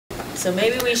So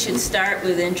maybe we should start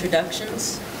with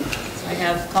introductions. So I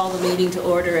have called the meeting to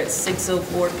order at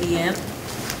 6:04 p.m.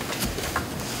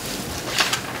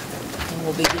 And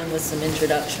we'll begin with some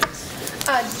introductions.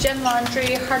 Jen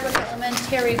Laundrie, Hardwick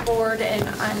Elementary Board, and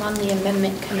I'm on the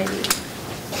Amendment Committee.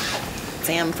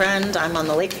 Sam Friend, I'm on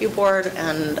the Lakeview Board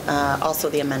and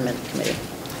also the Amendment Committee.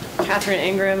 Catherine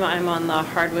Ingram, I'm on the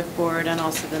Hardwick Board and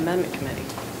also the Amendment Committee.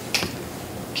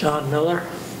 John Miller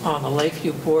on the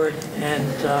Lakeview Board and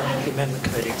the Amendment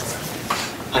Committee.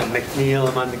 I'm McNeil,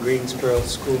 I'm on the Greensboro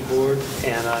School Board,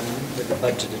 and I'm with the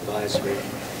Budget Advisory.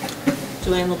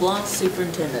 Joanne LeBlanc,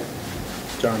 Superintendent.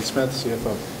 John Smith,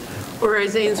 CFO.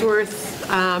 Whereas Ainsworth,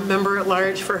 Member at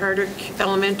Large for Hardwick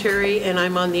Elementary, and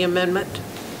I'm on the Amendment.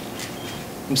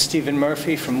 I'm Stephen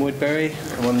Murphy from Woodbury.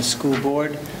 I'm on the school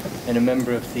board and a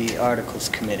member of the Articles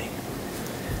Committee.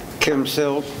 Kim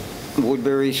Silt,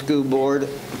 Woodbury School Board,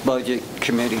 Budget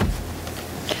Committee.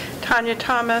 Tanya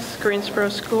Thomas, Greensboro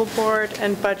School Board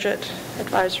and Budget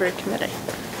Advisory Committee.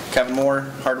 Kevin Moore,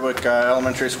 Hardwick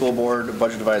Elementary School Board,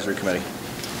 Budget Advisory Committee.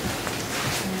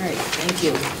 All right, thank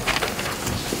you.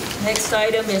 Next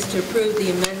item is to approve the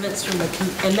amendments from the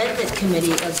Amendment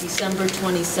Committee of December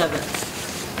 27th.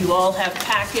 You all have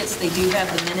packets. They do have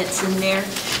the minutes in there.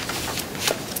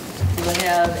 Do I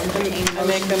have entertaining motion? I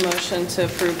make the motion to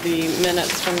approve the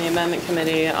minutes from the Amendment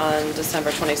Committee on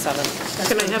December 27th.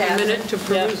 Can I have a minute to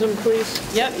peruse them, please?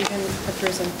 Yep, you can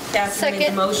peruse them. Catherine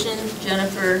made the motion.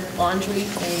 Jennifer Laundrie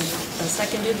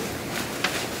seconded.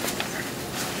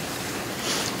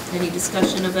 Any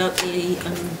discussion about the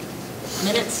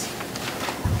minutes?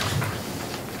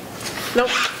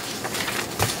 Nope.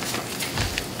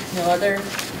 No other?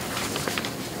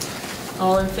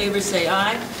 All in favor say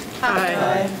aye.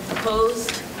 Aye.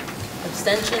 Opposed?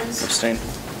 Abstentions? Abstain.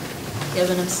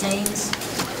 Kevin abstains.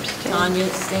 Tanya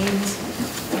abstains.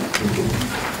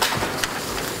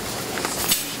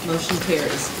 Motion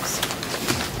carries.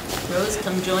 Rose,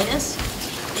 come join us.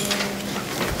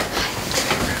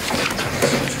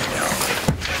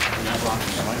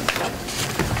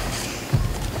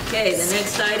 Okay, the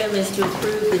next item is to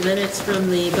approve the minutes from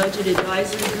the Budget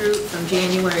Advisory Group from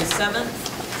January 7th.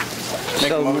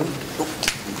 Make a motion.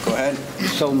 Go ahead.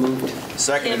 So moved.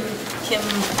 Second. Kim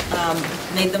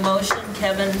made the motion,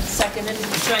 Kevin seconded.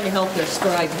 I'm trying to help our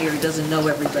scribe here, he doesn't know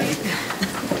everybody.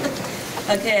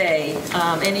 Okay,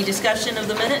 any discussion of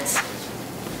the minutes?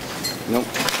 Nope.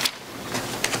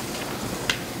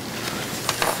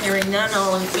 Hearing none,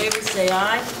 all in favor say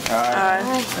aye.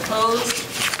 Aye. Opposed?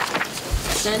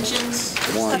 Abstentions?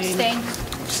 One. Abstain.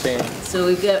 Abstain. So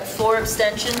we've got 4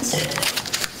 abstentions.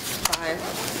 5.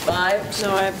 5?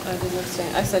 No, I didn't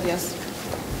abstain. I said yes.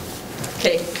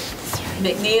 Okay.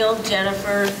 McNeil,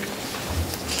 Jennifer,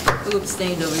 who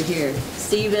abstained over here?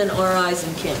 Stephen, Orize,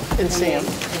 and Kim. And Sam.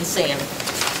 And Sam.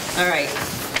 All right.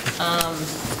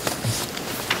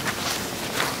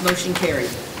 Motion carried.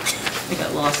 I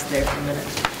got lost there for a minute.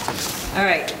 All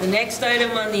right, the next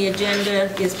item on the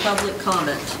agenda is public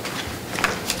comment.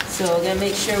 So we're going to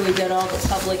make sure we've got all the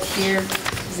public here.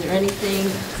 Is there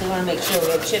anything? I want to make sure we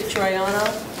have Chip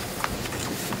Troiano.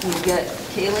 We've got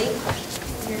Kaylee.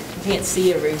 You can't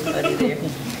see everybody there.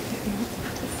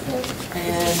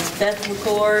 And Beth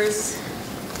McCors.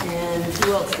 And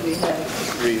who else do we have?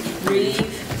 Reeve.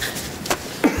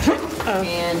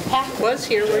 And Was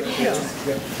here, where'd he go?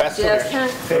 Jeff.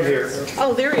 Here.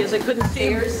 Oh, there he is, I couldn't see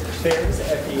him. Fair's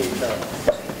F-E-H-R.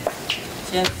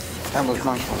 Jeff. That was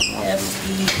my fault.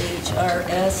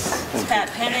 F-E-H-R-S. Pat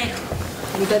Pennick.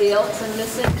 Anybody else I'm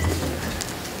missing?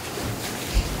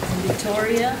 And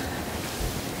Victoria.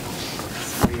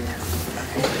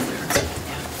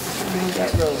 And we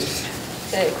got Rose.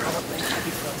 Okay.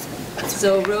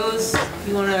 So Rose,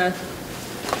 you want to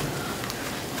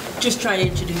just try to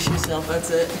introduce yourself,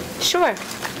 that's it. Sure.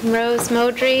 Rose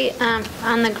Modry,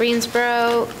 on the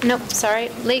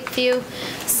Lakeview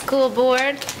School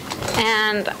Board,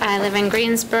 and I live in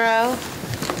Greensboro.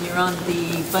 And you're on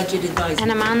the Budget Advisory.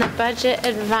 And I'm on the Budget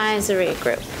Advisory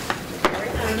Group.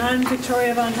 And I'm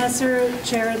Victoria Von Hesser,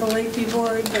 Chair of the Lakeview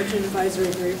Board, Budget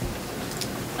Advisory Group.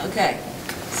 Okay,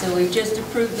 so we've just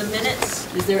approved the minutes.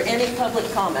 Is there any public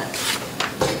comment?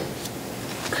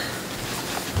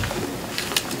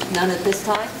 None at this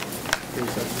time?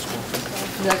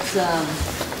 That's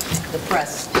the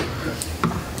press.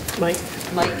 Mike.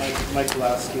 Mike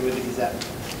Pulaski with the Gazette.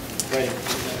 Right.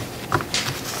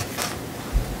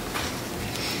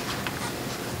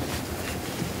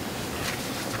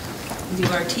 Do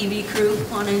our TV crew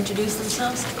want to introduce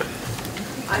themselves?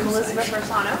 I'm Elizabeth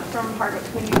Rosano from Hardwick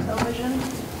Community Television,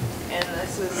 and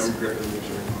this is...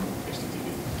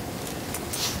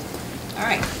 All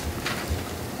right,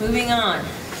 moving on.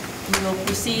 We will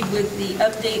proceed with the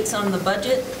updates on the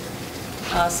budget,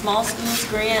 small schools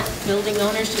grant, building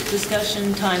ownership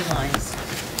discussion, timelines.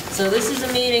 So this is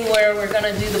a meeting where we're going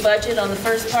to do the budget on the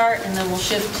first part, and then we'll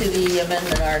shift to the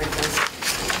amendment articles.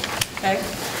 Okay?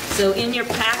 So in your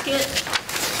packet,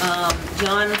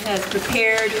 John has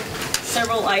prepared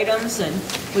several items, and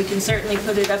we can certainly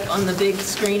put it up on the big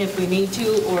screen if we need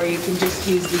to, or you can just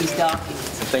use these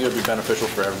documents. I think it would be beneficial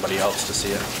for everybody else to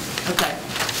see it. Okay.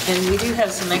 And we do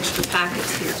have some extra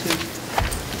packets here, too.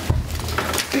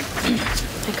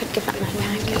 I could give up my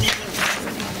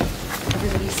bag.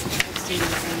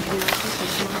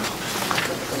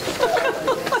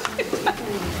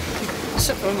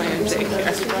 Except for my own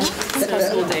daycare.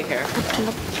 School daycare.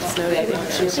 Snow daycare.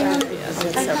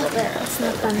 It's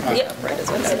not fun. Yep. Right,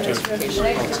 it's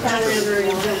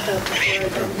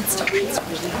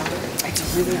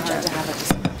really hard to have a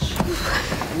discussion.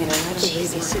 I mean, I had a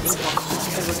babysitting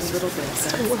class. There was a little bit of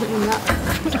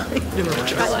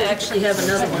that. I actually have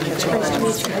another one.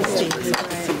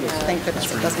 Thank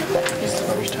goodness it doesn't affect me.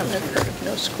 First time I've heard of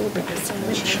no school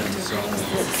vacation.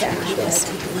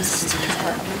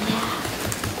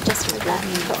 Just read that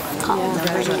column of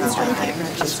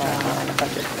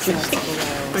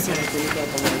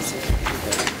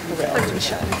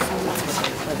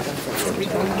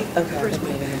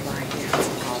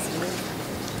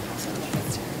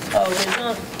Oh, there's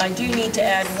no, I do need to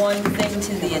add one thing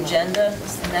to the agenda,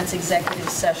 and that's executive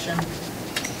session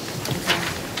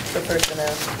for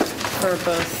personnel. For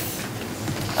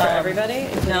both, for everybody?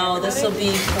 No, this will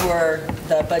be for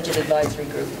the budget advisory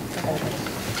group.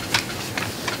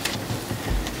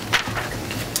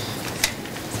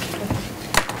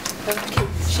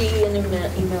 She in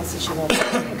her email said she won't.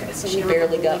 Okay, so she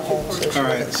barely got home, so she All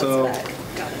right, so back.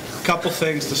 a couple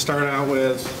things to start out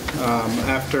with.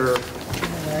 After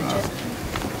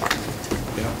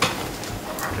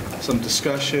some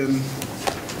discussion,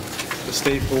 the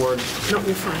state board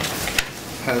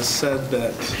has said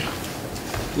that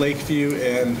Lakeview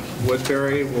and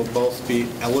Woodbury will both be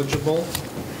eligible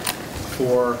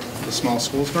for the small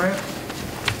schools grant.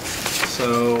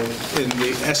 So in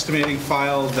the estimating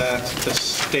file that the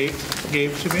state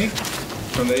gave to me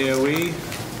from the AOE,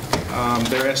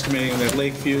 they're estimating that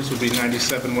Lakeview's would be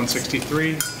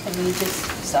 97,163. Can you just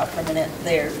stop for a minute?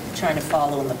 They're trying to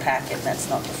follow in the packet, and that's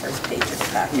not the first page of the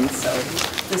packet. So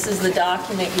this is the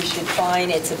document you should find.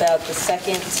 It's about the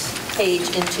second page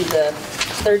into the,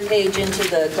 third page into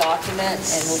the document,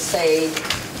 and we'll say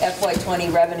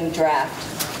FY20 revenue draft.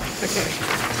 Okay.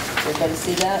 Everybody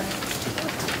see that?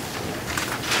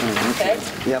 Okay?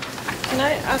 Yep. Can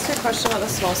I ask you a question about the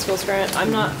small schools grant?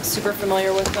 I'm not super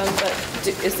familiar with them, but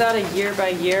is that a year by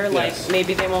year? Like, Yes.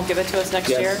 maybe they won't give it to us next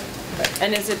Yes. year?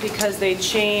 And is it because they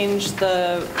change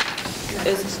the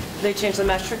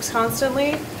metrics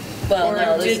constantly? Well,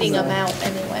 no, this Beating is, them out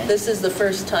anyway. this is the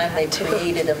first time they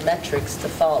created a metrics to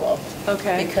follow.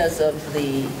 Okay. Because of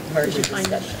the merger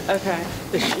discussion. Okay.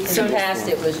 In the past,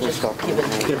 it was just given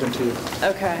to you. Given to you.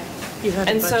 Okay. You have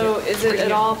a And so budget is it for at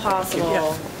you. all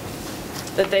possible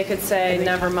that they could say,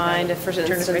 never mind, if for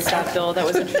instance that bill that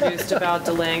was introduced about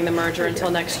delaying the merger until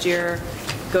next year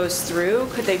goes through,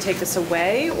 could they take this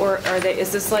away? Or are they,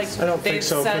 is this like, I don't think they've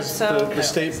so, said because so? the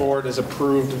state board has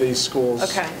approved these schools.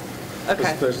 Okay,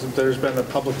 okay, There's been a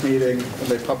public meeting, and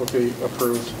they publicly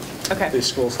approved okay, these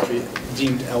schools to be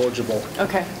deemed eligible.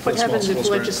 okay. for What the small happens if schools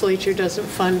grant. legislature doesn't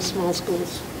fund small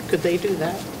schools? Could they do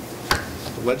that?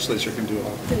 The legislature can do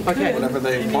all, Okay. whatever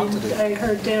they want to do. I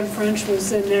heard Dan French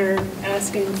was in there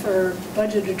asking for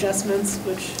budget adjustments,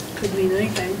 which could mean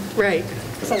anything, Right.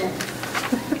 so.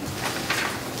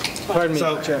 Pardon me,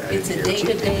 So- Chair. It's a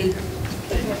day-to-day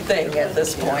thing at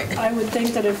this point. I would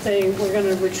think that if they were going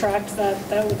to retract that,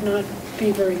 that would not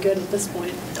be very good at this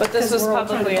point. But this Because was we're all trying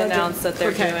to publicly budget. announced that they're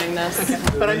Okay. doing this.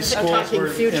 But I'm These schools talking were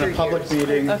future in a public years.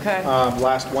 meeting Okay.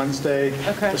 last Wednesday.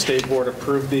 Okay. The state board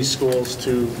approved these schools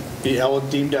to be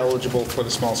deemed eligible for the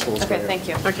small schools Okay, grant. thank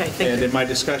you. Okay, thank And you. in my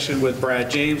discussion with Brad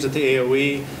James at the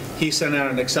AOE, he sent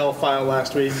out an Excel file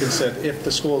last week and said, if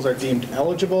the schools are deemed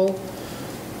eligible,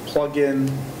 plug in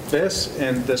this,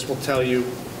 and this will tell you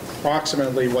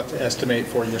approximately what to estimate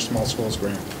for your small schools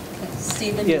grant.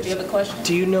 Stephen, Yes. did you have a question?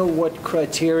 Do you know what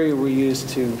criteria were used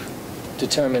to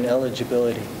determine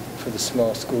eligibility for the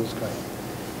small schools grant?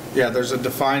 Yeah, there's a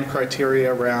defined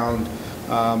criteria around,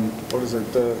 what is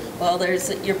it, the Well,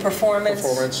 there's your performance,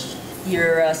 performance?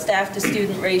 your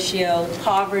staff-to-student ratio,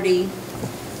 poverty.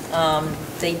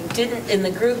 They didn't, in the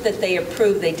group that they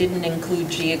approved, they didn't include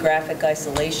geographic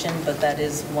isolation, but that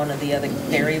is one of the other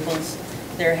variables.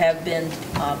 There have been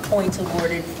points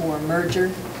awarded for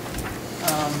merger.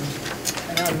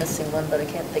 And know I'm missing one, but I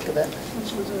can't think of it.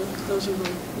 Those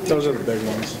are the big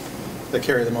ones that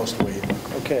carry the most weight.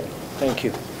 Okay, thank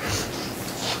you.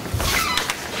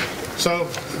 So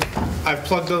I've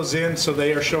plugged those in, so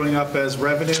they are showing up as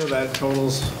revenue. That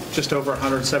totals just over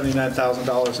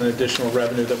 $179,000 in additional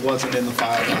revenue that wasn't in the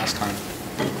file last time.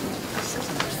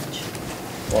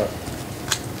 What?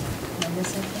 Am I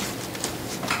missing?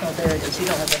 Oh, there it is. You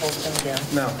don't have the whole thing down.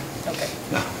 No. Okay.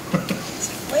 No.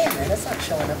 Wait a minute, that's not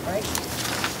showing up right.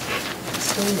 The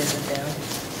screen isn't down.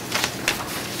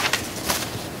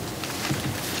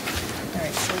 All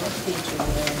right, so what page are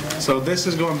we on now? So this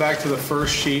is going back to the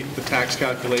first sheet, the tax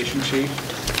calculation sheet.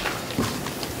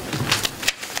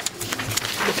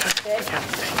 Okay.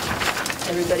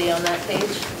 Everybody on that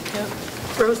page?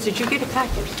 Rose, did you get a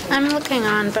packet? I'm looking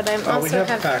on, but I we also have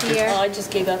a have packet. here. Oh, I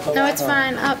just gave up a lot. No, it's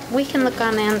fine. We can look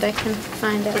on and I can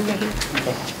find it.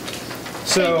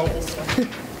 So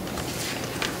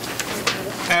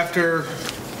after,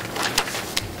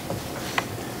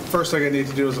 first thing I need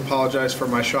to do is apologize for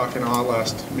my shock and awe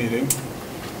last meeting.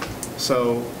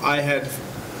 So I had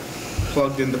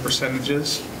plugged in the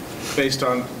percentages based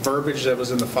on verbiage that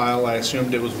was in the file. I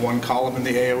assumed it was one column in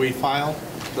the AOE file,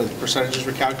 the percentages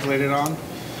were calculated on,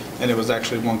 and it was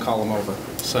actually one column over.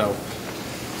 So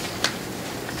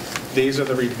these are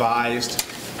the revised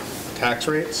tax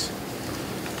rates.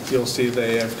 You'll see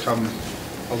they have come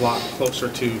a lot closer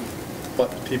to what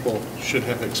people should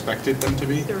have expected them to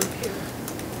be. They're up here.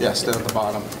 Yes, they're at the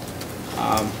bottom.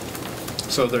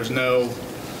 So there's no,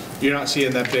 you're not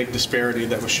seeing that big disparity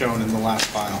that was shown in the last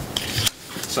file.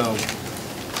 So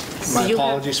my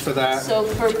apologies for that. So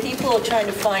for people trying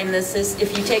to find this,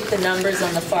 if you take the numbers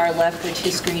on the far left, which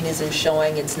his screen isn't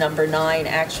showing, it's number 9,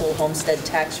 actual homestead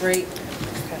tax rate.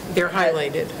 They're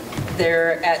highlighted.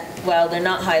 They're at, well, they're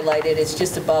not highlighted, it's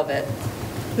just above it.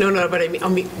 No, but I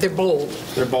mean, they're bold.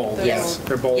 They're bold, yes.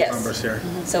 They're bold Yes. numbers here.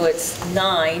 So it's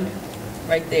 9,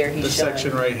 right there, he's This showing.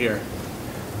 section right here.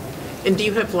 And do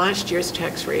you have last year's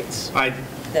tax rates?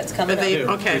 That's coming Are they-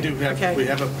 up. Okay. We do have, okay. we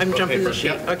have a I'm jumping paper. the sheet,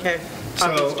 Yep. okay.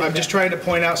 So I'm just trying to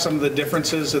point out some of the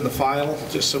differences in the file,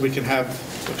 just so we can have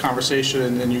a conversation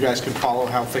and then you guys can follow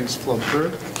how things flow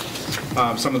through.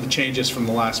 Some of the changes from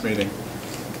the last meeting.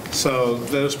 So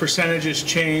those percentages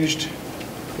changed,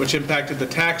 which impacted the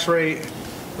tax rate.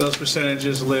 Those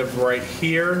percentages live right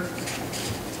here.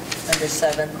 Under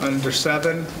 7. Under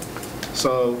 7.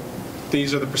 So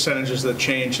these are the percentages that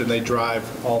changed and they drive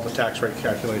all the tax rate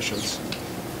calculations.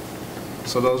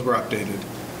 So those were updated.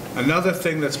 Another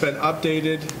thing that's been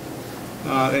updated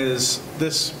is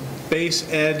this base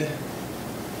ed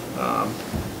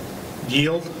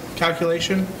yield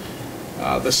calculation.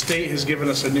 The state has given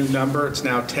us a new number. It's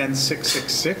now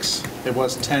 10,666. It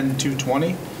was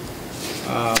 10,220.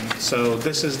 So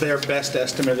this is their best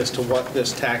estimate as to what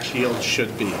this tax yield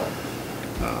should be.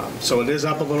 So it is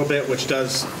up a little bit, which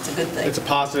does, It's a good thing. it's a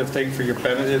positive thing for your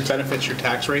benefit. It benefits your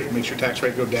tax rate, it makes your tax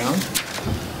rate go down.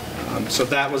 So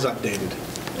that was updated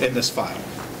in this file.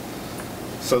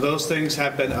 So those things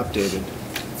have been updated.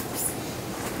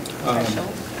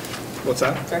 Threshold. What's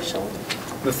that? Threshold.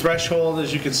 The threshold,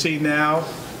 as you can see now,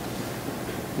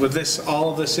 with this, all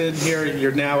of this in here,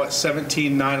 you're now at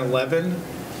 17,911.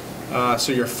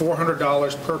 So you're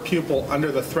 $400 per pupil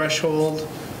under the threshold,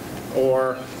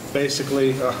 or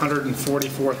basically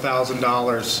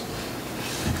 $144,000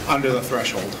 under the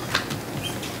threshold.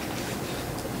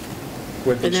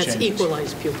 With And these that's changes.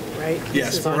 equalized pupil, right?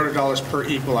 Yes, This is on- $400 per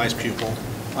equalized pupil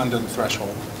under the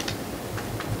threshold.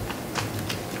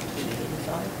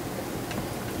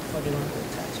 What do you want for the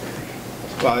tax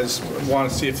rate? Well, I just want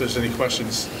to see if there's any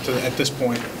questions at this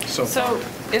point so far. So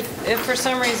if for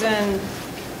some reason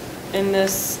in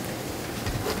this,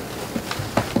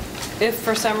 if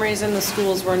for some reason the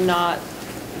schools were not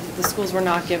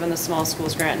given the small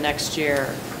schools grant next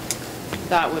year,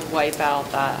 that would wipe out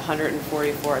that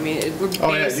 144. I mean, it would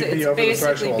Oh, yeah, you'd be over the it's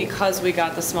basically threshold. because we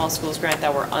got the small schools grant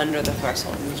that we're under the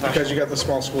threshold. Because you got the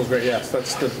small schools rate, yes,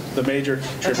 that's the major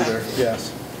contributor,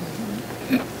 yes.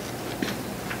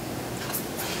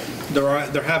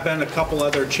 There have been a couple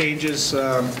other changes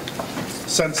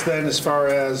since then, as far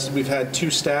as we've had 2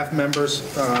 staff members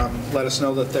let us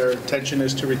know that their intention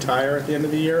is to retire at the end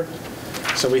of the year.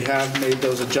 So we have made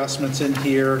those adjustments in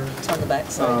here. It's on the back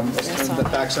side. On the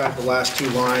backside, the last 2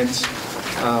 lines.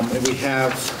 And we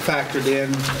have factored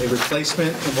in a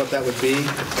replacement of what that would be.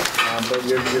 But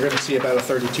you're going to see about a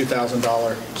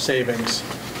 $32,000 savings.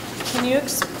 Can you,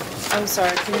 I'm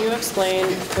sorry, can you explain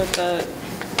what the,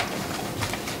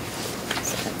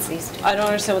 I don't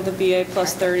understand what the BA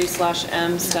plus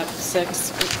 30/M step 6,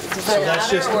 Does So that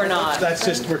that's matter just, or not? that's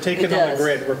just, we're taking It on the does.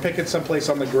 grid, we're picking someplace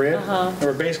on the grid, and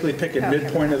we're basically picking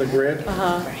midpoint of the grid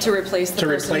To replace the to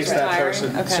person replace who's that retiring?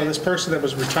 person. Okay. So this person that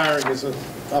was retiring is on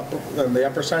the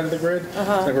upper side of the grid,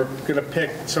 and we're gonna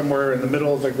pick somewhere in the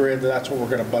middle of the grid, that's what we're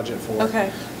gonna budget for.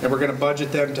 Okay. And we're gonna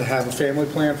budget them to have a family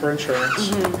plan for insurance,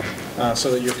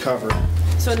 so that you're covered.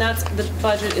 So and that's, the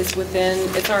budget is within,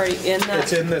 it's already in that?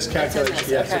 It's in this calculation,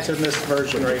 yes, it's in this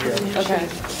version right here. Okay.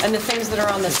 And the things that are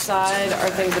on the side are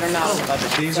things that are not on the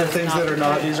budget? These are things that are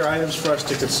not, these are items for us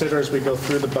to consider as we go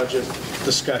through the budget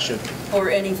discussion,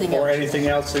 Or anything else. or anything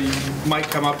else that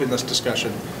might come up in this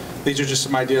discussion. These are just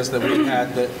some ideas that we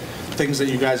had, that, things that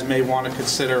you guys may want to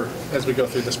consider as we go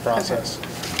through this process.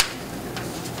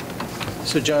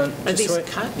 So John. Are just these so I-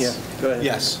 cuts? Yeah, go ahead.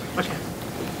 Yes. Okay.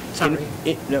 Sorry.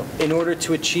 No, in order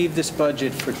to achieve this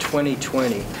budget for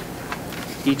 2020,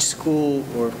 each school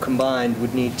or combined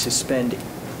would need to spend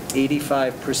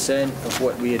 85% of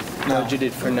what we had No.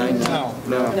 budgeted for 19?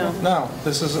 No,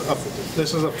 this is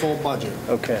a full budget.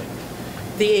 Okay.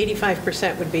 The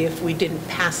 85% would be if we didn't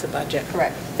pass a budget.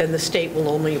 Correct. Then the state will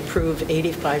only approve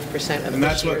 85% of And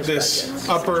that's this what year's this budget.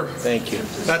 upper, Thank you.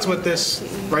 that's what this,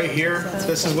 right here,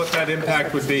 this is what that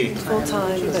impact would be.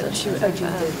 Full-time, but she would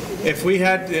If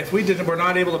we're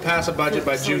not able to pass a budget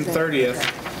by June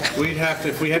 30th, we'd have to,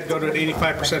 if we had to go to an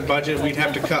 85% budget, we'd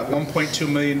have to cut $1.2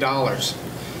 million.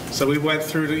 So we went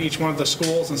through to each one of the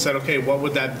schools and said, okay, what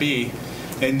would that be?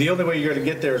 And the only way you're going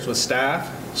to get there is with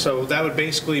staff. So that would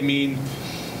basically mean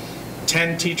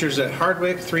 10 teachers at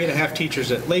Hardwick, 3.5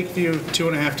 teachers at Lakeview,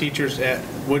 2.5 teachers at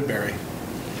Woodbury.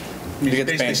 I mean, It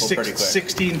gets basically painful pretty quick.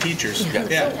 16 teachers.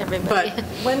 Yeah. But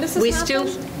When does this we happen? still,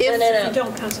 No, no, if, no. You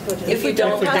don't pass a budget. If you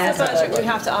don't Pass pass the a budget, we budget.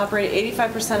 have to operate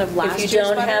 85% of last If year's you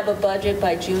budget? don't have a budget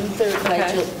by June 3rd,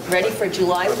 Okay. ready for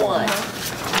July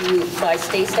 1, by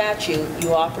state statute,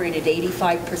 you operated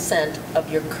 85%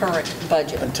 of your current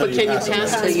budget. Until But can you pass it.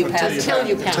 pass it? Until you pass it. Until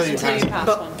you pass Until you it. pass it.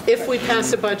 but if we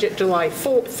pass the budget July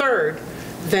 3rd,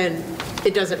 then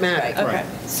it doesn't matter. Right. Okay,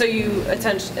 so you,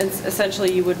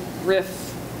 essentially, you would riff,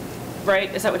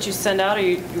 right? Is that what you send out, or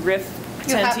you riff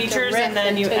You 10 have to teachers riff and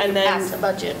then you, until and you then... pass the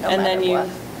budget, no and then matter you- what.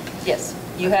 Yes,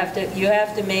 you have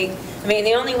to make, I mean,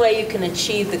 the only way you can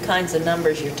achieve the kinds of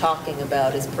numbers you're talking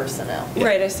about is personnel.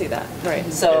 Right, I see that,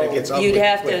 right. So And it gets you'd ugly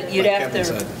have quick, to, you'd like have Kevin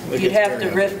said. to, It you'd gets have to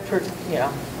very riff, you'd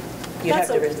have That's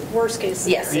to a riff. worst case.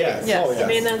 Yes. Yes. Yes. Oh, I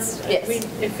mean, that's, Yes.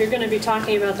 if you're going to be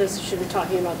talking about this, you should be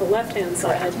talking about the left-hand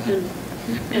side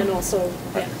and also,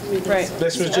 yeah. I mean, Right.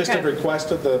 This was just a Okay.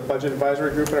 request of the Budget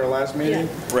Advisory Group at our last meeting.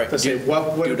 Right, To say, due-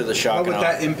 what would, due to the shock what would and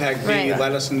awe. that impact be? Right.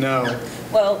 Let us know.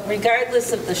 Well,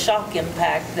 regardless of the shock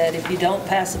impact, that if you don't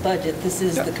pass a budget, this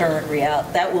is the current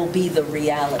that will be the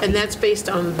reality. And that's based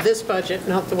on this budget,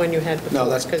 not the one you had before. No,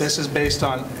 that's, 'cause- this is based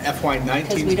on FY Because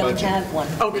 19's we don't budget. have one.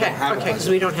 Okay, have a okay, because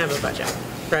we don't have a budget.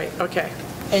 Right, okay.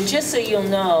 And just so you'll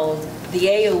know, the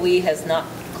AOE has not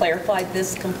clarified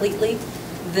this completely.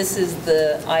 This is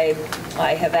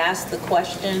I have asked the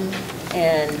question,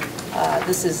 and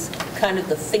this is kind of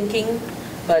the thinking,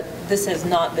 but this has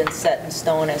not been set in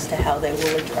stone as to how they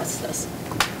will address this.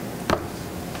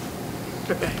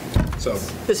 Okay. So,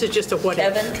 This is just a what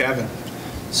if. Kevin? Kevin,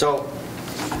 So,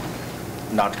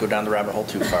 not to go down the rabbit hole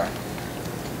too far,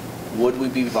 would we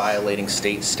be violating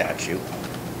state statute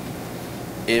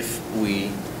if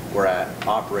we were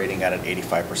operating at an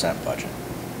 85% budget?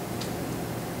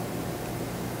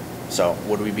 So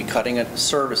would we be cutting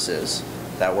services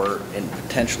that were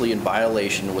potentially in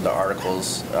violation with the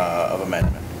articles of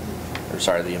amendment? Or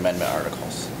sorry, the amendment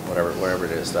articles, whatever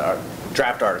it is, the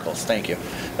draft articles, thank you.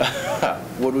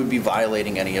 Would we be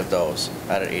violating any of those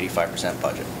at an 85%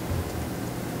 budget?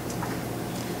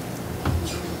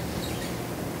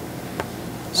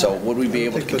 So would we be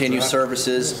able to continue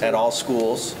services at all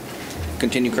schools,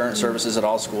 continue current services at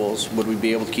all schools? Would we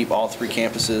be able to keep all 3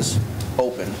 campuses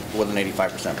open with an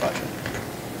 85% budget?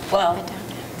 Well,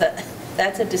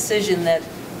 that's a decision that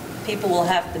people will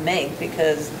have to make,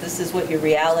 because this is what your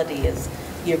reality is.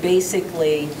 You're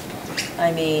basically,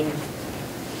 I mean,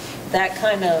 that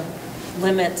kind of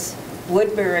limits,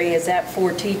 Woodbury is at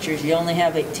 4 teachers, you only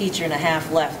have a teacher and a half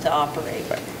left to operate.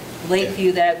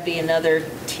 Lakeview, that'd be another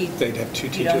teacher. they'd have 2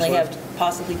 You'd teachers only left. have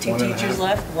possibly 2 1.5. teachers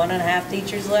left, 1.5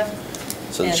 teachers left.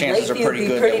 So the And chances are Lakeview would pretty be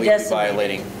good pretty that we'd be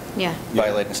decimated.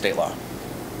 violating state law.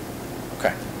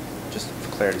 Okay, just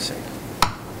for clarity's sake.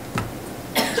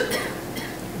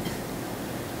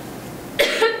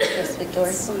 Yes,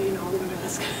 Victoria? So you know, I'm going to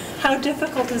ask, how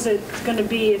difficult is it going to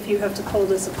be if you have to pull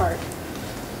this apart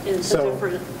into So-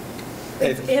 different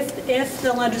If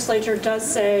the legislature does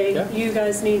say, Yeah. you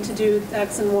guys need to do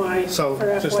X and Y for So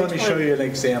FY20. just let me show you an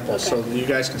example, so Okay. you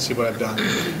guys can see what I've done.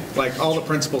 Like, all the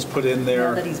principals put in Now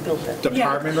their that he's built it.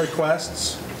 department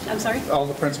requests. I'm sorry? All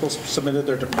the principals submitted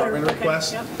their department Okay,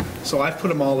 requests. yep. So I've put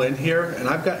them all in here, and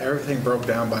I've got everything broke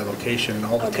down by location and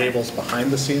all the Okay. tables behind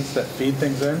the scenes that feed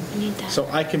things in. So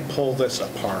I can pull this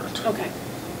apart. Okay.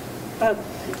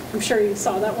 I'm sure you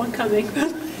saw that one coming.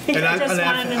 And I just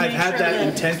wanted to I've make had sure that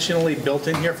intentionally built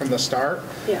in here from the start.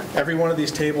 Yeah. Every one of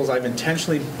these tables, I've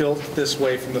intentionally built this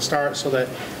way from the start so that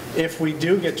if we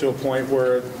do get to a point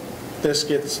where there's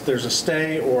a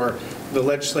stay or the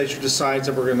legislature decides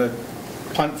that we're going to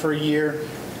punt for a year,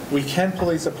 we can pull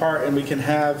these apart and we can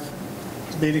have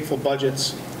meaningful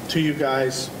budgets to you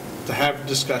guys to have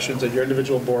discussions at your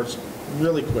individual boards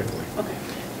really quickly. Okay.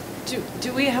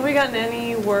 Have we gotten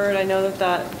any word, I know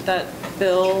that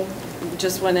bill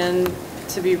just went in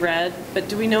to be read, but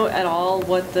do we know at all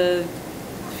what the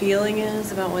feeling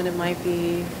is about when it might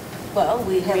be? Well,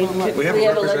 we have a We have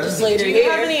a legislator Do you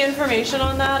here. have any information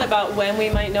on that, about when we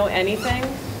might know anything?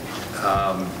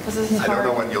 This is I don't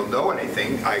know hard. when you'll know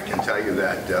anything. I can tell you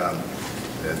that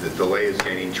the delay is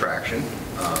gaining traction.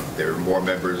 There are more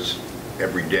members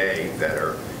every day that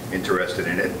are interested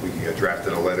in it. We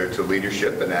drafted a letter to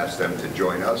leadership and asked them to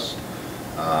join us.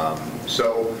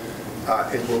 So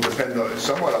it will depend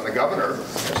somewhat on the governor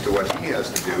as to what he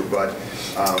has to do, but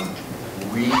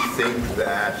we think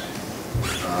that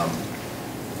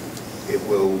it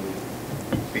will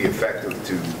be effective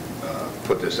to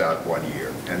put this out 1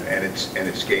 year, and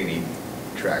it's gaining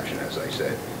traction, as I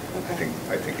said. Okay.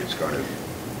 I think it's going to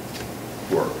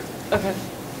work. Okay,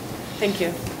 thank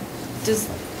you.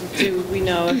 Do we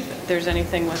know if there's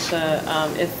anything with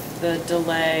if the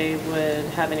delay would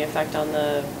have any effect on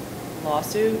the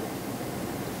lawsuit?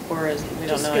 Or we don't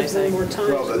Just know gives them anything? more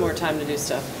time. Well, More time to do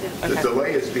stuff? The Okay.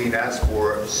 delay is being asked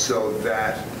for so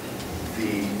that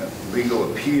the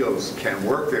legal appeals can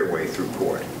work their way through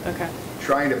court. Okay.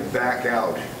 Trying to back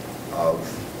out of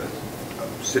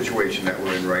a situation that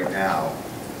we're in right now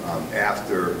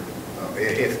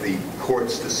if the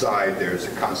courts decide there's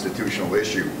a constitutional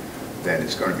issue, then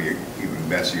it's going to be even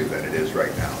messier than it is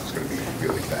right now. It's going to be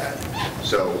really bad.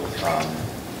 So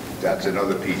that's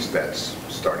another piece that's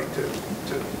starting to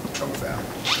come about.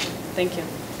 Thank you.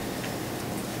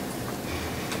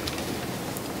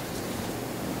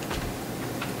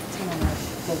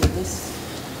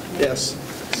 Yes.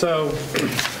 So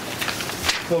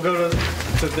we'll go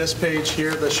to this page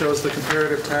here that shows the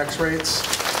comparative tax rates.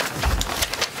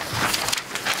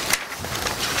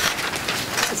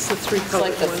 It's the three It's colored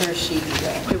like the one. first sheet you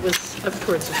got. It was up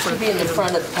towards the front. Should be in the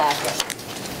front of the packet.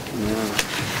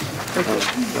 Okay.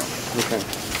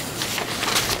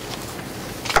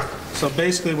 So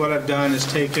basically what I've done is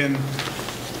taken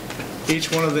each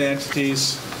one of the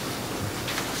entities,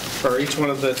 or each one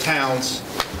of the towns,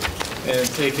 and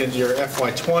taken your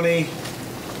FY20.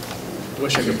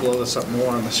 Wish I could blow this up more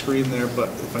on the screen there, but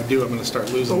if I do, I'm going to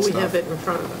start losing Well, we stuff. have it in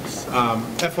front of us.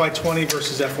 FY20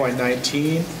 versus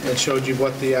FY19, and showed you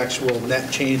what the actual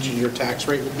net change in your tax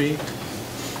rate would be.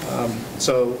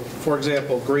 So, for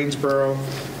example, Greensboro,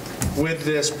 with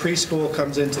this, preschool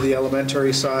comes into the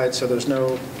elementary side, so there's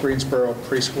no Greensboro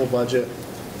preschool budget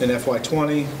in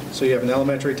FY20. So you have an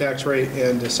elementary tax rate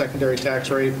and a secondary tax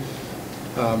rate,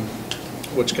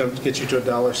 which gets you to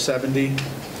 $1.70.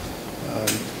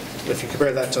 If you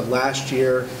compare that to last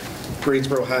year,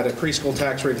 Greensboro had a preschool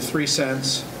tax rate of 3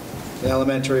 cents, an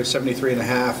elementary of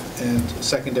 73.5, and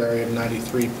secondary of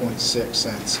 93.6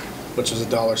 cents, which is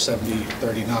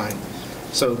 $1.7039.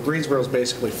 So Greensboro is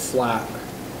basically flat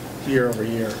year over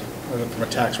year from a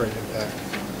tax rate impact.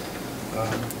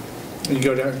 And you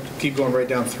go down, keep going right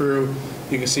down through,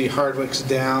 you can see Hardwick's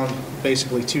down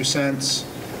basically 2 cents,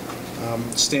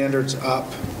 Standard's up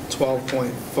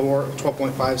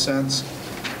 12.5 cents.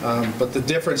 But the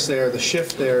difference there, the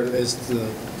shift there is the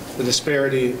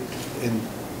disparity in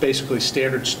basically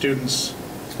standard students,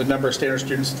 the number of standard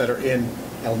students that are in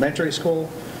elementary school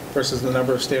versus the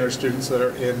number of standard students that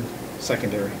are in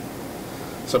secondary.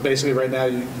 So basically right now,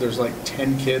 there's like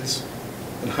 10 kids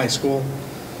in high school,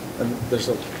 and there's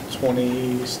like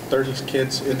 20, 30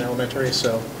 kids in elementary,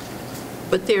 so.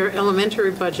 But their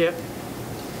elementary budget,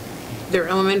 their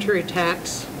elementary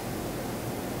tax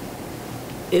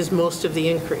is most of the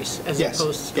increase as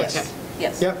opposed to. Yes. Okay.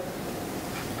 Yes. Yep.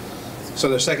 So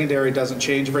their secondary doesn't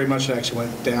change very much. It actually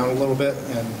went down a little bit,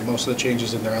 and most of the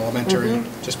changes in their elementary,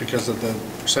 just because of the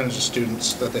percentage of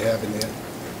students that they have in the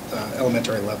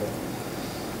elementary level.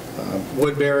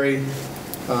 Woodbury,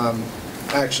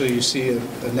 actually you see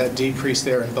a net decrease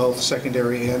there in both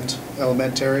secondary and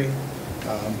elementary.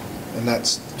 And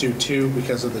that's due to,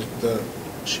 because of the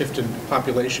shift in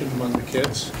population among the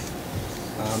kids.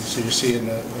 So you're seeing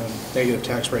a negative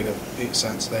tax rate of 8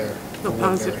 cents there. No,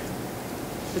 positive.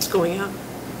 It's going up.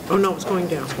 Oh, no, it's going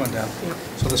down. It's going down. Yeah.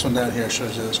 So this one down here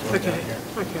shows you this going down here.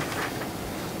 Okay.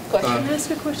 Can I ask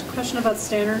a question about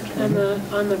standard and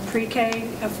on the pre-K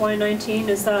FY19?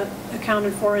 Is that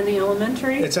accounted for in the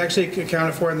elementary? It's actually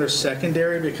accounted for in their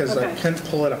secondary because I couldn't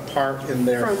pull it apart in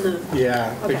there. From the-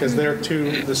 Yeah, Okay. because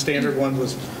the standard one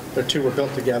was, the two were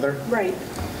built together. Right,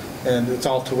 And it's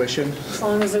all tuition. as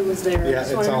long as it was there. I Yeah,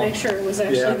 just it's wanted to all- make sure it was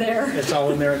actually Yeah, there. It's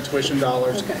all in there in tuition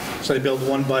dollars. Okay. So they build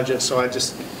one budget, so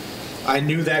I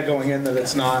knew that going in, that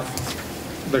it's not,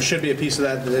 there should be a piece of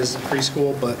that that is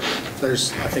preschool, but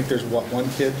I think there's one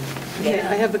kid? Yeah,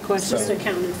 I have a It's question. just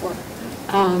accounted for.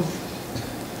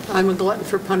 I'm a glutton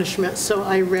for punishment, so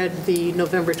I read the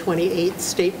November 28th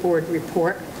State Board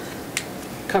report,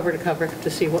 cover to cover, to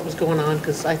see what was going on,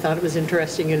 because I thought it was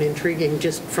interesting and intriguing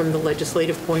just from the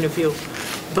legislative point of view.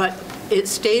 But it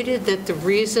stated that the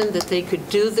reason that they could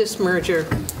do this merger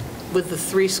with the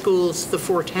 3 schools, the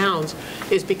 4 towns,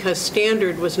 is because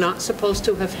Standard was not supposed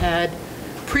to have had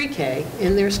pre-K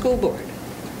in their school board.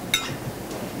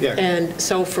 Yeah. And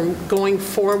so from going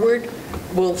forward,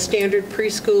 will Standard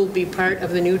preschool be part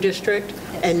of the new district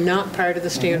and not part of the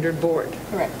Standard board?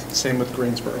 Correct. Same with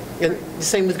Greensboro. And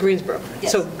same with Greensboro.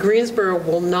 Yes. So Greensboro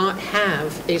will not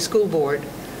have a school board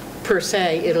per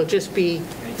se. It'll just be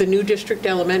the new district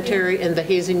elementary and the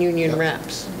Hazen Union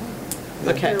reps.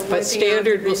 Okay, They're but wiping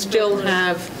Standard out will the still Greensboro.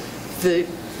 have the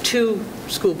 2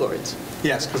 school boards,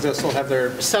 Yes, because they'll still have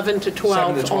their 7 to 12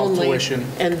 7 to 12 only. tuition.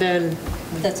 And then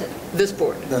That's it. this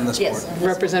board, Then this board. Yes.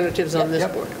 representatives on this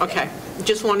Yep. board. Okay,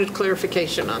 just wanted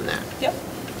clarification on that. Yep.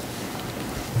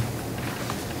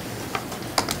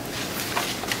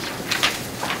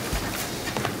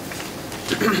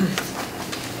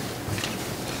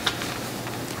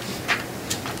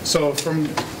 So from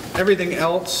everything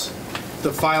else,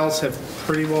 the files have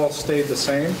pretty well stayed the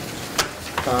same.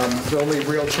 The only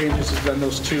real changes has been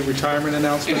those 2 retirement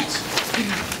announcements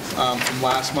from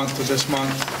last month to this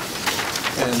month,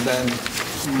 and then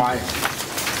my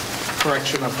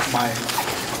correction of my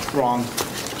wrong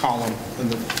column in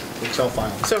the Excel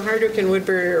file. So Hardwick and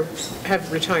Woodbury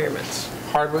have retirements?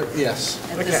 Hardwick, yes.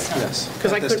 At this time. Yes,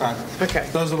 'Cause I at this couldn't- time. okay.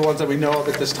 Those are the ones that we know of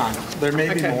at this time. There may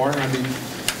be Okay. more, I mean,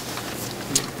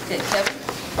 Okay,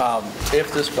 Kevin?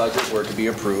 If this budget were to be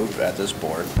approved at this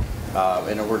board,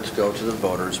 and it were to go to the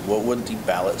voters, what would the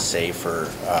ballot say for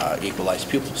equalized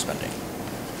pupil spending?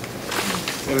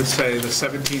 it would say the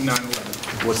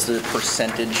 17,911. What's the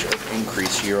percentage of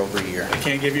increase year over year? I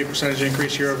can't give you a percentage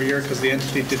increase year over year because the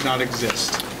entity did not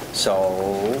exist. So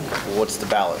what's the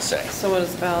ballot say? So what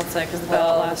does the ballot say? Because the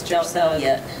ballot last year Don't know said.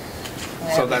 yet. I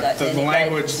So haven't that, gotten the any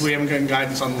language, guidance. we haven't gotten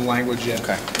guidance on the language yet.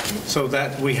 Okay. So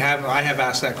that I have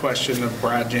asked that question of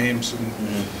Brad James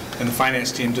and the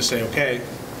finance team to say, okay,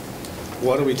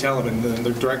 what do we tell them? And then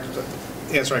the direct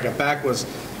answer I got back was,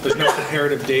 there's no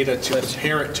comparative data to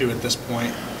compare it to at this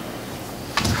point.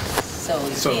 So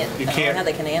So you you can't, I don't know can't. how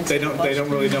they can answer They the don't question.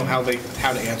 really know how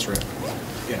to answer it.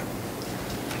 Yeah.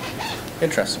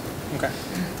 Interesting. Okay.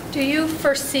 Do you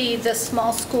foresee the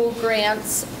small school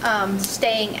grants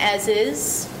staying as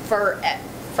is for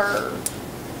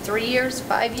 3 years,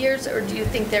 5 years, or do you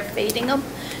think they're fading them?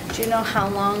 Do you know how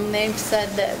long they've said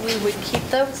that we would keep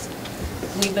those?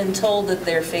 We've been told that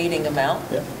they're fading them out.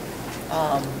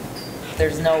 Yeah.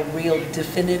 There's no real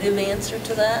definitive answer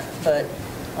to that, but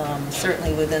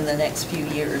certainly within the next few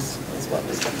years is what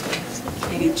we've been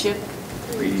told. Maybe Chip?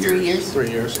 3 years. 3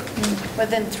 years.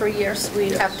 Within 3 years,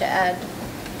 we'd have to add.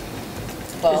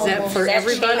 Well, Is that for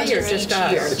everybody or changes just each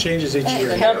us? year. It changes each year.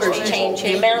 The numbers change,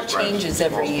 the amount changes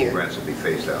every Multiple year. grants will be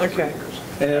phased out. Okay.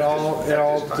 And it all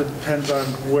depends on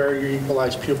where your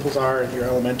equalized pupils are at your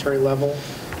elementary level,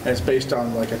 and it's based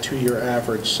on like a 2-year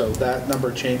average, so that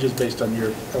number changes based on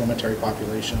your elementary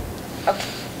population Okay.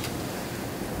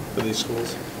 for these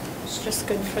schools. It's just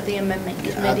good for the amendment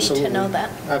Yeah, committee to know that.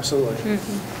 Absolutely.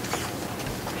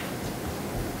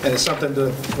 And it's something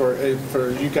for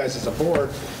you guys as a board,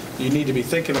 you need to be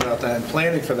thinking about that and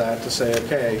planning for that to say,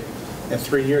 okay, in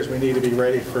 3 years, we need to be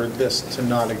ready for this to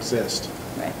not exist.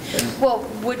 Right. Well,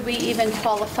 would we even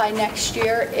qualify next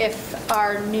year if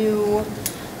our new,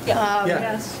 Yeah.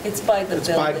 Yeah. It's by the It's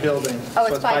building. by building. oh,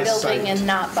 so it's by building site. and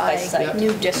not By by site.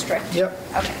 new district? Yep.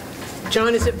 Okay.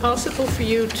 John, is it possible for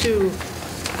you to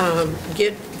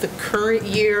get the current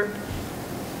year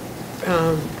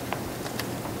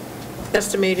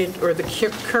estimated, or the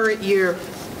current year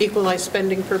equalized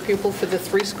spending per pupil for the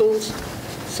 3 schools,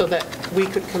 so that we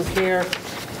could compare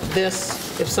this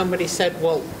if somebody said,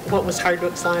 well, what was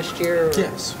Hardwick's last year? Or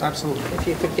Yes, absolutely. if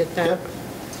you could get that.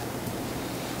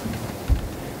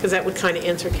 Because that would kind of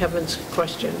answer Kevin's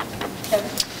question.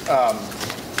 I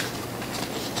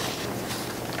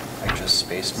just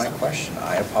spaced my question.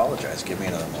 I apologize. Give me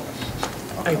another moment.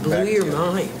 I'll I come blew back to your you.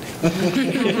 mind.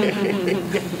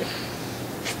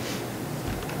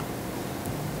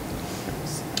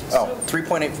 Oh,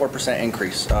 3.84%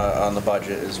 increase on the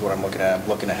budget is what I'm looking at. I'm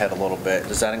looking ahead a little bit.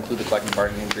 Does that include the collective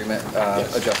bargaining agreement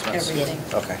adjustments? Everything.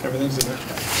 Okay. Everything's in there.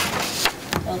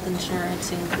 Health insurance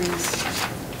increase.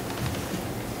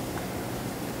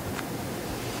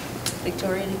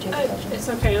 Victoria, did you have a question? It's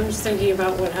okay, I'm just thinking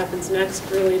about what happens next.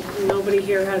 Really, nobody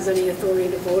here has any authority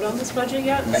to vote on this budget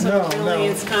yet. So really,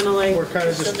 it's kind of like. We're kind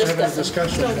of just having a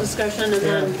discussion. Still discussion, and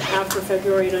then after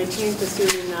February 19th,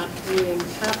 assuming that meeting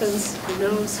happens, who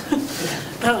knows?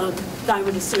 I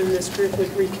would assume this group would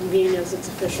reconvene as its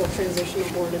official transitional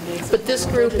board and make some But this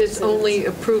final group budget is only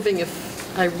decisions. approving,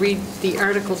 if I read the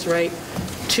articles right,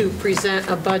 to present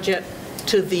a budget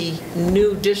to the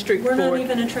new district board. We're not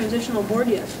even a transitional board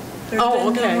yet. Oh, There's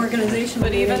been okay. no organizational.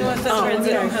 But even meeting. with the So we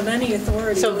transition- don't have any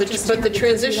authority. So, We're just but the here because we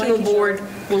transitional like each board other.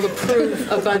 will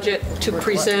approve a budget to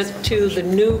present to the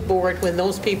new board when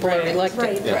those people are Right.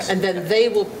 elected. Yes. And then they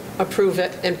will approve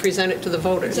it and present it to the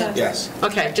voters. Exactly. Yes.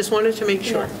 Okay, just wanted to make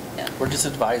sure. We're just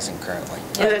advising currently.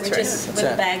 Yeah, that's We're right. just with That's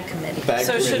the it. bag committee. Bag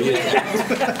So should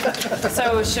committee.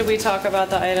 So should we talk about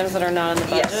the items that are not in the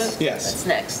budget? Yes. Yes. That's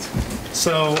next.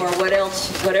 So Or what else,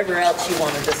 whatever else you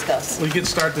want to discuss. we could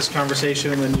start this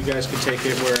conversation, and then you guys can take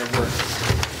it wherever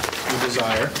you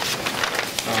desire.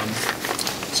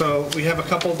 So we have a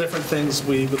couple different things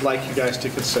we would like you guys to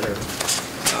consider.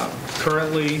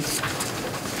 Currently,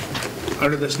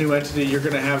 under this new entity, you're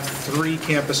going to have 3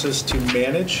 campuses to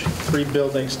manage, 3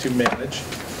 buildings to manage.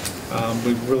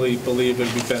 We really believe it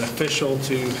would be beneficial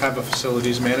to have a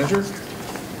facilities manager.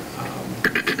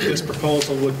 This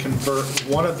proposal would convert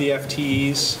one of the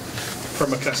FTEs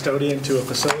from a custodian to a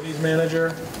facilities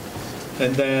manager,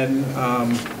 and then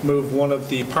move one of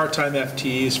the part-time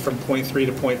FTEs from .3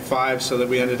 to .5, so that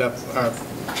we ended up,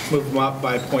 move them up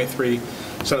by .3,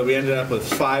 so that we ended up with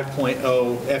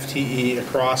 5.0 FTE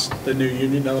across the new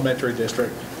Union Elementary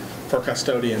District for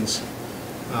custodians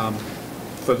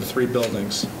for the 3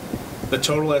 buildings. The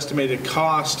total estimated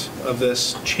cost of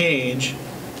this change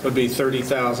would be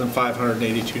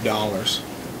 $30,582.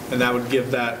 And that would give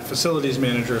that facilities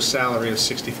manager a salary of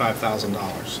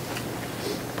 $65,000.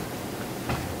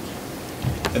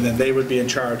 And then they would be in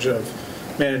charge of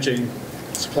managing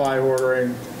supply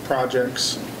ordering,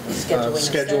 projects,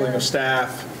 scheduling of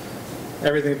staff,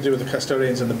 everything to do with the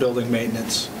custodians and the building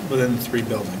maintenance within the 3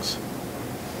 buildings.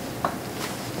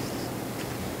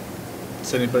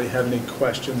 Does anybody have any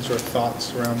questions or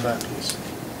thoughts around that piece?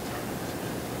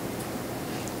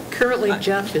 Currently,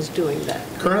 Jeff is doing that.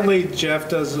 Currently, Jeff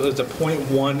does a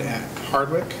 .1 at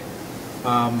Hardwick,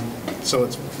 so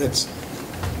it's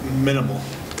minimal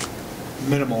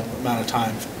amount of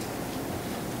time.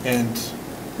 And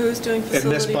Who's doing in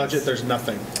facilities? this budget, there's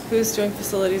nothing. Who's doing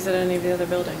facilities at any of the other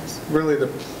buildings? Really, the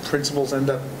principals end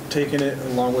up taking it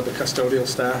along with the custodial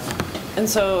staff. And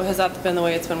so has that been the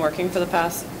way it's been working for the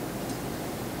past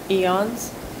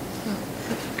eons?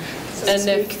 And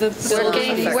if the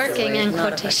Working in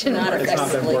quotation Not marks. It's not been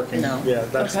effectively, working. no. Yeah,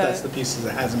 that's Okay. the pieces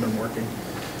that hasn't been working.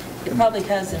 It probably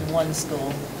has in one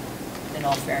school, in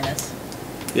all fairness,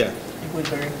 Yeah. in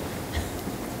Woodbury.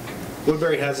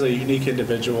 Woodbury has a unique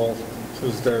individual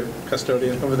who's their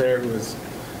custodian over there, has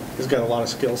got a lot of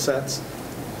skill sets.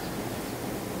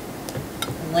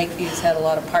 And Lakeview's had a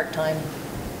lot of part-time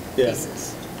Yeah.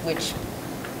 pieces, which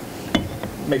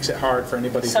Makes it hard for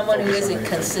anybody to someone who focus on isn't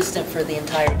anything. consistent for the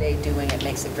entire day doing it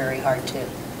makes it very hard to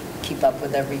keep up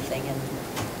with everything. And,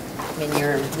 I mean,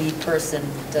 your lead person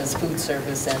does food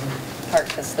service and part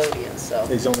custodian, so.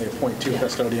 He's only a .2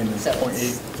 custodian and So .8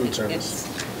 it's- food service.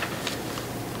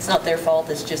 It's not their fault,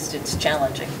 it's just, it's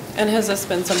challenging. And has this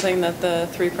been something that the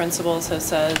 3 principals have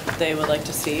said they would like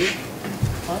to see?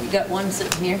 Well, you got one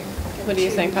sitting here. What do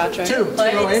you think, Patrick? Well,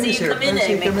 I didn't see you come in,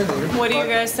 Amy. What do you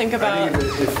guys think about? I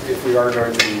think that if we are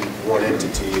going to be one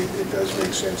entity, it does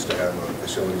make sense to have a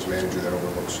facilities manager that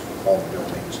overlooks all the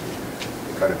buildings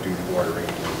and kind of do the ordering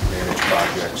and manage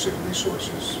projects and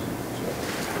resources.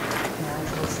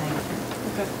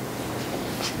 Okay.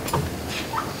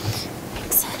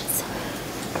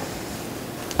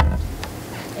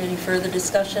 Any further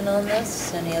discussion on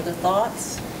this? Any other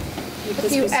thoughts?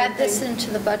 If you add this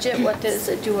into the budget, what does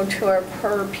it do to our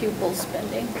per pupil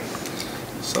spending?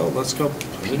 So let's go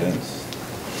put it in.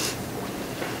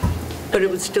 But it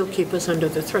would still keep us under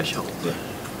the threshold.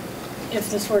 if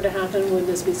this were to happen, would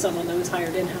this be someone that was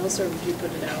hired in-house, or would you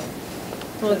put it out?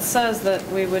 Well, it says that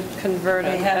we would convert I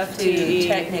an have to FTE.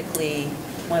 technically,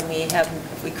 when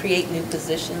if we create new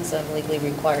positions, I'm legally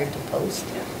required to post.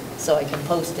 So I can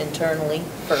post internally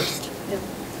first,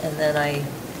 and then I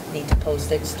need to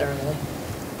post externally.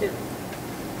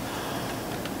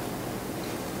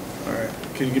 All right,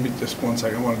 can you give me just 1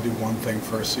 second? I want to do one thing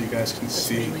first so you guys can That's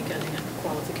see. mainly getting at the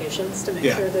qualifications to make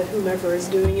Yeah. sure that whomever is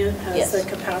doing it has Yes. the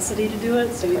capacity to do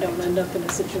it, so you don't end up in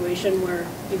a situation where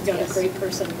you've got a Yes. great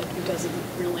person, but who doesn't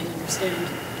really understand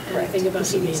Correct. anything about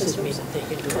This heating amazes me systems. that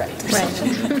they can do it. Correct. Right.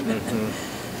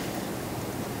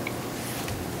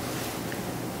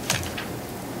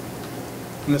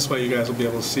 And this way you guys will be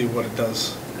able to see what it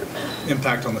does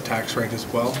impact on the tax rate as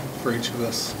well for each of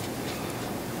this.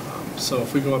 So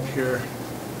if we go up here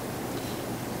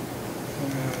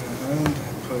and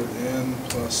put in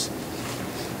plus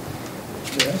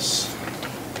this.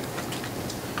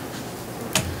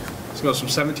 So it goes from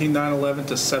 17,911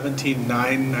 to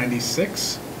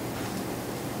 17,996.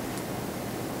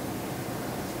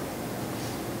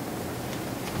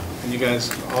 And you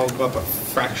guys all go up a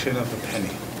fraction of a penny.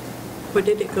 What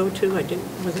did it go to?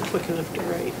 Wasn't quick enough to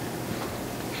write.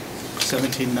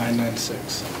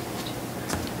 17,996.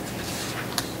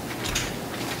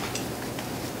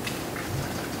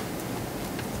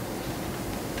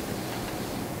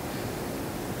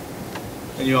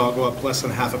 And you all go up less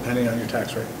than half a penny on your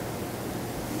tax rate.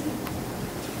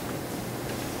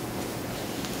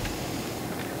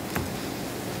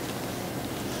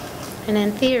 And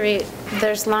in theory,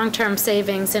 there's long-term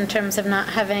savings in terms of not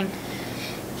having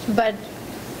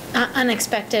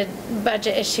unexpected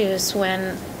budget issues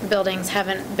when buildings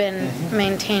haven't been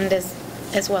maintained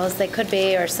as well as they could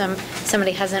be, or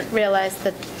somebody hasn't realized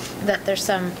that there's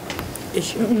some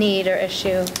need or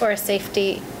issue, or a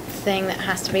safety thing that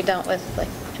has to be dealt with like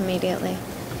immediately.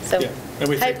 So, Yeah, and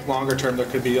we think longer term, there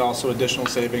could be also additional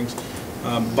savings,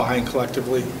 buying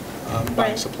collectively, buying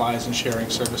Right. supplies and sharing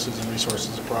services and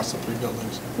resources across the 3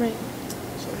 buildings. Right.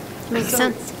 Makes So-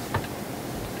 sense.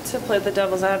 To play the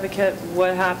devil's advocate,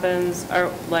 what happens, or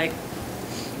like,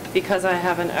 because I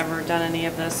haven't ever done any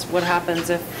of this, what happens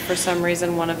if for some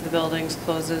reason one of the buildings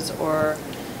closes or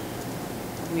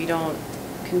we don't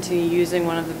continue using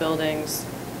one of the buildings?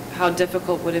 How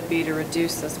difficult would it be to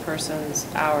reduce this person's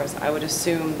hours? I would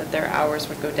assume that their hours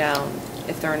would go down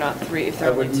if there are not 3, if there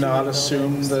I are only 2 would not buildings.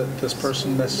 assume that this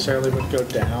person necessarily would go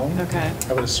down. Okay.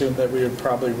 I would assume that we would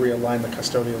probably realign the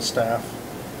custodial staff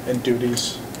and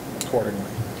duties accordingly.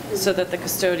 So that the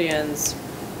custodians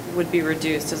would be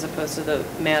reduced as opposed to the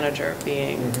manager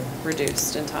being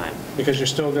reduced in time? Because you're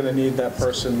still going to need that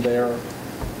person there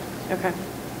Okay.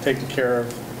 taking care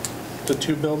of the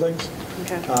 2 buildings.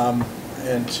 Okay.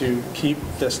 And to keep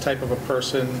this type of a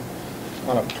person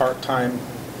on a part-time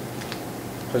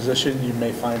position, you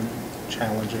may find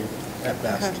challenging at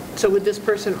best. So would this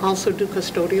person also do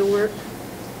custodial work?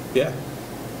 Yeah.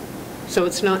 So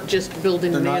it's not just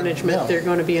building They're not- management, no. they're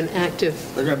going to be an active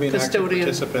They're going to be an active custodian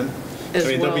participant. as I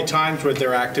mean, there'll be well. times where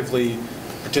they're actively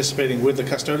participating with the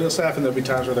custodial staff, and there'll be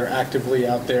times where they're actively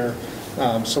out there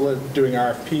doing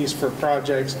RFPs for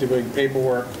projects, doing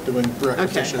paperwork, doing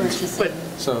requisitions. But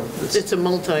So it's a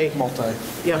multi, yeah,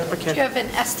 Do you okay. have an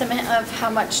estimate of how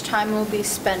much time will be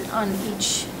spent on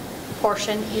each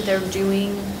portion, either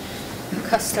doing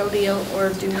custodial or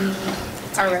doing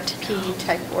RFP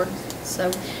type work? So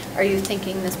are you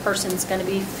thinking this person's going to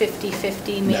be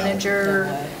 50/50 manager,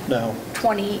 No.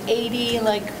 20/80?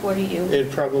 Like, what do you?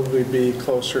 It'd probably be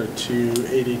closer to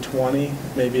 80/20,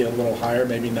 maybe a little higher,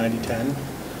 maybe 90/10,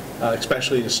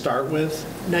 especially to start with.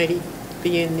 90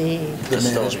 being the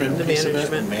management. The piece of it.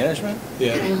 management. Management?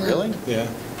 Yeah. Really? Yeah.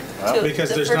 So Because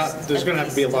the there's first- going to have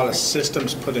to be a lot of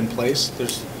systems put in place.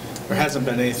 There hasn't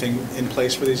been anything in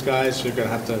place for these guys. You're going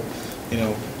to have to,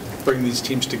 bring these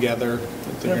teams together.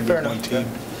 They're going to fair be one enough, team.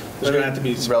 There's going to have to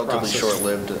be some Relatively process.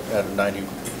 short-lived at a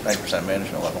 90%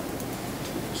 management level.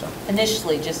 So.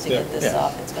 Initially, just to Yeah. get this Yeah.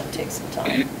 off, it's going to take some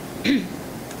time.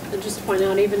 And just to point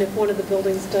out, even if one of the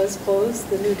buildings does close,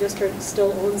 the new district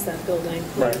still owns that building.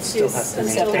 Right. It Still has to and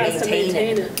still maintain has to it.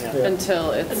 maintain it. Yeah.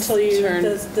 Until it's Until you- turned,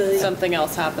 the- something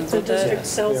else happens The with it? district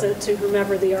sells it to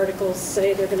whomever the articles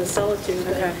say they're going to sell it to.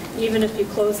 But Okay. even if you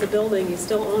close the building, you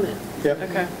still own it. Yep.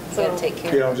 Okay. You got to take You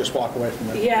care of don't just walk away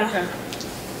from it. Yeah. it.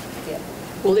 Yeah.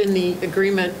 Well, in the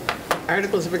agreement,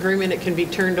 articles of agreement, it can be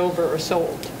turned over or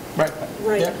sold, Right.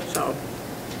 Right. Yeah. so.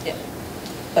 Yeah.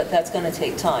 But that's going to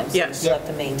take time. So Yes. you have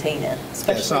to maintain it, It's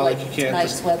especially not like like you can't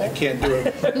nice just, weather. you can't do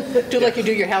it. Do like you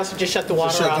do your house and just shut the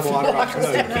water Just off. shut the water off.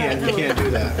 No, you can't do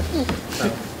that.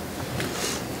 No.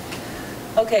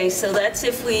 Okay, so that's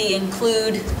if we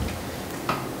include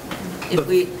If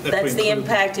we, that's the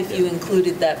impact if you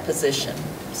included that position.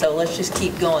 So let's just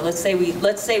keep going. Let's say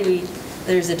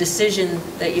there's a decision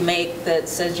that you make that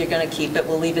says you're going to keep it.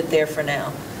 We'll leave it there for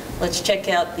now. Let's check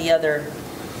out the other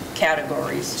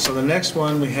categories. So the next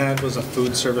one we had was a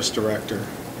food service director.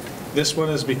 This one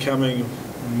is becoming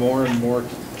more and more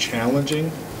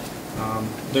challenging.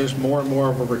 There's more and more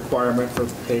of a requirement for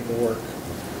paperwork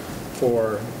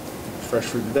for fresh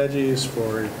fruit and veggies,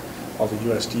 for all the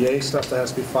USDA stuff that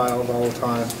has to be filed all the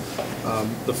time.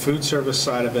 The food service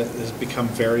side of it has become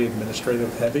very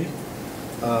administrative heavy.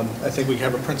 I think we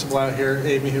have a principal out here,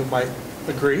 Amy, who might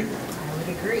agree. I would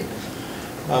agree.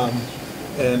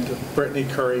 And Brittany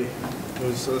Curry,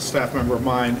 who's a staff member of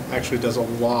mine, actually does a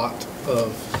lot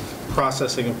of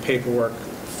processing of paperwork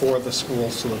for the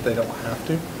schools so that they don't have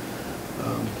to.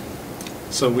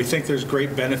 So we think there's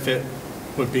great benefit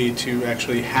would be to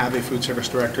actually have a food service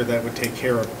director that would take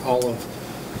care of all of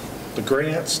the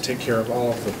grants, take care of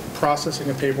all of the processing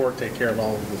of paperwork, take care of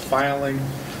all of the filing,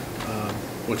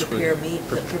 which would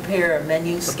prepare a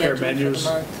menu schedule for the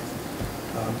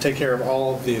month. Take care of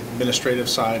all of the administrative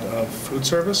side of food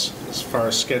service as far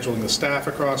as scheduling the staff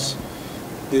across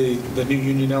the new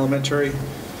Union Elementary.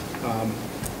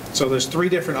 So there's 3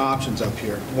 different options up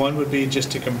here. One would be just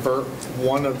to convert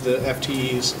one of the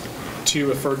FTEs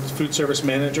to a food service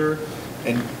manager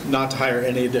and not to hire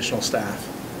any additional staff.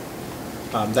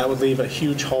 That would leave a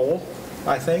huge hole,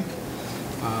 I think,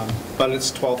 but it's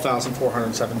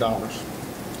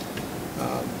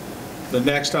 $12,407. The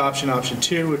next option, option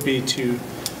 2, would be to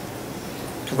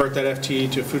convert that FTE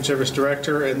to a food service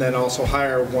director and then also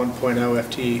hire a 1.0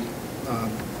 FTE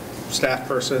staff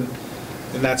person,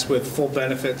 and that's with full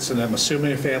benefits, and I'm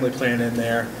assuming a family plan in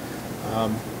there,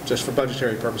 just for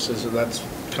budgetary purposes, and that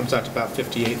comes out to about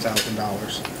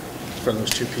 $58,000 for those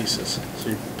 2 pieces. So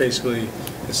you basically,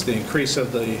 it's the increase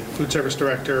of the food service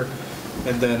director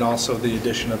and then also the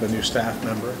addition of a new staff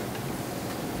member.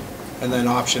 And then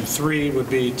option 3 would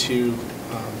be to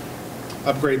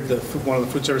upgrade one of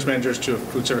the food service managers to a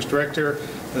food service director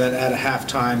and then add a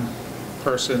half-time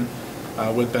person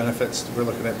with benefits. We're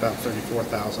looking at about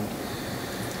 $34,000.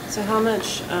 So how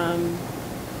much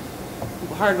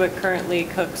Hardwick currently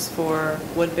cooks for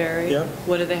Woodbury? Yep.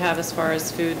 What do they have as far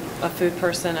as a food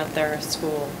person at their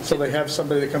school? So they have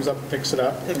somebody that comes up and picks it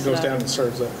up and goes down and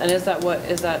serves it. And is that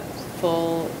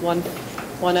full one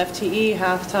FTE,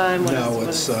 half-time? No,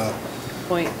 it's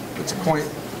it's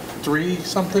 .3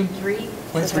 something?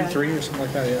 0.33 or something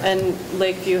like that, yeah. And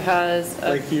Lakeview has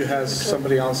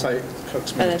somebody on site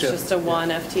cooks. And it's just a 1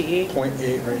 FTE?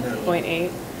 0.8 right now.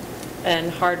 0.8.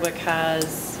 And Hardwick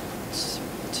has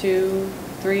 2,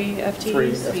 3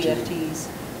 FTEs? 3 FTEs.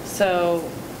 So,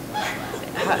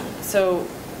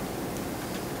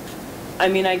 I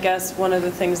mean, I guess one of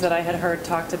the things that I had heard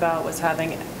talked about was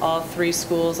having all 3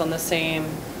 schools on the same,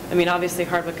 I mean, obviously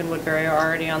Hardwick and Woodbury are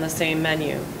already on the same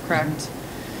menu, correct?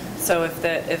 Mm-hmm. So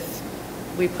if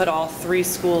we put all 3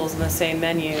 schools in the same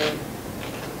menu,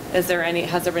 has there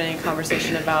been any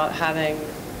conversation about having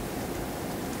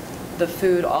the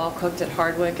food all cooked at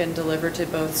Hardwick and delivered to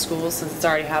both schools since it's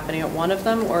already happening at one of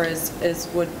them, or is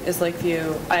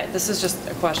Lakeview? This is just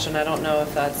a question. I don't know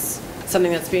if that's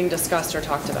something that's being discussed or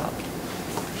talked about.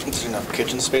 Is there enough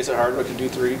kitchen space at Hardwick to do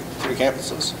three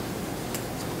campuses?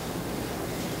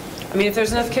 I mean, if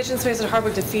there's enough kitchen space at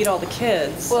Hardwick to feed all the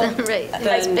kids, well, right.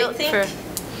 I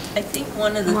think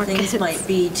one of the things might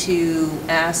be to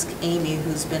ask Amy,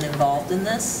 who's been involved in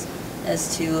this,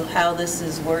 as to how this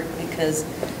has worked, because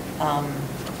I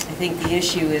think the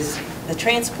issue is, the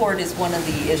transport is one of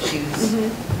the issues,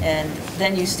 and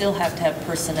then you still have to have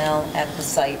personnel at the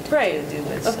site to do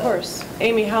it. Of course.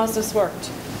 Amy, how's this worked?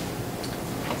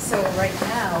 So right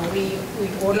now, we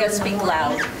order in the morning.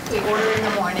 Loud. We order in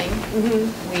the morning.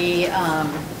 We,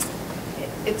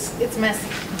 it's messy,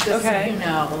 just so you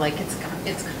know, like it's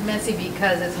messy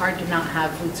because it's hard to not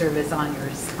have food service on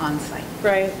site.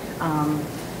 Right.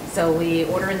 So we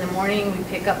order in the morning, we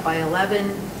pick up by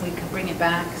 11, we can bring it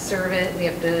back, serve it. We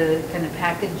have to kind of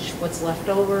package what's left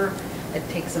over. It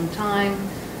takes some time.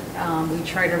 We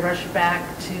try to rush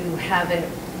back to have it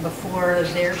before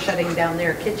they're shutting down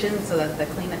their kitchen so that the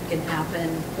cleanup can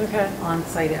happen on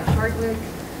site at Hardwick.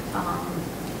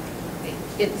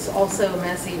 It's also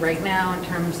messy right now in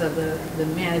terms of the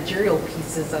managerial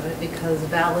pieces of it, because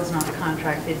Val is not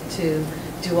contracted to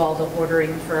do all the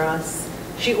ordering for us.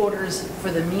 She orders for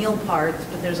the meal parts,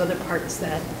 but there's other parts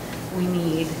that we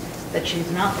need that she's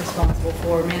not responsible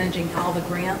for. Managing all the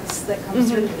grants that come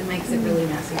through, it makes it really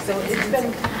messy. So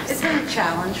it's been a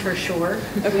challenge for sure.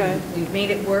 We've made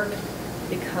it work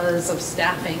because of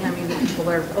staffing. I mean, the people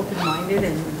are open-minded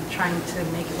and trying to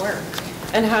make it work.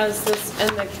 And has this,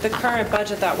 and the current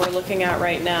budget that we're looking at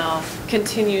right now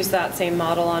continues that same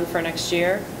model on for next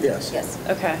year? Yes. Yes.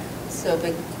 Okay. So,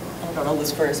 I don't know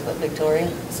who's first, but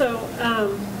Victoria? So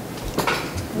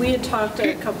we had talked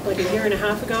like a year and a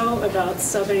half ago about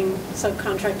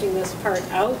subcontracting this part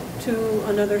out to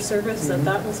another service,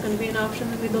 that was going to be an option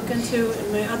that we look into.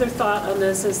 And my other thought on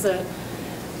this is that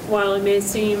while it may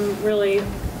seem really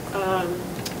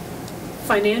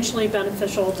financially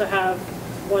beneficial to have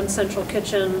one central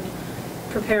kitchen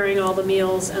preparing all the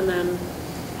meals and then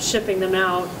shipping them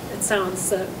out, it sounds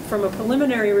that from a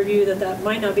preliminary review that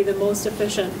might not be the most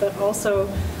efficient, but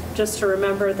also just to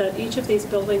remember that each of these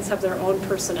buildings have their own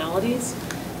personalities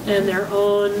and their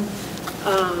own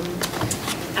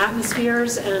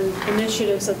atmospheres and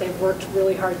initiatives that they've worked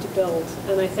really hard to build.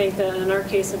 And I think that in our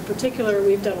case in particular,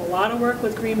 we've done a lot of work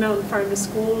with Green Mountain Farm to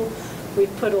School.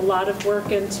 We've put a lot of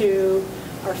work into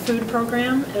our food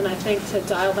program, and I think to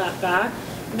dial that back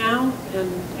now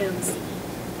and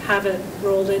have it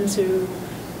rolled into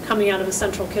coming out of a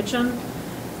central kitchen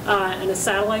and a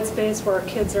satellite space where our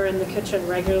kids are in the kitchen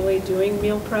regularly doing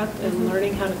meal prep and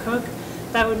learning how to cook,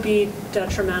 that would be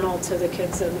detrimental to the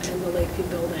kids in the Lakeview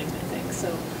building, I think.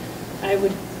 So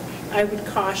I would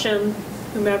caution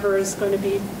whomever is going to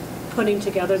be putting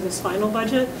together this final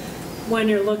budget, when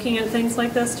you're looking at things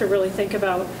like this, to really think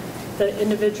about the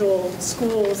individual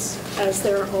schools as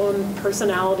their own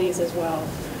personalities as well.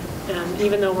 And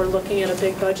even though we're looking at a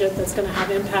big budget that's going to have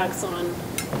impacts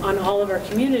on all of our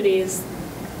communities,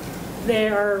 they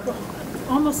are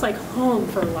almost like home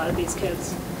for a lot of these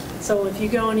kids. So if you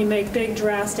go and you make big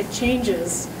drastic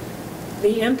changes,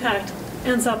 the impact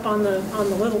ends up on the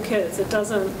little kids. It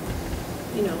doesn't,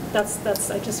 that's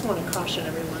I just want to caution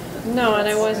everyone. No, and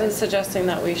I wasn't suggesting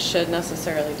that we should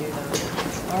necessarily do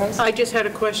that. I just had a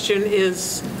question,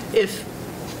 is if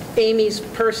Amy's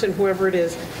person, whoever it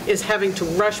is having to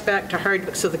rush back to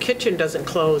Hardwick so the kitchen doesn't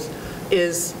close,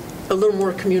 is a little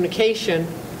more communication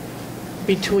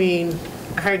between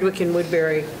Hardwick and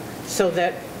Woodbury, so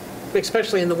that,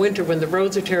 especially in the winter when the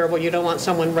roads are terrible, you don't want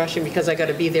someone rushing because I got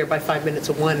to be there by 5 minutes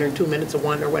of 1 or 2 minutes of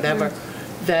 1 or whatever,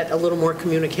 that a little more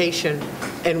communication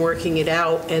and working it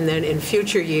out. And then in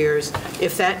future years,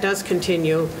 if that does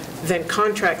continue, then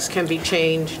contracts can be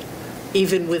changed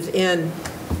even within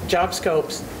job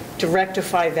scopes to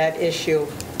rectify that issue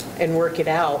and work it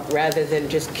out rather than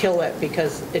just kill it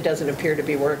because it doesn't appear to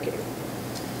be working.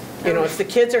 If the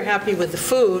kids are happy with the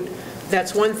food,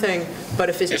 that's one thing, but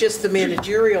if it's just the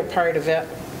managerial part of it,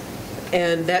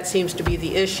 and that seems to be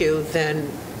the issue, then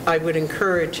I would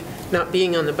encourage, not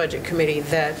being on the budget committee,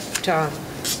 that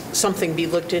something be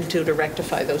looked into to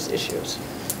rectify those issues.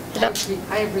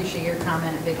 I appreciate your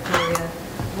comment, Victoria.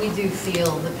 We do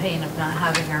feel the pain of not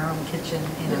having our own kitchen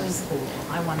in our school.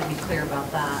 I want to be clear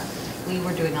about that. We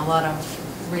were doing a lot of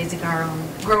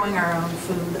growing our own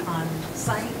food on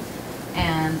site,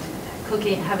 and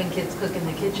having kids cook in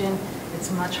the kitchen. It's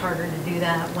much harder to do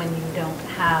that when you don't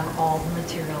have all the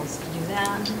materials to do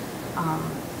that.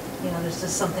 There's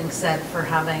just something said for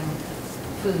having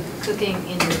food cooking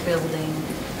in your building.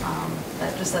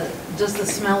 That just the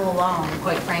smell alone,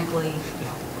 quite frankly,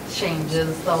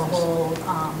 changes the whole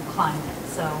climate.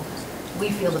 So we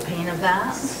feel the pain of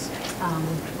that.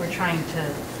 We're trying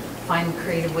to find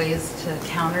creative ways to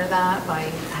counter that by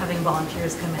having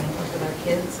volunteers come in and cook with our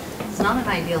kids. It's not an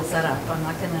ideal setup. I'm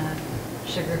not going to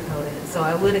sugarcoat it. So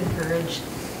I would encourage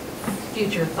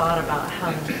future thought about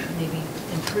how to maybe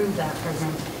improve that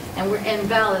program. And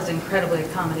Val is incredibly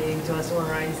accommodating to us, or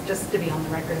just to be on the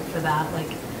record for that. Like,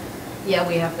 yeah,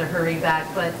 we have to hurry back,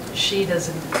 but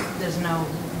there's no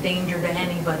danger to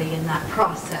anybody in that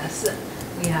process.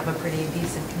 We have a pretty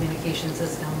decent communication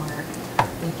system where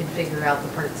we can figure out the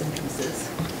parts and pieces.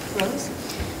 Rose?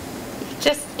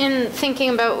 Just in thinking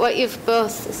about what you've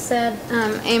both said,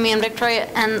 Amy and Victoria,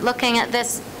 and looking at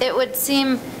this, it would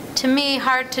seem to me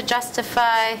hard to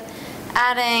justify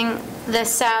adding the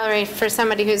salary for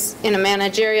somebody who's in a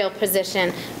managerial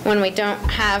position when we don't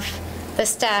have the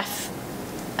staff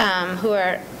who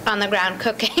are on the ground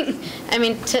cooking. I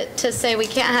mean, to say we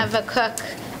can't have a cook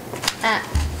at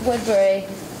Woodbury,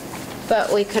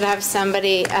 but we could have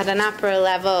somebody at an upper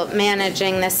level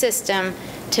managing the system,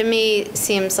 to me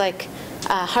seems like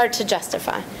hard to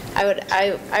justify.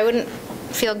 I wouldn't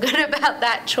feel good about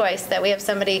that choice, that we have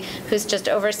somebody who's just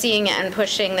overseeing it and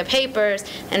pushing the papers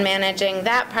and managing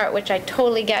that part, which I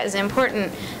totally get is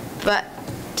important, but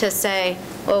to say,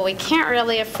 well, we can't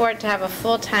really afford to have a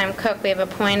full-time cook, we have a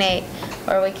 .8,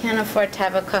 or we can't afford to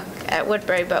have a cook at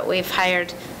Woodbury, but we've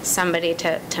hired somebody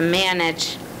to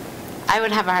manage. I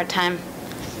would have a hard time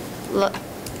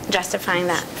justifying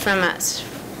that from a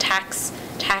tax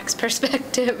tax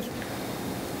perspective.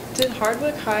 Did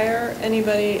Hardwick hire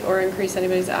anybody or increase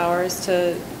anybody's hours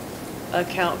to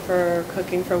account for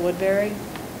cooking for Woodbury?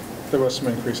 There was some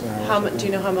increase in hours. How much? Do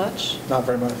you know how much? Not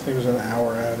very much. I think it was an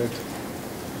hour added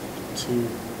to.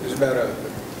 There's about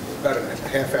a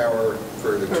half hour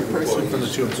for the two employees. For the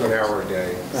two It's an hour a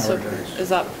day. So is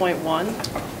that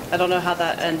 .1? I don't know how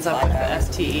that ends up with the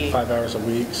FTE. 5 hours a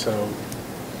week, so.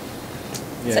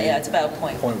 So yeah, it's about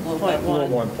point one.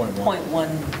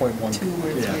 two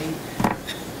or Yeah. three.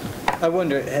 I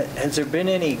wonder, has there been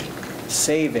any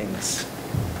savings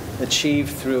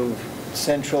achieved through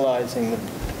centralizing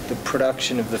the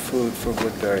production of the food for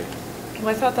Woodbury? Well,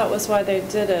 I thought that was why they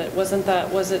did it. Was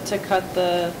it to cut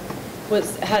the,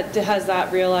 has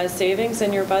that realized savings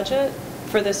in your budget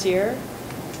for this year?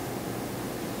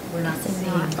 We're not seeing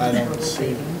I don't total see,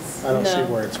 savings. I don't see No.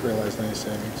 where it's realized any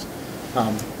savings.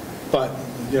 But,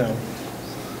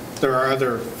 there are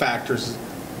other factors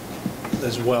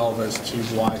as well as to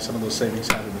why some of those savings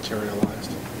haven't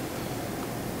materialized.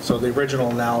 So the original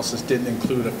analysis didn't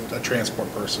include a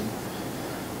transport person,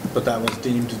 but that was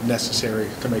deemed necessary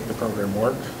to make the program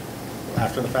work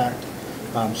after the fact.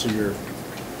 So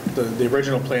the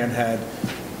original plan had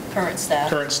Current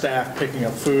staff picking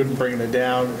up food and bringing it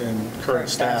down, and current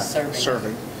staff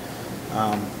serving.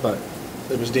 But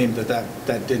it was deemed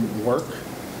that didn't work,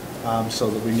 so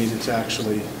that we needed to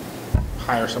actually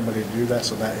hire somebody to do that,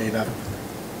 so that ate up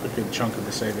a good chunk of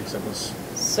the savings that was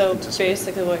So anticipated.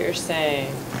 basically what you're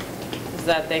saying is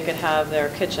that they could have their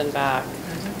kitchen back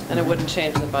and it wouldn't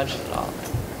change the budget at all?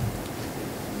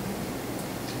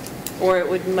 Or it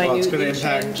would Well, it's minutely going to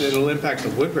impact, change? it'll impact the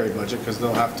Woodbury budget, because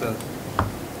they'll have to.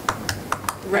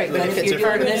 Right, but if you're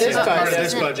part of doing this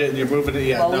this budget, and you're moving it,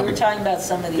 yeah. Well, we no. were talking about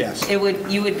some of the, Yes. you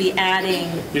would be adding,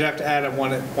 You'd have to add a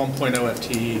 1.0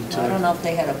 FTE to I don't it. know if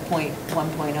they had a point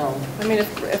 1.0. I mean,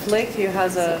 if Lakeview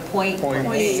has a Point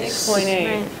 0.8,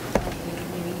 0.8?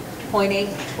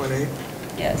 0.8?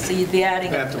 Yeah, so you'd be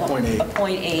adding Add to 0.8. a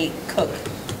 0.8 cook.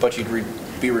 But you'd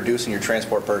be reducing your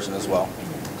transport person as well.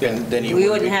 Yeah. Then you We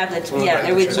wouldn't wouldn't be- have the, yeah,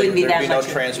 there wouldn't be that much. There'd be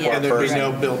no transport And there'd be person.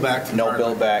 no bill back from No Hardwick.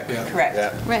 bill back. Yeah. Correct.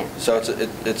 Yeah. Right. So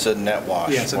it's a net wash.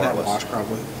 Yeah, it's a more or net less. wash,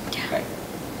 probably. Right.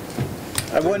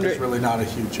 I wonder, There's really not a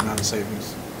huge amount of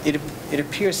savings. it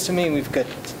appears to me we've got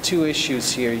two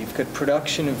issues here. You've got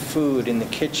production of food in the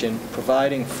kitchen,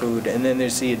 providing food, and then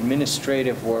there's the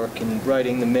administrative work and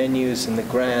writing the menus and the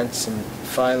grants and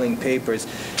filing papers.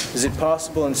 Is it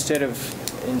possible, instead of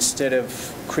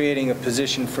creating a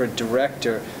position for a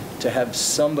director, to have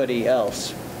somebody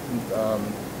else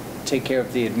take care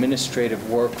of the administrative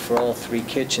work for all three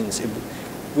kitchens? It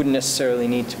wouldn't necessarily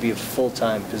need to be a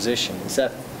full-time position. Is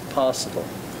that possible?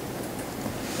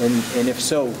 And if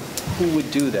so, who would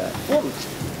do that? Well,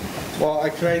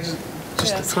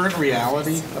 just the current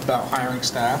reality about hiring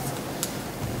staff,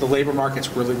 the labor market's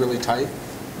really, really tight.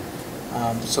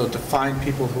 So to find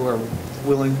people who are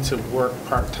willing to work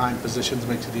part-time positions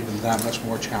makes it even that much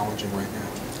more challenging right now.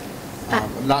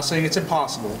 I'm not saying it's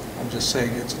impossible, I'm just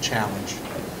saying it's a challenge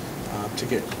to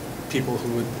get people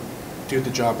who would do the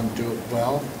job and do it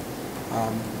well.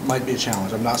 Might be a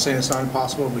challenge. I'm not saying it's not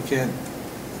impossible, we can't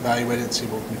evaluate it and see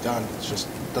what can be done. It's just,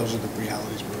 those are the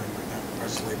realities we're in right now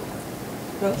as a labor market.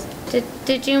 Rose?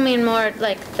 Did you mean more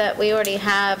like that we already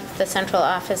have the central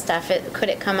office staff? Could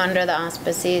it come under the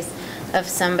auspices of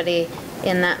somebody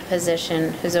in that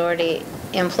position who's already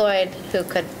employed, who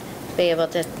could be able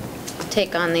to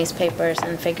take on these papers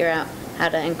and figure out how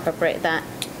to incorporate that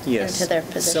into their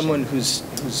position? Yes, someone who's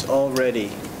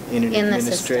already in an In the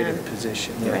administrative system.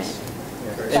 position, Right. yes.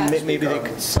 Yeah. And maybe they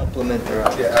could supplement their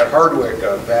Yeah, at Hardwick,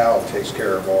 Val takes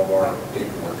care of all of our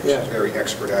paperwork. She's very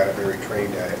expert at it, very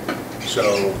trained at it. So,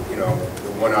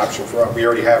 the one option for us, we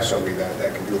already have somebody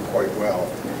that can do it quite well,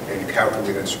 and how can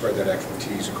we then spread that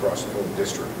expertise across the whole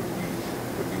district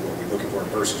would be what we're looking for,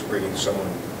 versus bringing someone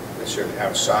necessarily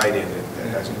outside in that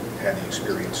hasn't had the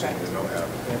experience and the know-how.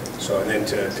 So, and then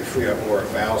to free up more of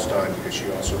Val's time, because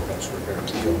she also helps prepare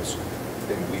meals,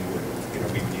 then we would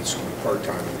need someone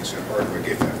part-time, at least at Hardwick,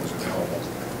 if that was available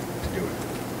to do it.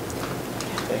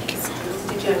 Thank you.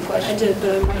 Did you have a question? I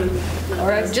did, All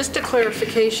right, just a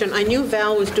clarification. I knew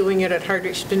Val was doing it at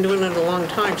Hardwick. She's been doing it a long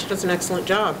time. She does an excellent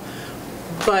job.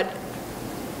 But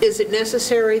is it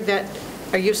necessary that,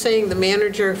 are you saying the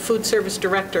manager, food service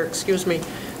director,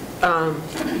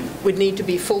 would need to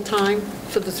be full-time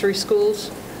for the three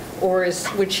schools? Or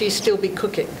would she still be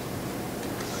cooking?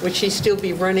 Would she still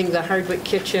be running the Hardwick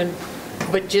kitchen,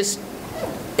 but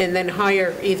and then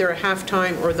hire either a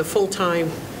half-time or the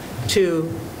full-time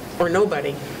or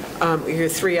nobody, your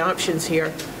three options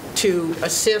here, to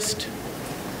assist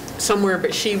somewhere,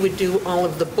 but she would do all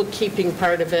of the bookkeeping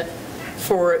part of it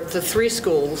for the 3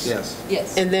 schools. Yes.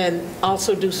 Yes. And then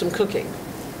also do some cooking.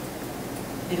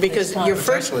 Because time. your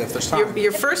first, Potentially, if there's time.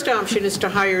 your first option is to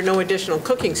hire no additional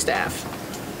cooking staff.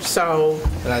 So,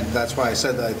 And that's why I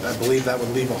said that I believe that would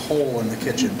leave a hole in the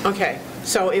kitchen. okay,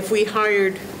 so if we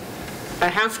hired a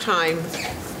half-time,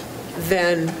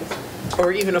 then,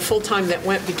 or even a full-time that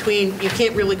went between, you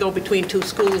can't really go between 2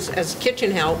 schools as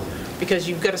kitchen help because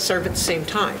you've got to serve at the same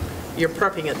time. You're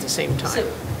prepping at the same time. So,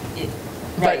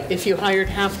 right. But if you hired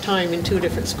half-time in 2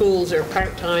 different schools or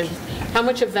part-time, how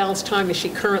much of Val's time is she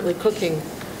currently cooking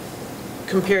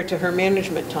compared to her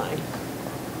management time?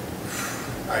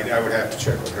 I would have to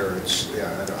check with her. It's,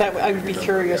 yeah. I would be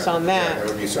curious on Yeah, that. that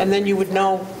would be something. And then you would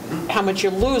know how much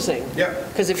you're losing. Yeah.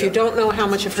 Because if you don't know how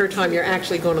much of her time you're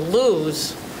actually going to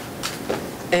lose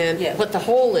and Yeah. what the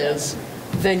whole is,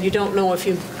 then you don't know if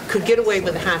you could get away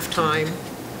with a half-time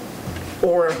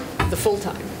or the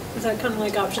full-time. Is that kind of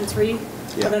like option 3?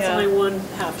 Yeah. Or that's Yeah. only one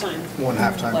half-time? One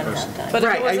half-time One person. half-time. But if it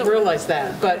Right, I wasn't- realize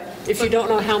that. But if you don't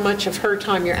know how much of her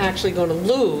time you're actually going to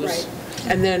lose, Right.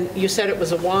 and then you said it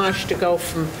was a wash to go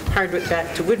from Hardwick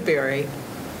back to Woodbury,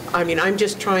 I mean, I'm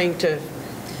just trying to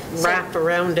wrap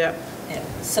around it. Yeah.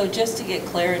 So just to get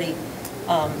clarity,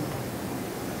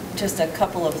 just a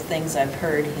couple of things I've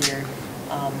heard here,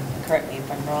 correct me if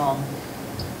I'm wrong.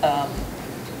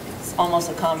 It's almost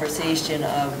a conversation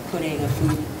of putting a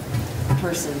food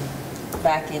person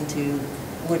back into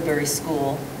Woodbury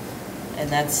School, and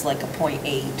that's like a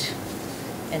 .8.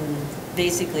 And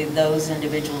basically, those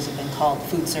individuals have been called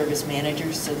food service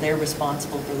managers, so they're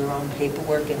responsible for their own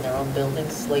paperwork in their own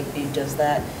buildings. Lakeview does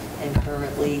that, and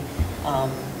currently,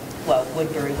 well,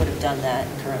 Woodbury would have done that,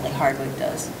 and currently Hardwick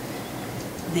does.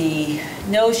 The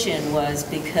notion was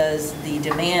because the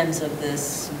demands of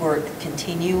this work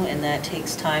continue, and that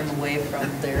takes time away from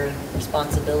their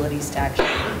responsibilities to actually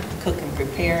cook and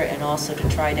prepare, and also to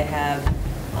try to have,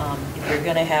 if you're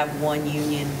going to have one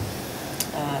union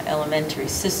elementary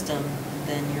system,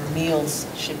 then your meals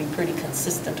should be pretty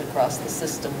consistent across the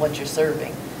system, what you're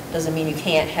serving. Doesn't mean you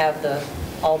can't have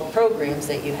all the programs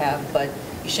that you have, but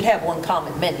you should have one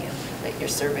common menu that you're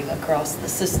serving across the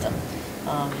system.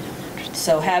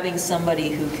 So having somebody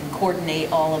who can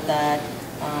coordinate all of that,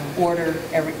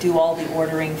 do all the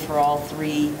ordering for all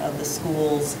 3 of the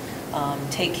schools,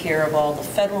 take care of all the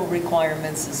federal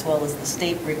requirements as well as the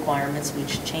state requirements,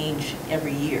 which change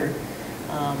every year.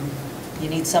 You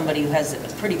need somebody who has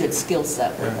a pretty good skill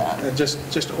set with that. And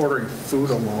just ordering food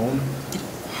alone,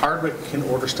 Hardwick can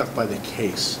order stuff by the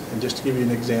case. And just to give you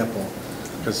an example,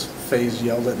 because Faye's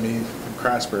yelled at me from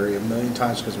Craftsbury a million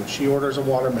times, because when she orders a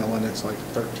watermelon, it's like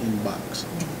 $13,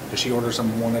 because she orders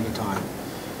them one at a time.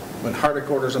 When Hardwick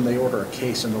orders them, they order a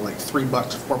case, and they're like $3,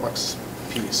 $4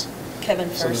 a piece. Kevin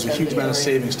So first. there's a huge amount of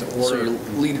savings to order. So you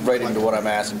lead right into what I'm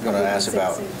going to ask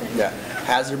about. Yeah.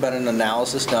 Has there been an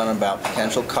analysis done about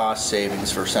potential cost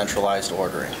savings for centralized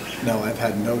ordering? No, I've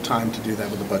had no time to do that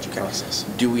with the budget process.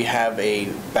 Do we have a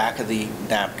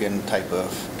back-of-the-napkin type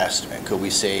of estimate? Could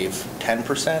we save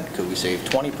 10%? Could we save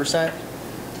 20%?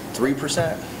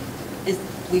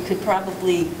 3%? We could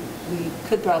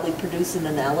probably produce an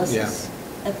analysis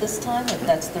at this time, if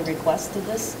that's the request of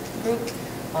this group.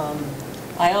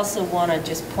 I also want to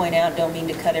just point out, don't mean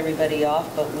to cut everybody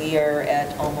off, but we are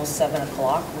at almost 7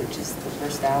 o'clock, which is the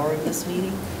first hour of this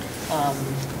meeting.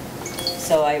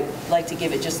 So I'd like to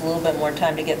give it just a little bit more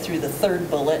time to get through the 3rd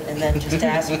bullet, and then just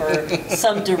ask for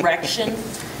some direction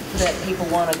that people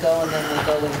want to go, and then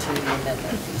we'll go into the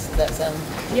amendment piece. Does that sound?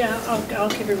 Yeah, I'll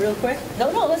keep it real quick.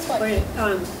 No, that's fine. Wait,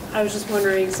 I was just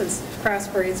wondering, since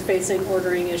Craftsbury is facing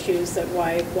ordering issues, that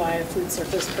why a food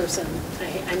service person?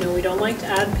 I know we don't like to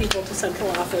add people to central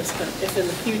office, but if in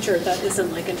the future that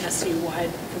isn't like an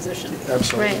SU-wide position.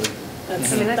 Absolutely. Right.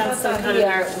 That's, I mean, I that's thought the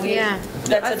that kind of.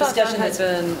 That's a discussion had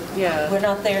been, yeah. we're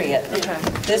not there yet. Okay.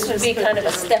 This would be kind of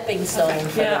a stepping stone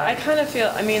for Yeah, I that. kind of feel,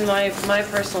 I mean, my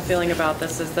personal feeling about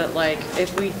this is that, like,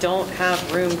 if we don't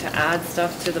have room to add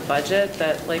stuff to the budget,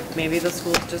 that, like, maybe the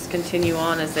schools just continue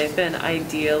on as they've been.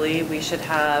 Ideally, we should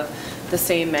have the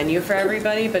same menu for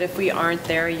everybody, but if we aren't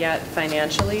there yet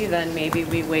financially, then maybe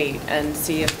we wait and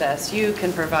see if the SU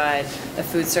can provide a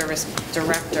food service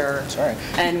director. Sorry.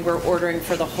 And we're ordering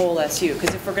for the whole SU,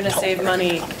 because if we're going to save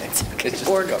money,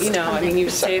 or, you know, I mean, you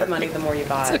save money the more you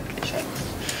buy.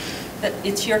 But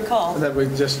it's your call. And that we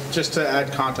just to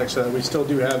add context to that, we still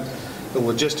do have the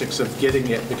logistics of getting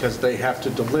it because they have to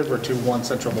deliver to one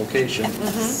central location.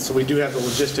 So we do have the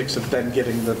logistics of then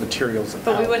getting the materials out.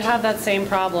 But we would have that same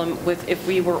problem with if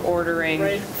we were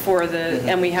ordering for the,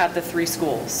 and we had the 3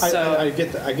 schools, so. I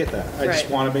get that, I get that. I just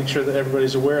Right. want to make sure that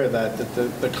everybody's aware of that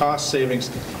the cost savings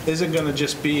isn't going to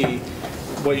just be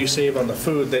what you save on the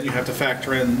food, then you have to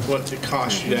factor in what it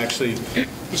costs you to actually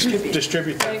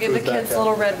distribute We're that gonna give food the back kids out.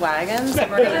 little red wagons, and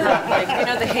we're gonna have, like, you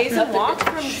know, the Hazen Walk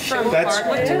from That's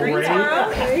Hardwick to great.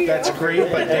 Greensboro. That's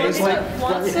great, but days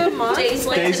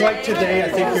like today, I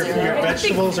think your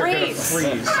vegetables are going to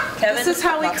freeze. This is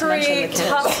how we create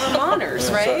tough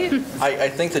Vermonters, right? I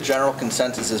think the general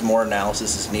consensus is more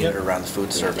analysis is needed around the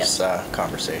food service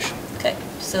conversation. Okay,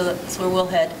 so that's where we'll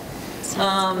head.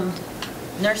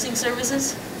 Nursing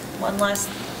services, one last,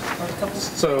 or a couple.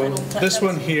 So final this touch-ups?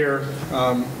 one here,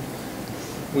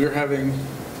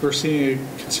 we're seeing a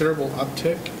considerable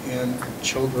uptick in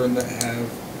children that have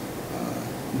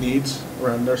needs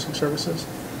around nursing services,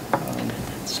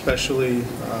 especially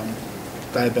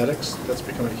diabetics. That's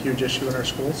become a huge issue in our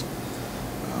schools.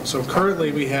 So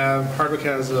currently we have, Hardwick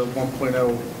has a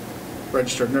 1.0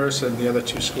 registered nurse and the other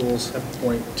 2 schools have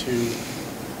 0.2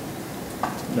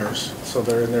 nurse. So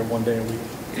they're in there 1 day a week.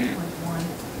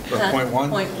 Or 0.1?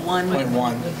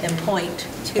 0.1 and 0.2.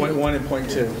 0.1 and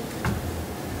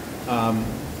 0.2.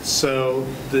 So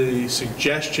the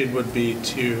suggestion would be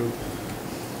to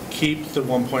keep the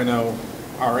 1.0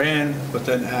 RN, but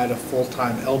then add a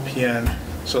full-time LPN,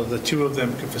 so the 2 of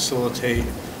them can facilitate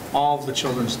all of the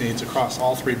children's needs across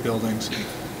all 3 buildings.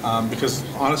 Because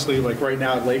honestly, like right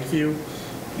now at Lakeview,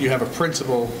 you have a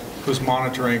principal who's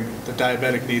monitoring the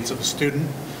diabetic needs of a student.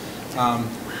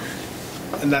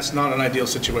 And that's not an ideal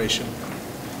situation.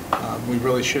 We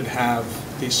really should have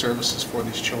these services for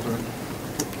these children.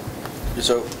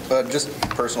 So just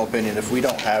personal opinion, if we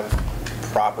don't have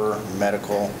proper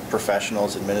medical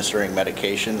professionals administering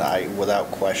medication, I,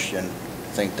 without question,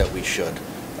 think that we should.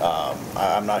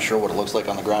 I'm not sure what it looks like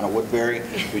on the ground at Woodbury.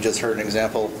 We just heard an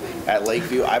example at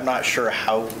Lakeview. I'm not sure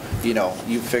how,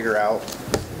 you figure out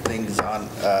things on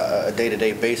a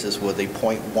day-to-day basis with a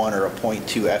 0.1 or a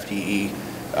 0.2 FTE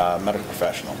medical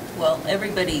professional. Well,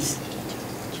 everybody's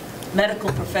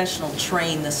medical professional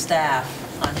train the staff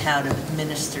on how to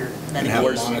administer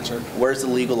medication. Where's the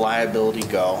legal liability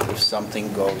go if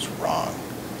something goes wrong?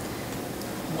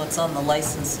 What's on the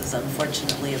licenses,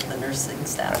 unfortunately, of the nursing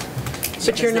staff.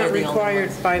 But you're Because not they're the only required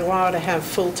ones. by law to have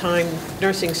full-time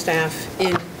nursing staff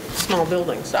in small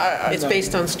buildings. It's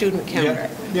based on student count.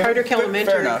 Yeah. Hardwick Fair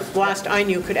Elementary, enough. last I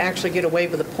knew, could actually get away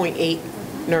with a .8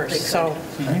 nurse. So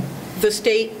the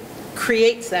state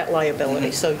creates that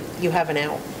liability, so you have an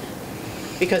out.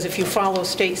 Because if you follow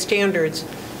state standards,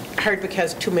 Hardwick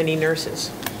has too many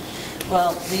nurses.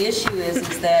 Well, the issue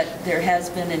is that there has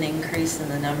been an increase in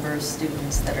the number of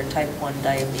students that are type 1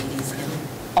 diabetes in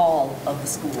all of the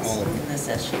schools in this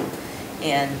issue.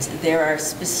 And there are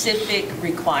specific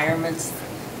requirements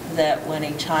that when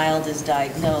a child is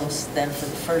diagnosed, then for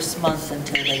the first month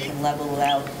until they can level it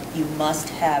out, you must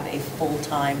have a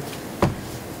full-time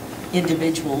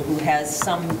individual who has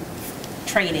some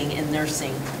training in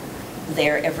nursing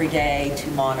there every day to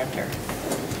monitor.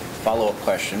 Follow-up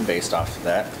question based off of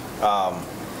that.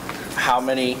 How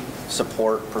many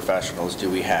support professionals do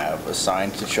we have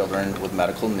assigned to children with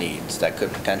medical needs that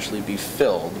could potentially be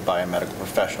filled by a medical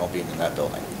professional being in that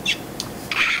building?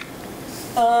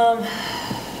 Well,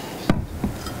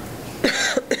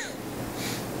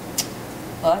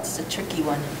 that's a tricky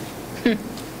one.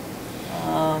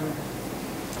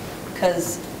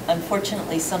 Because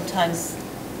unfortunately, sometimes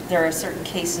there are certain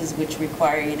cases which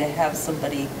require you to have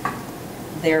somebody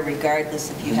there regardless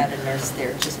if you had a nurse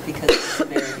there, just because of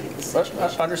the severity of the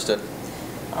situation. Understood.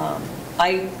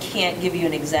 I can't give you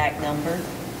an exact number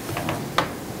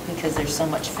because there's so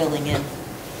much filling in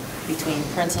between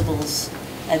principals,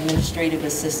 administrative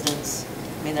assistants.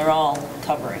 I mean, they're all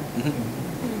covering.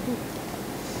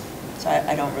 So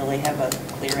I don't really have a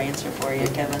clear answer for you,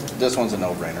 Kevin. This one's a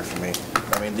no-brainer for me.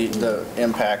 I mean, the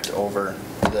impact over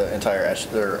the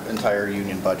entire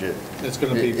union budget, it's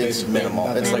going to be it's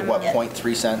minimal. It's like, what,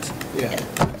 0.3 cents? Yeah.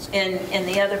 And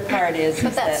the other part is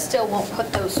But that that still won't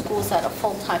put those schools at a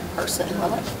full-time person,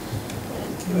 will it?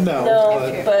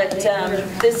 No, but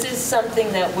this is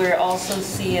something that we're also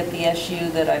see at the SU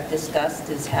that I've discussed,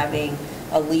 is having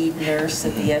a lead nurse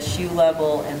at the SU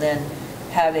level and then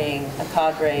having a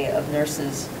cadre of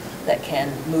nurses that can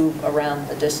move around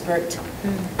the district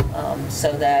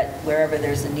so that wherever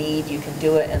there's a need, you can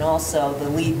do it. And also the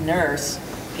lead nurse,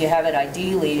 if you have it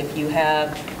ideally, if you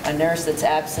have a nurse that's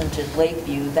absent at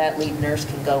Lakeview, that lead nurse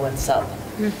can go and sub.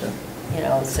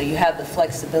 so you have the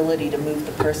flexibility to move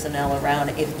the personnel around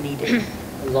if needed.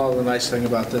 Well, the nice thing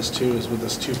about this too is with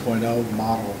this 2.0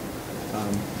 model,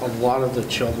 a lot of the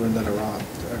children that are on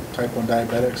type 1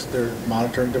 diabetics, their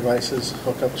monitoring devices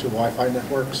hook up to Wi-Fi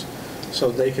networks,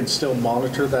 so they can still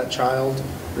monitor that child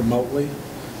remotely.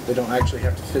 They don't actually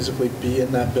have to physically be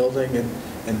in that building,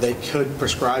 and they could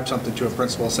prescribe something to a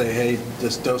principal, say, hey,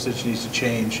 this dosage needs to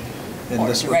change. And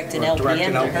Or direct an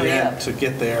LPN to hurry up. to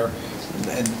get there.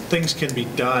 And things can be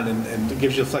done, and it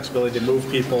gives you the flexibility to move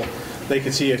people. They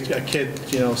can see a kid,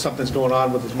 something's going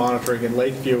on with his monitoring in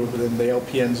Lakeview, but then the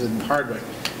LPN's in Hardwick,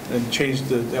 and change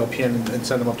the LPN and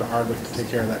send them up to Hardwick to take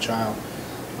care of that child.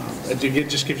 It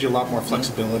just gives you a lot more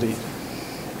flexibility.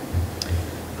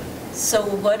 So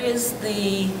what is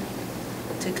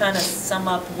to kind of sum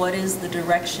up, what is the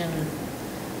direction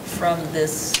from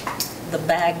the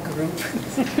BAG group,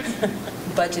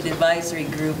 Budget Advisory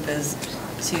Group, as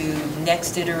to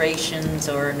next iterations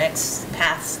or next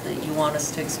paths that you want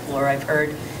us to explore? I've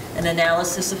heard an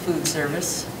analysis of food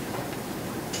service.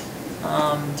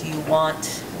 Do you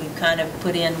want, we've kind of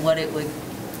put in what it would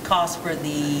cost for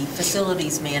the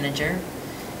facilities manager,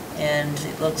 and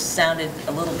it sounded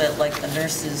a little bit like the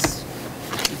nurses.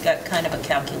 You've got kind of a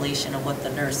calculation of what the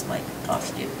nurse might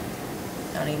cost you.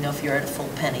 I don't even know if you're at a full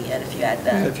penny yet, if you add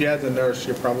that. If you add the nurse,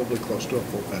 you're probably close to a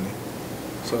full penny.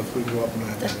 So if we go up and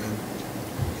add that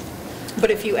in.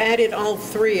 But if you added all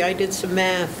three, I did some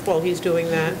math while he's doing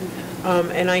that,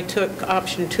 and I took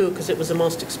option 2 because it was the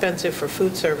most expensive for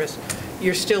food service,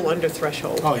 you're still under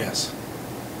threshold. Oh, yes.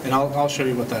 And I'll show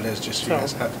you what that is, just so you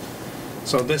guys have.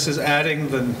 So this is adding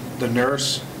the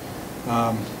nurse.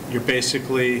 You're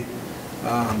basically,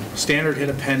 standard hit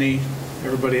a penny,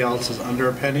 everybody else is under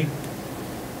a penny.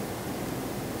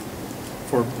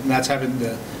 And that's having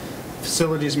the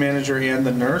facilities manager and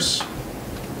the nurse.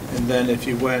 And then if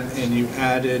you went and you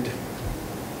added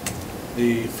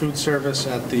the food service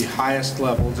at the highest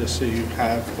level, just so you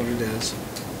have what it is.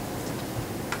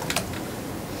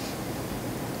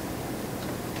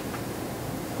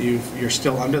 You're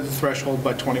still under the threshold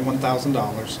by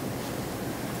 $21,000.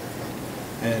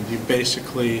 And you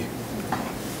basically,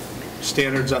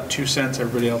 standard's up 2 cents,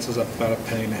 everybody else is up about a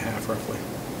penny and a half roughly.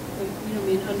 You don't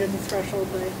mean under the threshold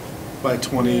By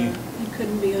 20. Yeah, you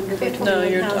couldn't be under by 21,000. No,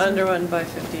 you're under one by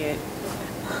 58.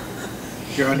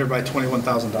 You're under by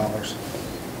 $21,000.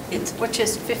 Which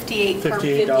is 58 per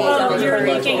 $58 Oh, you're per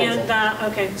making household. it that,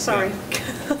 okay, sorry.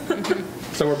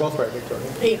 So we're both right, Victoria.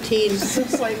 18.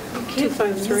 It's like, you can't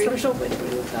find the 253. threshold by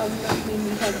 21,000, that means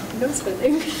you have no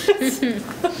spending.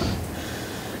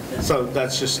 So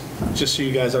that's just so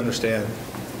you guys understand.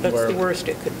 That's where- the worst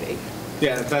it could be.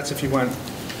 Yeah, that's if you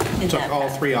took all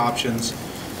 3 options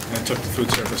and took the food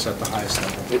service at the highest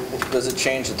level. Does it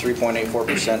change the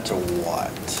 3.84% to what?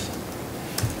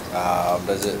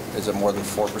 Is it more than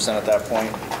 4% at that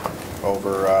point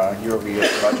over year-over-year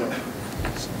budget?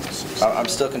 I'm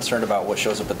still concerned about what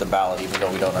shows up at the ballot, even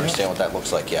though we don't understand what that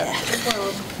looks like yet.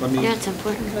 Well, Yeah, it's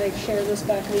important. can I share this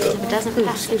back in the If it doesn't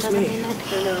pass, it doesn't mean that.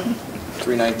 I know.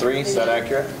 393, is that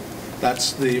accurate?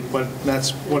 That's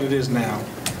what it is now.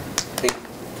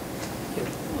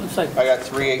 Looks like I got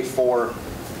 384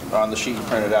 on the sheet you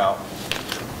printed out.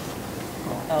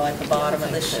 Oh, at the bottom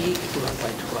of the sheet,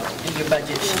 in your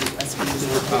budget sheet, must be,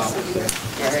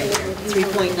 yeah, right here,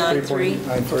 3.93.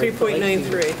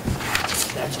 3.93.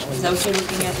 Is that what you're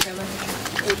looking at, Trevor?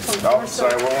 Oh,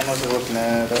 sorry, what one was I looking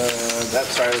at? That's,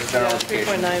 sorry, the general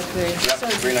education. 3.93. Yep,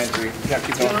 393. Yeah,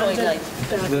 keep going. Back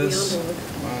This, the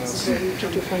envelope.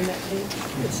 Did you find that page?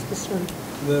 It's this one.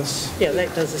 this, Yeah,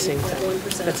 that does the same thing.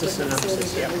 1%, That's a but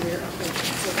synopsis, yeah. every year. Okay,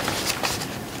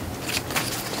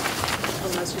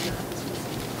 unless you know.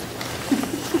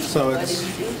 so What did you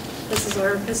it's, see? This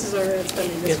is our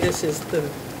spending Yeah, this year. this is the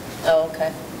Oh,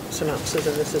 okay. synopsis,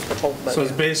 and this is the whole budget. so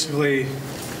it's basically,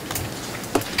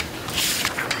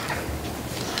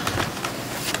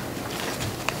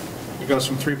 it goes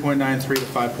from 3.93 to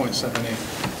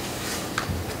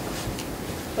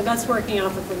 5.78. But that's working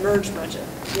off of the merged budget.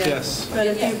 Yes. But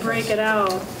if you break it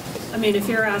out, I mean, if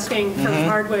you're asking for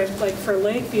Hardwick, like for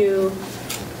Lakeview,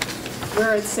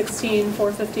 we're at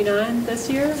 16,459 this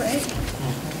year, right?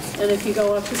 And if you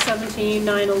go up to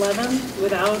 17,911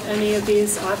 without any of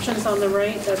these options on the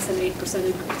right, that's an 8%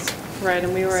 increase. Right,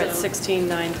 and we were at So-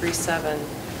 16,937.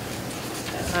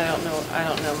 I don't know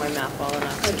my math well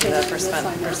enough to Okay, do that that's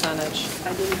fine. percentage.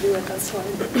 I didn't do it, that's why.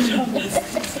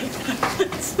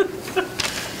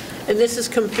 And this is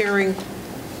comparing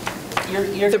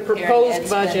You're the comparing proposed ed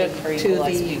spending budget for to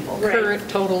equalized the people. current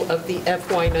total of the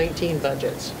FY19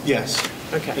 budgets. Yes.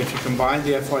 Okay. If you combine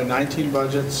the FY19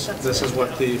 budgets, this is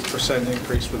what the percent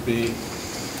increase would be.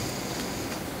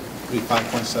 to be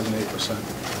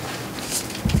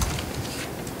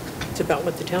 5.78%. It's about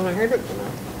what the town of Hardwick went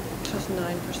up. Just 9%.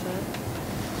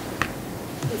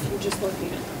 If you're just looking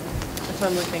at If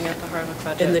I'm looking at the Hardwick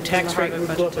budget. And the tax rate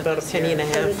would go up about a penny and a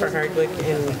half for Hardwick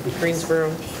and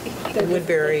Greensboro and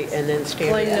Woodbury, and then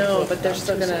Well, I Stanley. know, but they're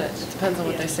still gonna, it depends on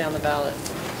what they say on the ballot.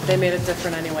 They made it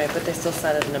different anyway, but they still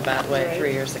said it in a bad way Right.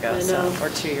 3 years ago, I so, know. or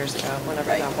 2 years ago, whenever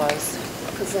that was.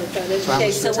 because like that is.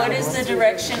 Okay, so what is the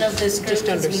direction of this group? Just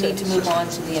under Because we need to 6. move on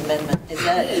to the amendment. Is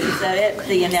that it?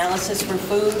 The analysis for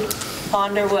food?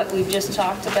 Ponder what we've just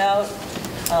talked about?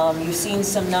 You've seen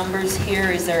some numbers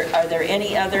here. Are there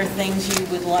any other things you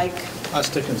would like? Us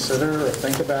to consider or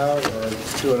think about or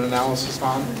do an analysis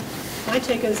on? My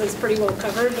take is it's pretty well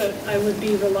covered, but I would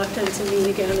be reluctant to meet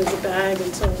again as a bag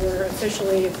until we're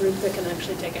officially a group that can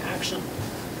actually take action.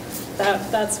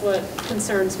 That's what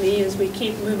concerns me, is we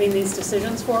keep moving these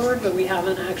decisions forward, but we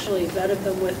haven't actually vetted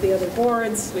them with the other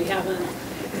boards. We haven't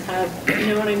had,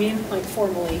 you know what I mean, like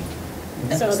formally.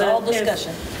 So It's that all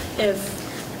discussion. If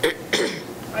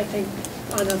I think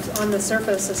on the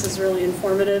surface, this is really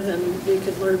informative and we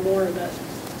could learn more, but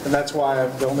And that's why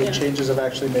the only Yeah. changes I've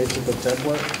actually made to the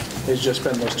template has just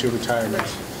been those 2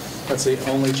 retirements. That's the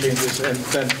only changes, and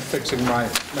then fixing my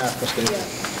math mistake.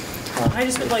 I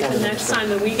just would like the next time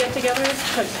that we get together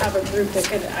to have a group that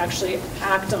could actually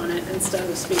act on it instead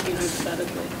of speaking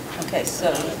hypothetically. Okay,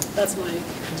 so That's my.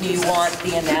 do you want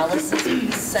the analysis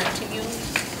sent to you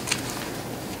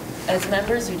as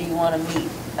members, or do you want to meet?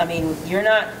 I mean,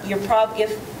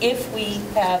 if we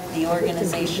have the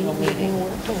organizational meeting,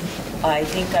 I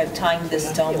think I've timed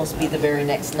this to almost be the very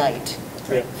next night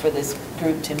for this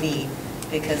group to meet,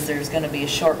 because there's going to be a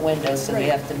short window, so we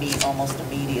have to meet almost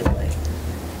immediately.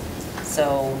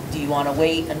 So do you want to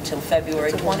wait until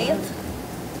February 20th?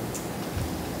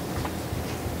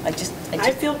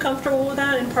 I feel comfortable with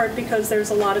that, in part because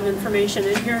there's a lot of information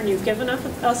in here, and you've given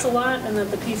us a lot, and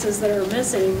that the pieces that are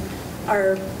missing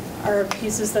are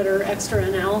pieces that are extra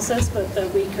analysis, but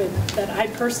that I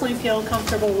personally feel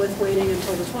comfortable with waiting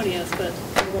until the 20th, but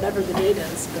whatever the date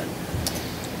is, but.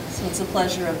 So it's a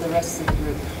pleasure of the rest of the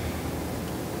group.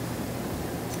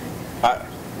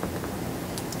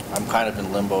 I'm kind of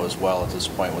in limbo as well at this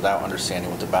point, without understanding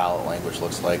what the ballot language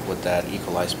looks like, what that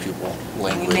equalized pupil language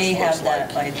looks like. We may have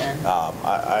that by then.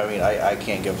 I mean, I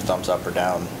can't give a thumbs up or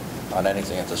down on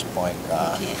anything at this point.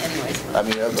 Anyways. I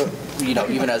mean,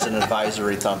 even as an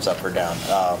advisory thumbs up or down.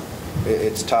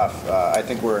 It's tough. I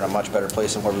think we're in a much better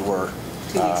place than where we were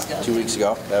 2 weeks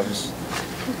ago.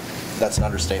 That's an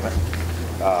understatement.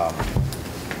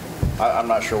 I'm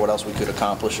not sure what else we could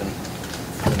accomplish in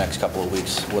the next couple of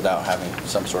weeks without having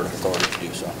some sort of authority to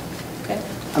do so. Okay.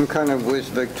 I'm kind of with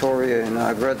Victoria, and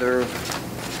I'd rather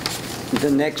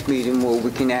the next meeting where we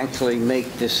can actually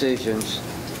make decisions.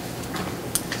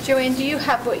 Joanne, do you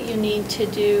have what you need to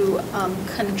do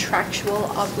contractual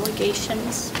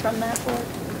obligations from that board?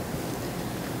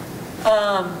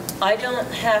 I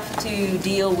don't have to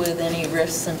deal with any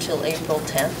risks until April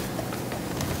 10th.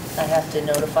 I have to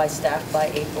notify staff by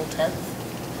April 10th.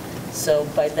 So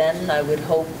by then, I would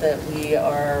hope that we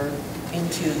are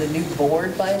into the new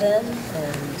board by then,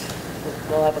 and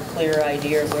we'll have a clear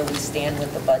idea of where we stand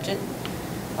with the budget.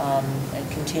 And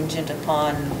contingent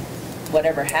upon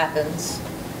whatever happens,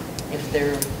 if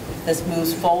this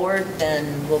moves forward,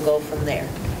 then we'll go from there.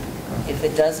 If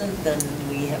it doesn't, then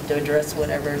we have to address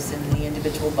whatever's in the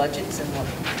individual budgets, and we'll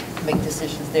make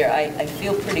decisions there. I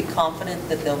feel pretty confident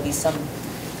that there'll be some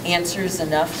answers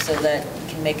enough so that we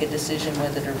can make a decision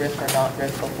whether to RIF or not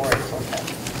RIF before April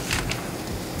 10th.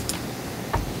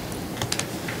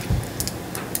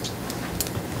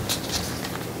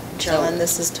 John,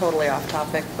 this is totally off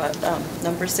topic, but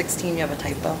number 16, you have a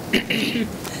typo.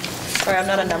 Sorry, I'm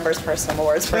not a numbers person, I'm a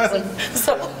words person.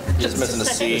 So Just missing a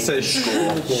C. It says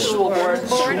school board. School board.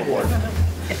 School board.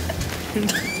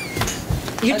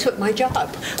 You took my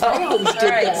job. I always All did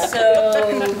right, that.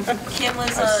 so Kim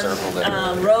was I circled it.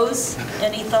 on, Rose,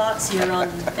 any thoughts? You're on,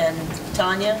 and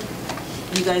Tanya,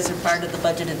 you guys are part of the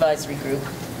budget advisory group.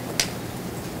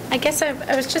 I guess I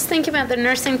was just thinking about the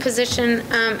nursing position,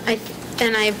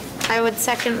 I would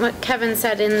second what Kevin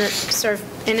said in the sort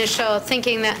of initial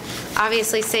thinking, that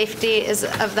obviously safety is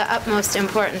of the utmost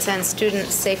importance, and student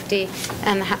safety,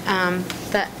 and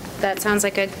that sounds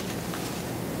like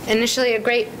initially a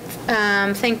great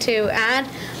thing to add.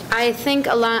 I think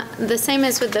a lot, the same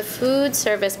as with the food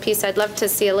service piece, I'd love to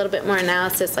see a little bit more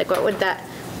analysis, like what would that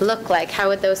look like? How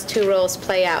would those two roles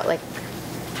play out? Like,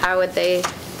 how would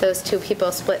those two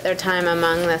people split their time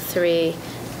among the three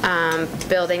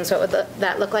buildings? What would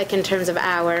that look like in terms of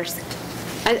hours?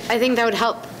 I think that would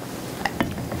help.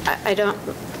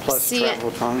 Plus see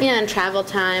travel time. Yeah, and travel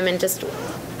time and just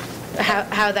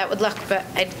how that would look, but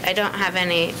I don't have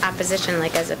any opposition,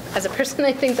 like as a person,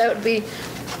 I think that would be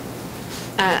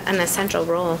an essential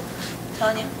role.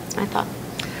 Tanya? I thought.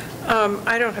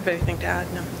 I don't have anything to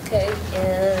add, no. Okay,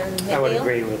 and I would McNeil?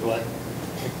 agree with what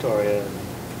Victoria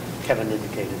and Kevin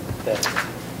indicated, that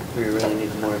we really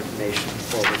need more information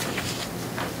before we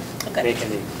can make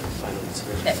any final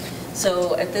decision. Okay,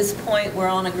 so at this point, we're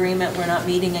on agreement, we're not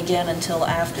meeting again until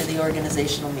after the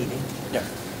organizational meeting? Yeah.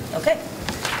 Okay,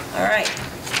 all right.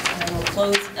 And we'll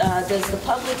close. Does the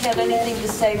public have anything to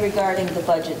say regarding the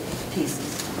budget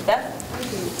pieces? Beth?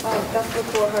 Thank you. Beth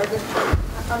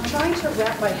McClure-Hargan. I'm trying to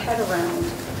wrap my head around.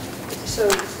 So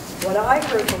what I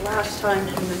heard the last time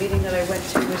from the meeting that I went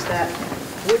to was that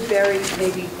Woodbury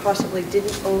maybe possibly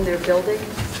didn't own their building,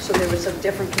 so there were some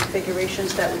different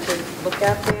configurations that we could look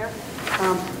at there.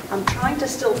 I'm trying to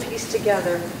still piece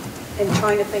together and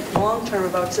trying to think long-term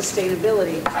about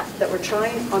sustainability, that we're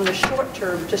trying on the short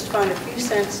term, just find a few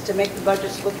cents to make the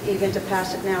budgets look even to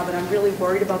pass it now, but I'm really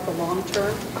worried about the long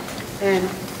term. And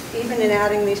even in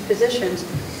adding these positions,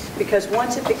 because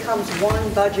once it becomes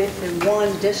one budget in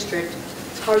one district,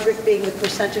 Hardwick being the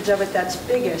percentage of it that's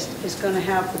biggest is going to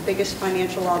have the biggest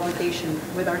financial obligation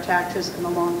with our taxes in the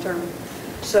long term.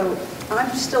 So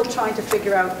I'm still trying to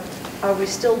figure out, are we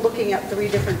still looking at 3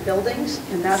 different buildings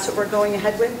and that's what we're going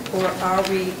ahead with, or are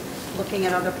we looking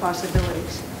at other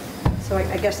possibilities? So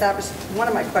I guess that was one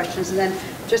of my questions. And then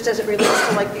just as it relates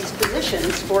to like these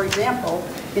positions, for example,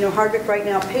 Hardwick right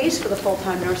now pays for the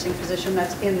full-time nursing position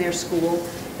that's in their school.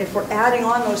 If we're adding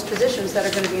on those positions that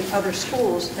are going to be in other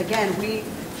schools, again, we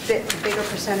fit a bigger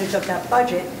percentage of that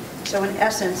budget. So in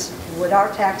essence, would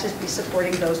our taxes be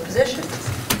supporting those positions?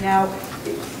 Now,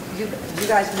 you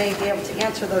guys may be able to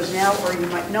answer those now, or you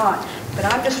might not. But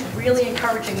I'm just really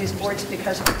encouraging these boards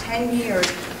because for 10 years,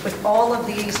 with all of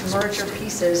these merger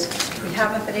pieces, we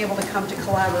haven't been able to come to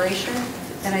collaboration.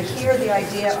 And I hear the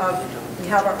idea of we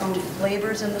have our own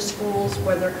flavors in the schools,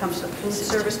 whether it comes to food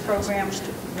service programs,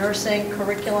 nursing,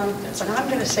 curriculum. But I'm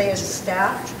going to say as a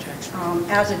staff,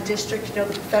 as a district, the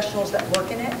professionals that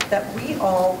work in it, that we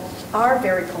all are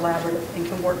very collaborative and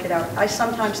can work it out. I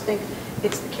sometimes think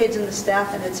it's the kids and the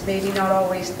staff, and it's maybe not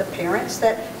always the parents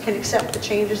that can accept the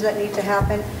changes that need to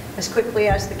happen as quickly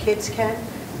as the kids can.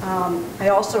 I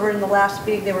also heard in the last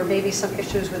meeting there were maybe some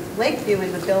issues with Lakeview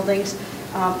in the buildings,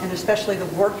 and especially the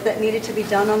work that needed to be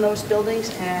done on those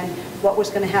buildings and what was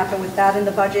going to happen with that in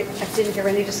the budget. I didn't hear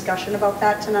any discussion about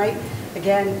that tonight.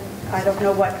 Again, I don't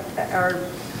know what are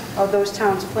those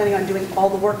towns planning on doing all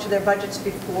the work to their budgets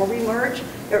before we merge,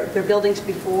 or their buildings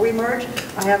before we merge.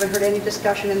 I haven't heard any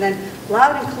discussion. And then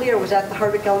loud and clear was at the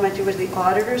Hardwick Elementary was the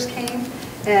auditors came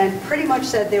and pretty much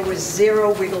said there was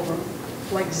zero wiggle room,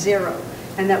 like zero,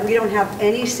 and that we don't have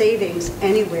any savings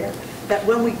anywhere. That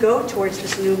when we go towards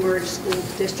this new merged school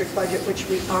district budget, which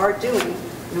we are doing,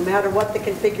 no matter what the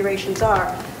configurations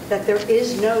are, that there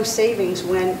is no savings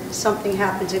when something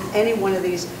happens in any one of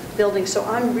these buildings. So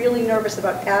I'm really nervous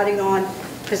about adding on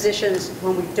positions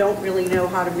when we don't really know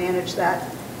how to manage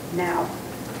that now.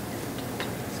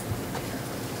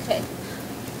 Okay.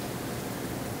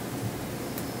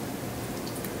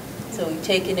 So we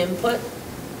take an input.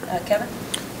 Kevin?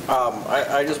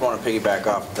 I just want to piggyback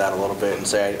off that a little bit and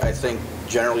say I think,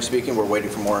 generally speaking, we're waiting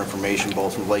for more information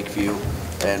both from Lakeview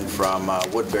and from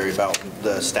Woodbury about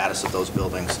the status of those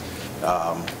buildings.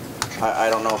 I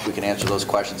don't know if we can answer those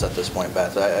questions at this point,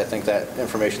 Beth. I think that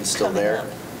information's still there.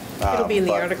 It'll be in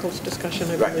the articles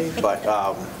discussion, I believe. Right,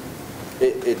 but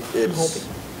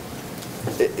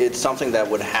it's something that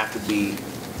would have to be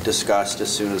discussed as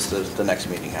soon as the next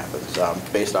meeting happens,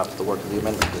 based off of the work of the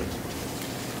amendment group.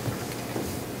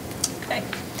 Okay.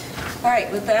 All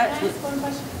right, with that. Can I ask one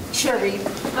question? Sure, Reed.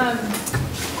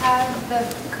 Have the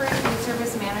current food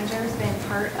service managers been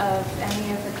part of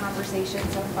any of the conversation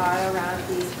so far around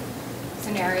these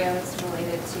scenarios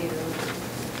related to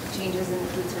changes in the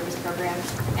food service program?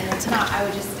 And if not, I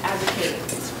would just advocate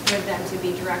for them to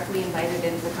be directly invited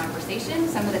into the conversation.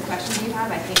 Some of the questions you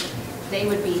have, I think they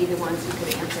would be the ones who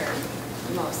could answer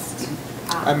most.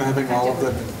 I'm having all of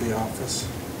them at the office,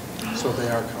 so they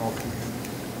are all coming in.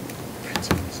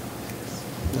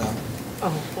 No.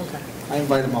 Oh, okay. I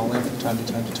invite them all in from time to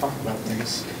time to talk about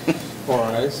things, or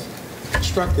as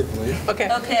constructively. Okay.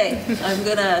 Okay, I'm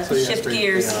gonna So yes, shift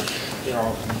gears. They're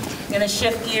all I'm going to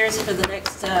shift gears for the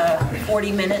next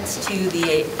 40 minutes to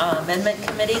the amendment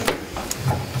committee.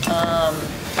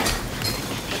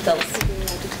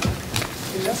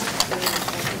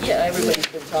 Yeah, everybody's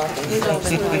been talking.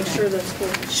 I'm sure that's cool.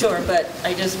 Sure, but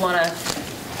I just want to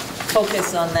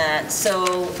focus on that.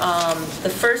 So the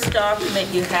first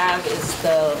document you have is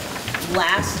the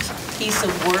last piece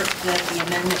of work that the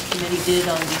amendment committee did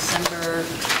on December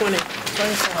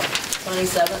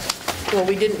 27th. Well,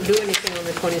 we didn't do anything on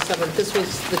the 27th. This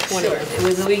was the 20th. Sure, it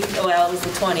was the week, well, it was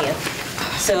the 20th.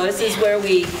 So this is where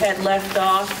we had left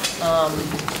off.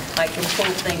 I can pull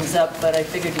things up, but I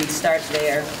figured we'd start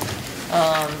there.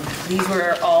 These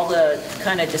were all the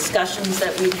kind of discussions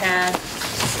that we've had.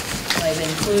 I've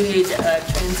included a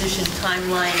transition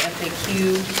timeline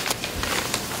FAQ,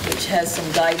 which has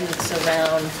some guidance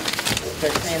around the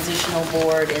transitional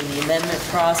board and the amendment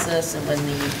process, and when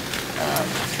the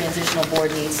transitional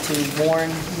board needs to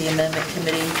warn the amendment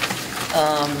committee.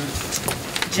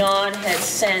 John had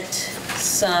sent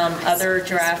some other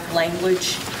draft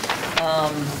language,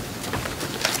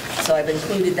 so I've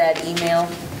included that email.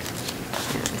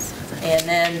 And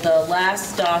then the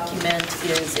last document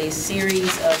is a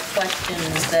series of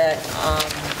questions that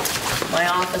my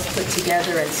office put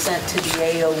together and sent to the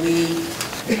AOE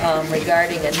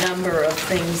regarding a number of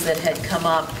things that had come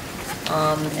up.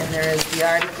 And there is the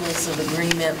Articles of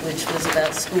Agreement, which was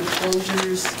about school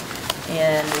closures,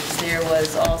 and there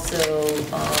was also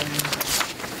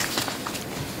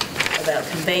about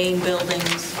conveying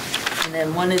buildings. And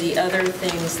then one of the other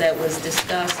things that was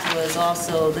discussed was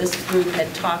also, this group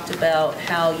had talked about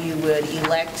how you would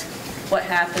elect, what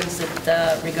happens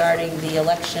regarding the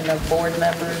election of board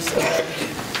members,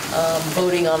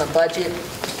 voting on a budget,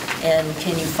 and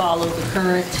can you follow the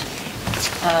current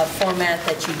format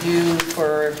that you do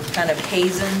for kind of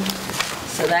Hazen.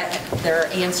 So that there are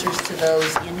answers to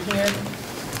those in here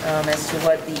as to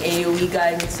what the AOE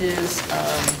guidance is.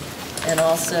 And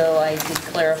also I did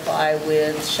clarify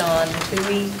with Sean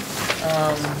Tui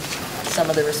some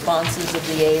of the responses of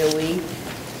the AOE.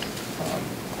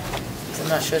 So I'm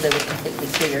not sure they were completely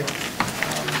clear.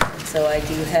 So I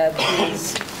do have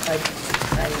his, I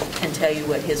can tell you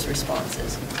what his response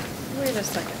is. Wait a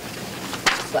second.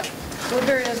 What?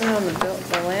 Woodbury doesn't own the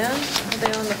land?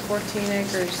 They own the 14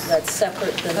 acres? That's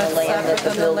separate than the That's land that separate the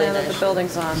than the building land that the is.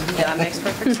 building's on. Yeah, that makes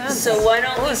perfect sense. So why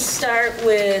don't we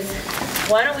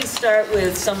start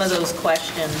with some of those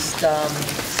questions?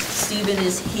 Stephen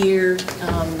is here.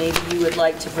 Maybe you would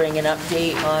like to bring an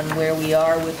update on where we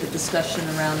are with the discussion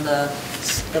around the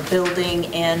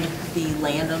building and the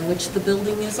land on which the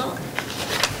building is on.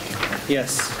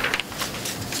 Yes.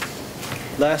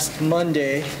 Last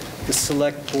Monday, the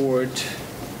select board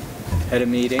had a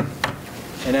meeting,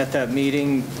 and at that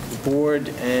meeting, the board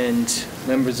and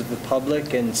members of the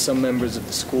public and some members of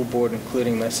the school board,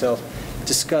 including myself,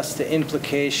 discussed the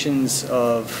implications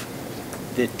of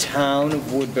the town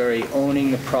of Woodbury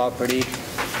owning the property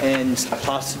and the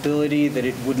possibility that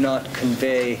it would not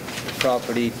convey the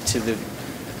property to the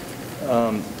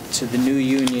new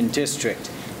Union District.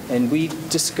 And we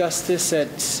discussed this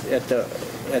at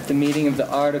the meeting of the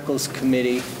Articles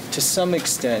Committee to some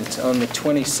extent on the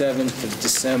 27th of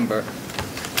December.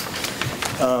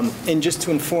 And just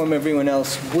to inform everyone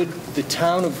else, the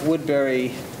town of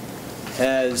Woodbury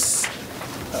has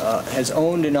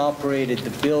owned and operated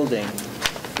the building,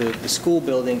 the school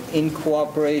building, in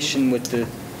cooperation with the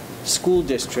school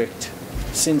district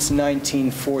since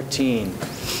 1914.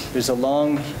 There's a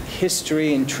long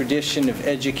history and tradition of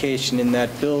education in that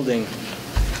building.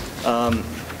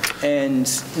 And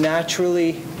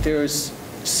naturally, there's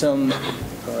some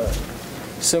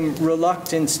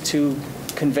reluctance to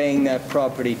conveying that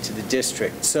property to the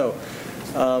district. So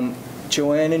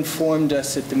Joanne informed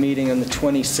us at the meeting on the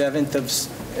 27th of,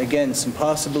 again, some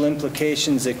possible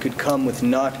implications that could come with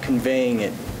not conveying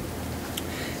it.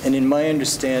 And in my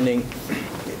understanding,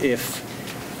 if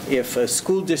a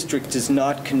school district does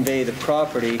not convey the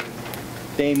property,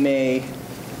 they may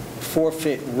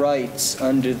forfeit rights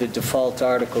under the default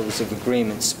Articles of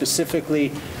Agreement,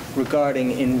 specifically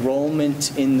regarding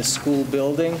enrollment in the school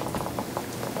building,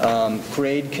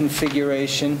 grade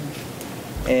configuration,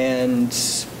 and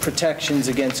protections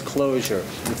against closure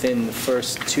within the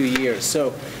first 2 years.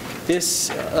 So this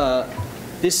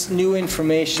new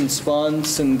information spawned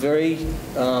some very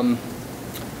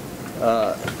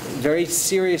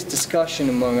serious discussion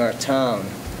among our town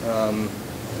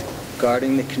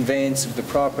regarding the conveyance of the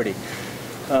property.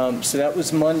 So that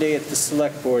was Monday at the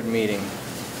select board meeting.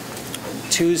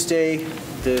 Tuesday,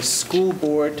 the school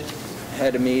board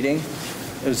had a meeting.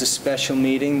 It was a special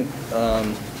meeting.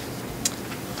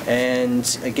 And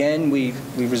again, we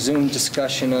resumed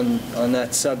discussion on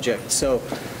that subject. So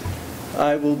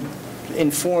I will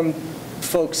inform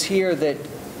folks here that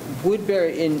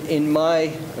Woodbury, in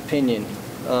my opinion,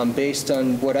 based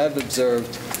on what I've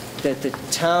observed, that the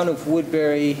town of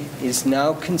Woodbury is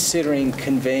now considering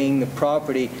conveying the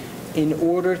property in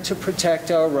order to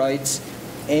protect our rights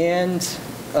and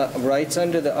rights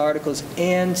under the articles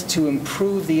and to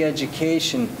improve the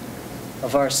education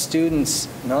of our students,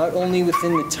 not only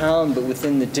within the town, but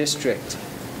within the district.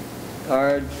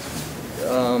 Our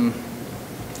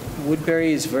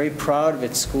Woodbury is very proud of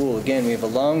its school. Again, we have a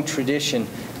long tradition,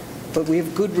 but we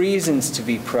have good reasons to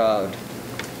be proud.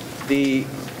 We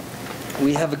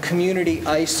have a community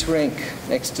ice rink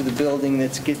next to the building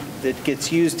that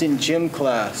gets used in gym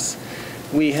class.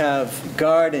 We have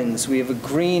gardens, we have a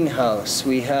greenhouse,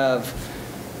 we have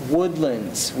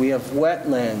woodlands, we have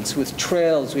wetlands with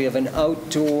trails, we have an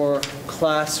outdoor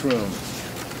classroom.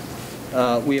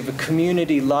 We have a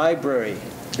community library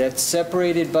that's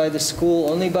separated by the school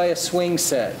only by a swing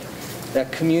set.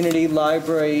 That community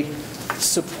library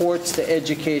supports the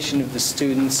education of the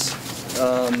students.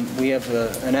 We have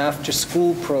an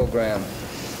after-school program.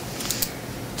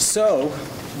 So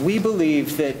we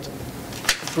believe that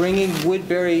bringing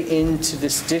Woodbury into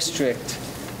this district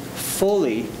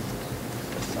fully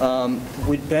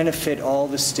would benefit all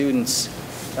the students.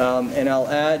 And I'll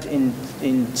add,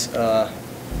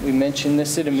 we mentioned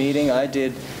this at a meeting I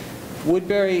did,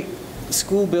 Woodbury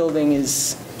School Building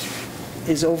is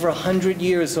over 100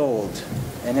 years old.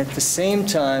 And at the same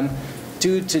time,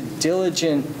 due to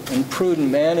diligent and prudent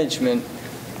management,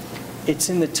 it's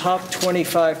in the top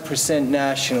 25%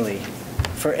 nationally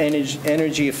for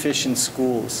energy efficient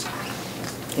schools.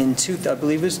 I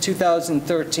believe it was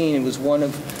 2013, it was one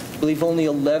of, I believe, only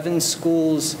 11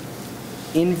 schools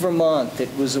in Vermont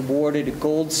that was awarded a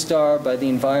gold star by the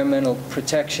Environmental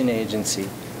Protection Agency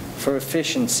for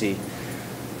efficiency.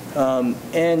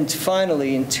 And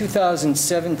finally, in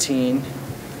 2017,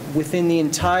 within the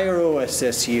entire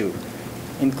OSSU,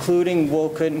 including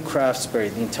Wolcott and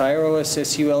Craftsbury, the entire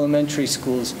OSSU elementary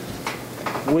schools,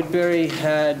 Woodbury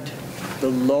had the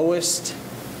lowest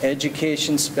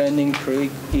education spending per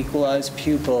equalized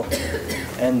pupil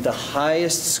and the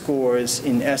highest scores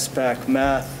in SBAC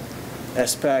math,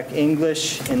 SBAC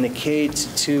English, and the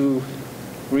K-2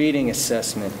 reading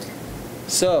assessment.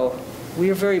 So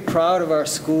we are very proud of our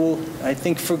school. I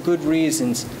think for good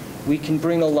reasons. We can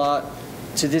bring a lot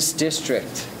to this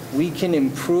district. We can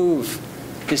improve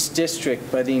this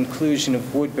district by the inclusion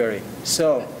of Woodbury.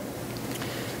 So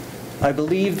I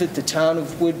believe that the town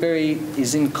of Woodbury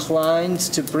is inclined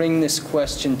to bring this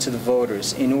question to the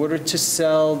voters. In order to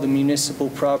sell the municipal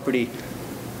property,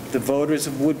 the voters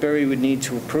of Woodbury would need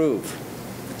to approve.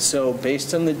 So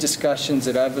based on the discussions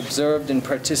that I've observed and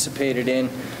participated in,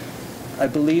 I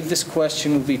believe this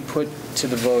question will be put to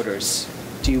the voters.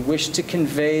 Do you wish to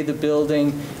convey the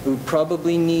building? It would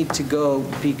probably need to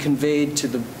be conveyed to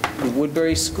the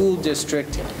Woodbury School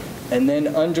District, and then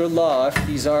under law, if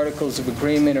these articles of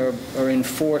agreement are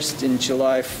enforced in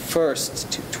July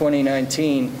 1st,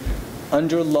 2019,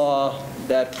 under law,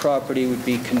 that property would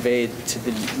be conveyed to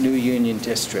the new Union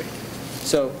District.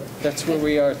 So that's where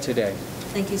we are today.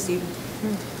 Thank you, Stephen.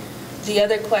 The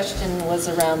other question was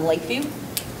around Lakeview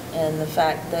and the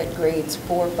fact that grades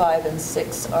 4, 5, and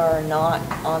 6 are not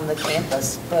on the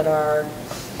campus, but are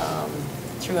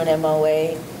through an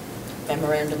MOA,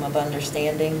 Memorandum of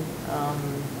Understanding,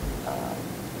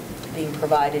 being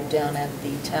provided down at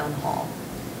the town hall.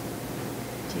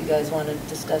 Do you guys want to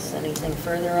discuss anything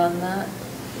further on that?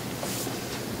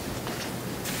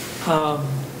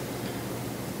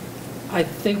 I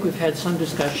think we've had some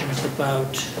discussions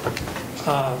about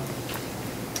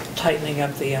tightening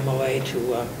up the MOA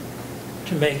to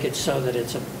make it so that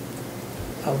it's a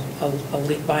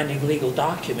binding legal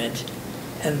document,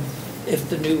 and if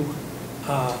the new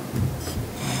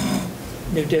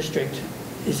district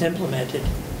is implemented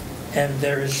and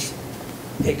there's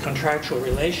a contractual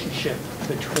relationship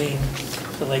between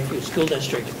the Lakeview School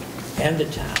District and the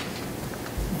town,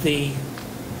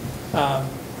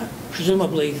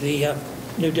 presumably the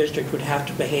new district would have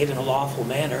to behave in a lawful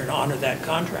manner and honor that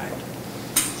contract.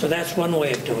 So that's one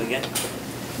way of doing it.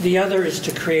 The other is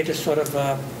to create a sort of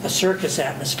a circus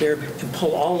atmosphere and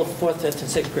pull all the 4th, 5th,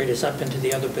 and 6th graders up into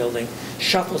the other building,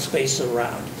 shuffle space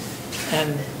around.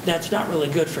 And that's not really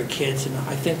good for kids, and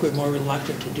I think we're more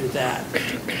reluctant to do that.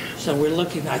 So we're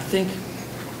looking, I think,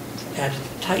 at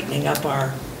tightening up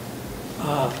our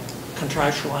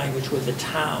contractual language with the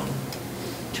town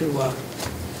to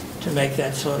make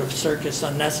that sort of circus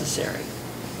unnecessary.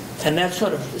 And that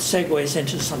sort of segues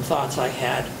into some thoughts I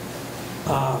had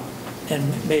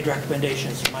and made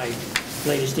recommendations in my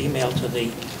latest email to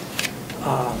the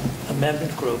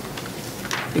amendment group,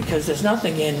 because there's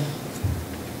nothing in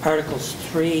Articles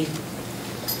 3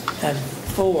 and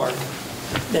 4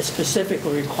 that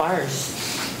specifically requires,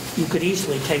 you could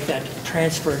easily take that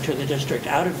transfer to the district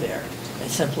out of there and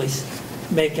simply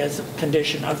make as a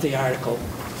condition of the article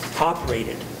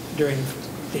operated during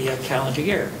the calendar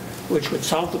year, which would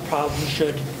solve the problem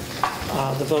should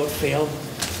the vote fail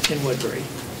in Woodbury.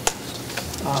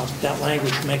 That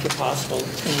language would make it possible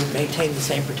and would maintain the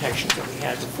same protections that we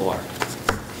had before.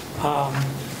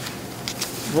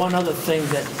 One other thing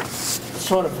that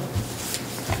sort of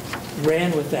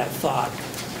ran with that thought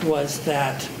was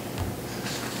that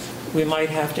we might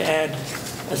have to add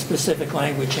a specific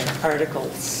language in Article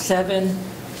 7,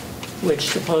 which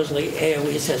supposedly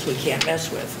AOE says we can't mess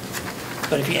with.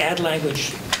 But if you add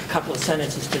language, a couple of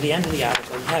sentences to the end of the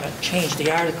article, you haven't changed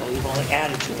the article, you've only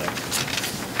added to it.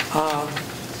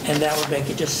 And that would make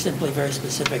it just simply very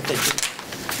specific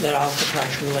that all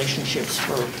contractual relationships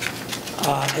for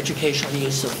educational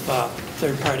use of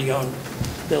third-party owned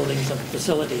buildings and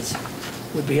facilities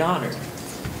would be honored.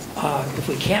 If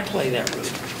we can't play that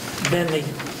route, then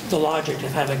the logic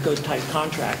of having a good, tight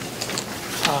contract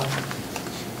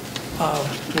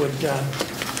would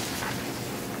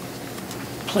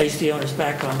place the onus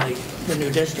back on the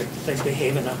new district if they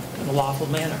behave in a lawful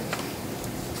manner.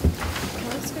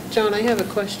 John, I have a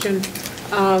question.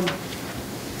 And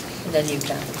then you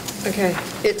can. Okay.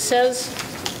 It says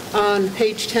on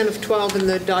page 10 of 12 in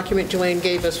the document Joanne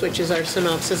gave us, which is our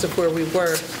synopsis of where we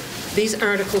were, these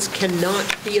articles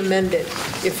cannot be amended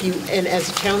if you, and as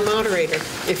a town moderator,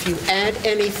 if you add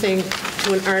anything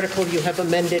to an article, you have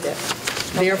amended it.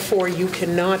 Therefore, you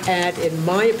cannot add, in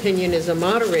my opinion as a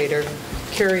moderator,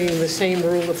 carrying the same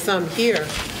rule of thumb here,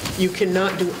 you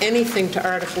cannot do anything to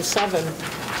Article 7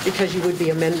 because you would be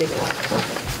amending it.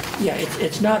 Yeah,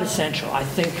 it's not essential. I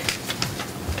think,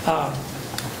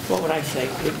 what would I say?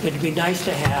 It'd be nice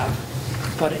to have,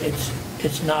 but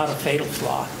it's not a fatal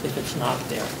flaw if it's not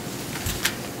there.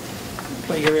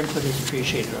 But your input is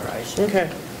appreciated, all right? Okay.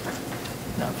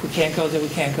 No, if we can't go there, we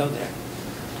can't go there.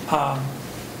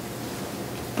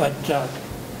 But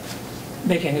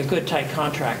making a good, tight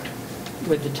contract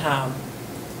with the town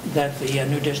that the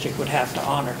new district would have to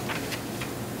honor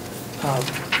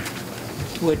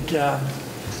would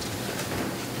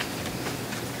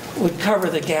cover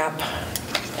the gap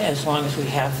as long as we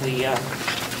have the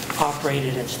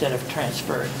operated instead of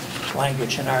transferred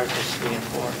language in Articles 3 and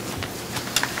 4.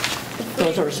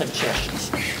 Those are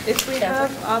suggestions. If we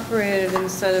have operated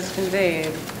instead of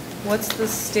conveyed, what's the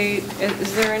state,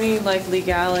 is there any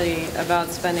legality about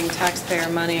spending taxpayer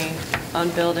money on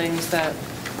buildings that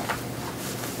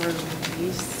we're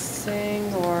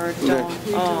leasing or don't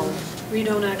own? We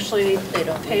don't actually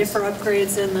pay for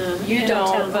upgrades in the You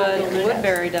downtown don't, but building.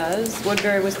 Woodbury does.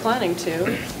 Woodbury was planning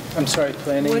to. I'm sorry,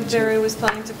 planning to? Woodbury was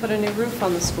planning to put a new roof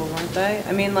on the school, weren't they?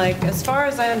 I mean, as far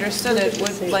as I understood it,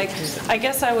 I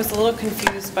guess I was a little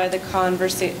confused by the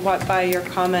by your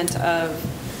comment of,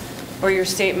 or your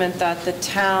statement that the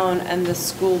town and the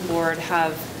school board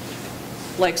have,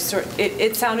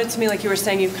 it sounded to me like you were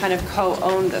saying you kind of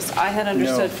co-owned this. I had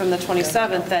understood from the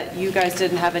 27th that you guys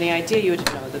didn't have any idea you would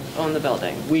own the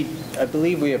building. I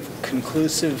believe we have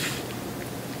conclusive.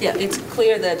 Yeah, it's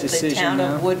clear that the town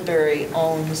now. of Woodbury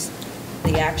owns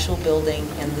the actual building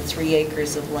and the 3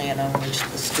 acres of land on which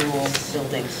the school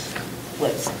building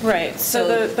lives. Right,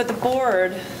 but the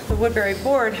board, the Woodbury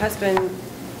board has been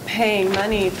paying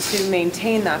money to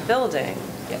maintain that building.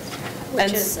 Yes.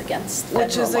 Which is against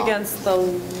the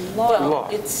law. Well,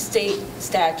 it's state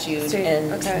statute,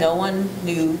 and okay. no one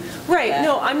knew Right, that.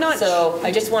 no, I'm not. So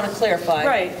I just want to clarify.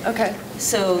 Right, okay.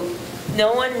 So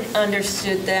no one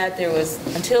understood that. There was,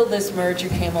 until this merger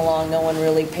came along, no one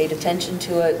really paid attention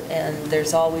to it, and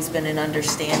there's always been an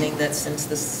understanding that since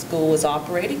the school was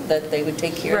operating, that they would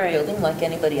take care of the building like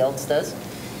anybody else does.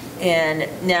 And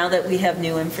now that we have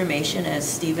new information,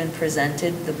 as Stephen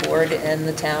presented, the board and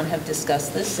the town have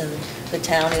discussed this, and the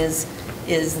town is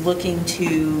looking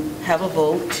to have a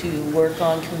vote to work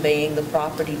on conveying the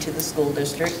property to the school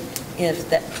district.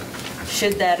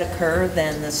 Should that occur,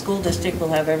 then the school district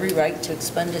will have every right to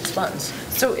expend its funds.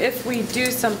 So if we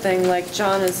do something like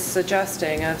John is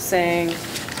suggesting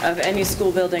of any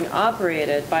school building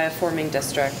operated by a forming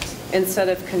district instead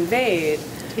of conveyed,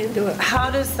 can't do it. How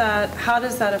does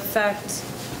that affect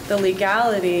the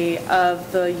legality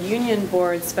of the union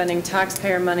board spending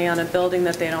taxpayer money on a building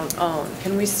that they don't own?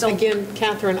 Can we still? Again,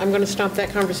 Catherine, I'm going to stop that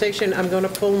conversation. I'm going to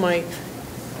pull my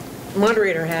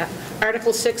moderator hat.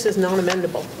 Article 6 is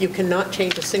non-amendable. You cannot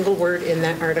change a single word in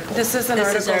that article. This isn't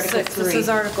Article 6. This is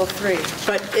Article 3.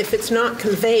 But if it's not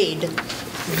conveyed,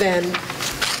 then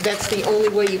that's the only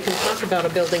way you can talk about a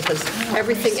building, because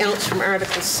everything else from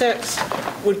Article 6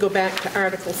 would go back to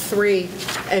Article 3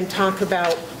 and talk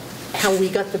about how we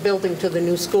got the building to the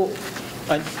new school.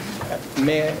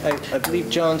 I believe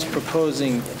John's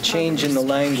proposing a change in the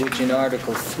language in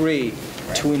Article 3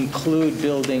 to include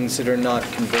buildings that are not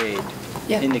conveyed.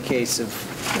 Yeah. In the case of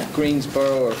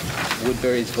Greensboro or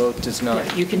Woodbury's vote does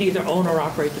not. You can either own or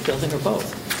operate the building or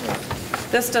both.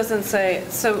 This doesn't say,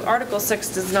 so Article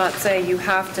 6 does not say you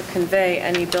have to convey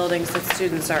any buildings that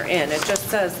students are in. It just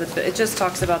says that, it just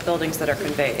talks about buildings that are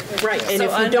conveyed. Right, and So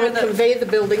if you under don't convey the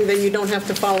building, then you don't have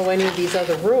to follow any of these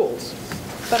other rules.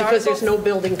 But Because there's Article- no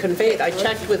building conveyed. I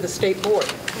checked with the state board.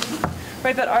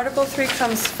 Right, but Article 3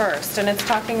 comes first, and it's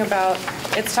talking about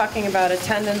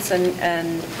attendance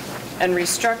and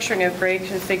restructuring of grade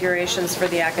configurations for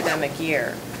the academic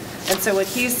year. And so what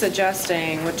he's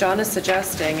suggesting, what John is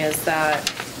suggesting is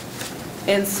that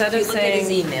instead of If you look at his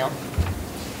saying... email.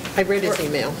 I read his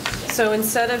email. So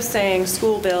instead of saying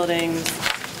school buildings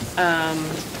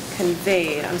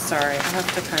conveyed, I'm sorry, I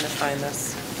have to kind of find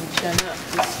this. Shall not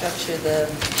restructure the...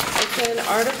 It's in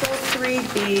Article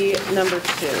 3B, number 2.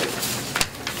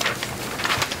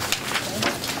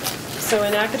 So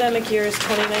in academic years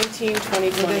 2019, 2020...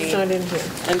 That's not in here.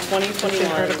 And It's in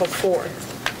 2021... Article 4.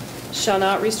 Shall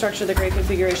not restructure the grade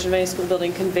configuration of any school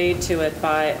building conveyed to it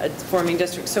by a forming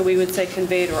district. So we would say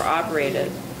conveyed or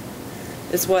operated,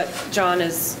 is what John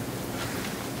is,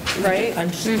 right?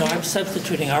 I'm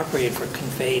substituting operated for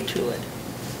conveyed to it.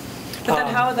 But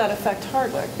then how would that affect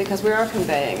Hardwick? Because we are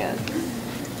conveying it.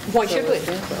 Why should we?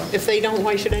 If they don't,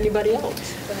 why should anybody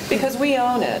else? Because we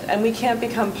own it, and we can't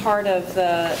become part of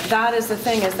the, that is the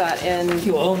thing, is that in...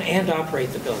 You own and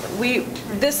operate the building.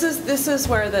 This is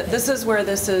where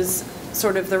this is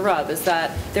sort of the rub, is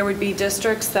that there would be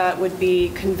districts that would be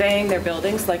conveying their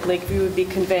buildings, like Lakeview would be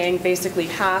conveying basically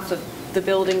half of the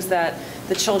buildings that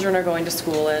the children are going to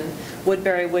school in.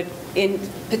 Woodbury would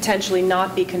potentially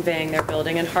not be conveying their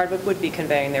building, and Hardwick would be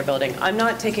conveying their building. I'm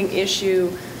not taking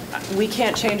issue. We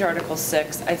can't change Article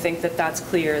 6. I think that that's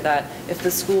clear, that if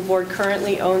the school board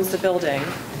currently owns the building,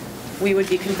 we would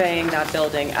be conveying that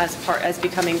building as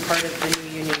becoming part of the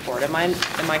new union board. Am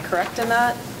I correct in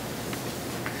that?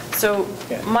 So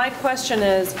my question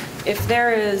is, if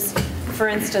there is, for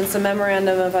instance, a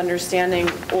memorandum of understanding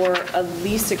or a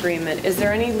lease agreement, is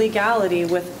there any legality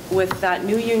with that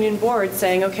new union board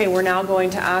saying, okay, we're now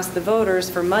going to ask the voters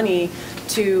for money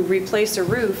to replace a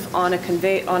roof on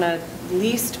a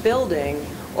leased building,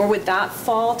 or would that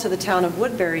fall to the town of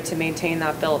Woodbury to maintain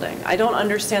that building? I don't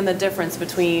understand the difference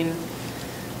between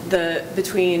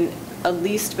a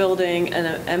leased building and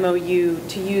an MOU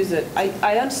to use it.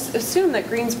 I assume that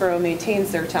Greensboro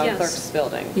maintains their town Yes. clerk's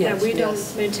building. Yeah, we don't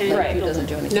maintain. Right. doesn't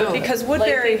do anything. No, because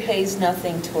Woodbury pays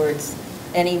nothing towards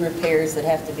any repairs that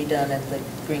have to be done at the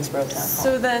Greensboro Town Hall.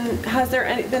 So then, has there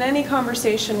been any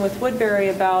conversation with Woodbury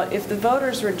about if the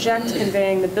voters reject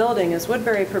conveying the building, is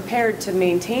Woodbury prepared to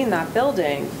maintain that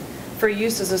building for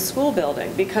use as a school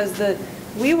building? Because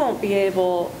we won't be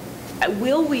able,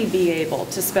 will we be able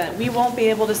to spend, we won't be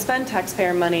able to spend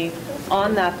taxpayer money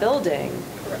on that building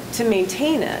to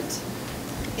maintain it.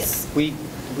 Yes. We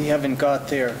haven't got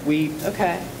there.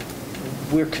 Okay.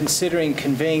 We're considering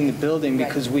conveying the building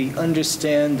because we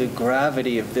understand the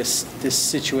gravity of this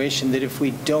situation, that if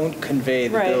we don't convey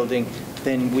the building,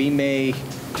 then we may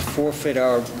forfeit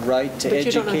our right to educate. But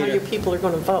you don't know how your people are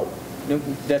going to vote. No,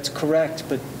 that's correct,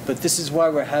 but this is why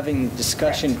we're having the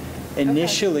discussion.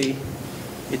 Initially,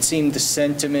 it seemed the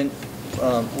sentiment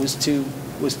was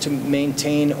to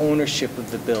maintain ownership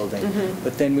of the building.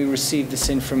 But then we received this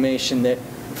information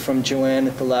from Joanne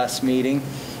at the last meeting.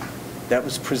 That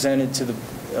was presented to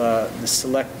the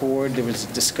select board. There was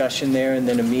a discussion there, and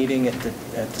then a meeting at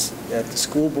the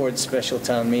school board special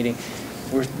town meeting.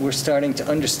 We're starting to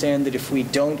understand that if we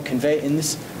don't convey, and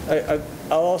this,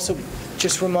 I'll also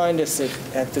just remind us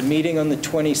that at the meeting on the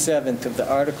 27th of the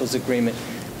Articles Agreement,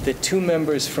 the two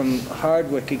members from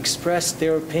Hardwick expressed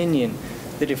their opinion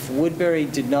that if Woodbury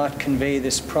did not convey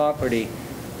this property,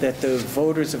 that the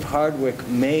voters of Hardwick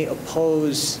may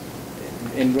oppose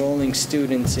enrolling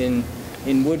students in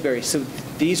Woodbury. So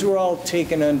these were all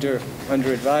taken under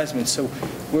advisement. So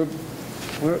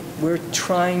we're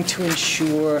trying to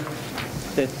ensure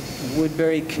that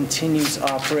Woodbury continues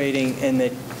operating and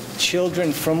that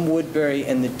children from Woodbury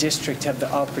and the district have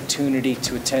the opportunity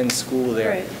to attend school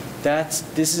there. Right.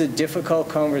 This is a difficult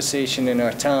conversation in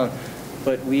our town,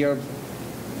 but we're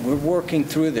working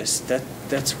through this.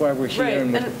 That's why we're here. Right,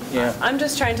 and I'm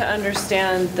just trying to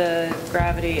understand the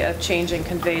gravity of changing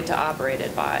conveyed to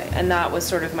operated by, and that was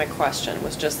sort of my question,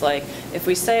 was just like, if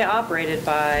we say operated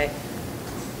by,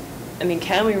 I mean,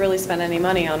 can we really spend any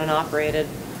money on an operated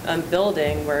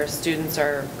building where students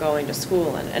are going to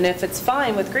school in? And if it's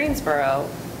fine with Greensboro,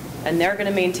 and they're going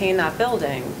to maintain that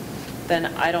building, then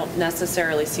I don't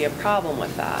necessarily see a problem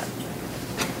with that.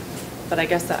 But I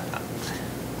guess that,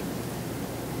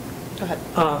 go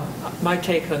ahead. My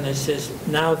take on this is,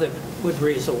 now that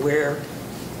Woodbury is aware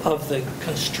of the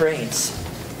constraints,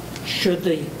 should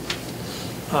the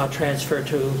transfer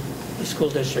to the school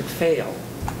district fail,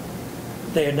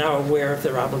 they are now aware of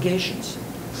their obligations.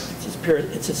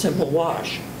 It's a simple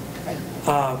wash.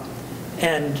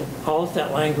 And all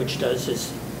that language does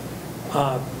is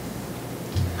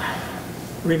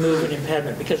remove an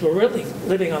impediment, because we're really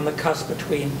living on the cusp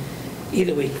between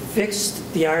either we fix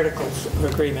the articles of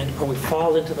agreement or we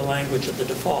fall into the language of the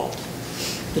default.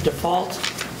 The default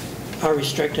are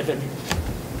restrictive and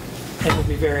would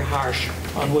be very harsh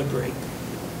on Woodbury.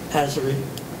 That's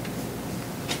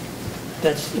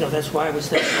why I was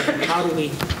thinking, how do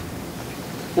we?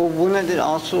 Well, wouldn't it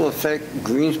also affect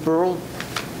Greensboro?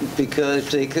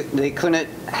 Because they couldn't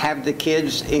have the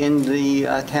kids in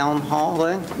the town hall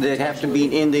then? They'd have to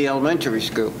be in the elementary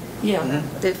school. Yeah.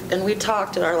 And we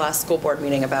talked at our last school board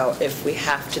meeting about if we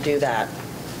have to do that.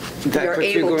 We That's are what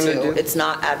you're able going to to. do? It's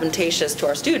not advantageous to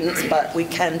our students, but we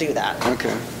can do that.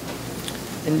 Okay.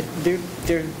 And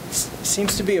there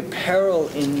seems to be a peril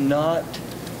in not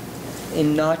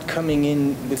coming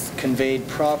in with conveyed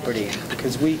property,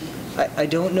 because I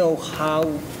don't know how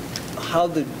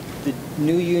the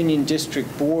new Union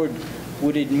District Board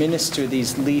would administer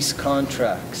these lease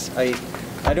contracts.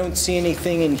 I don't see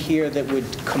anything in here that would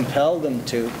compel them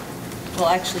to. Well,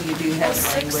 actually, you do have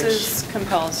Well, language. 6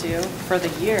 compels you for the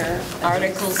year.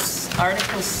 Article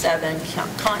 7,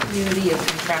 continuity of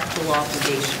contractual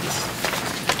obligations.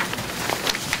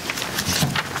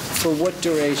 For what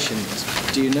duration?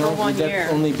 Do you know? For 1 Would that year.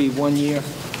 only be 1 year?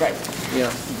 Right.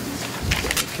 Yeah.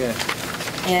 Okay.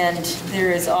 And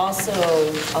there is also,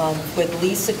 with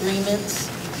lease agreements,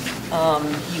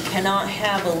 you cannot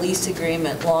have a lease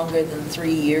agreement longer than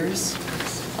 3 years,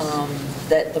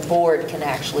 that the board can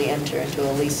actually enter into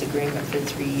a lease agreement for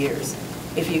 3 years.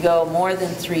 If you go more than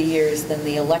 3 years, then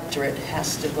the electorate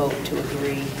has to vote to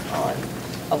agree on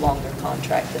a longer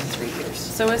contract than 3 years.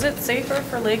 So is it safer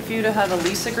for Lakeview to have a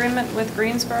lease agreement with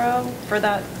Greensboro for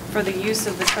the use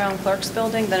of the Crown Clerk's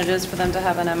building than it is for them to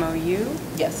have an MOU?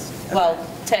 Yes. Well,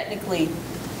 technically,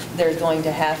 there's going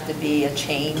to have to be a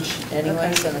change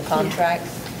anyways in the contract.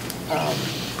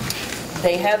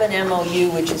 They have an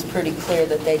MOU, which is pretty clear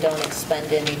that they don't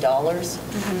expend any dollars,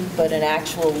 but an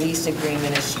actual lease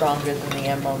agreement is stronger than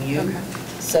the MOU.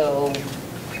 So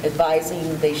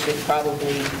advising they should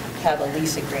probably have a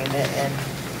lease agreement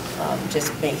and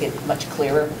just make it much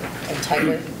clearer and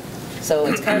tighter. So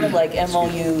it's kind of like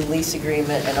MOU, lease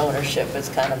agreement, and ownership is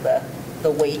kind of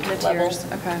the weight level.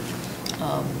 Okay.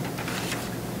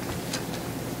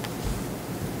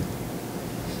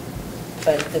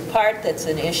 But the part that's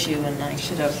an issue, and I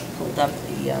should have pulled up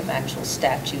the actual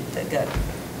statute that got,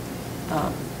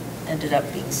 ended up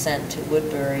being sent to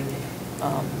Woodbury,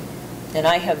 and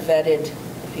I have vetted,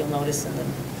 if you'll notice in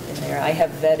there, I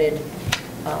have vetted,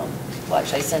 well,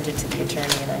 actually I sent it to the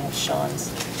attorney and I have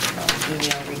Sean's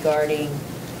email regarding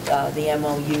the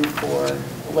MOU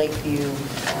for Lakeview,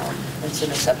 it's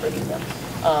in a separate email.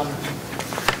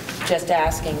 Just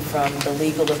asking from the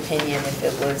legal opinion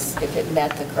if it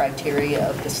met the criteria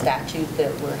of the statute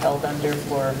that we're held under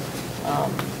for,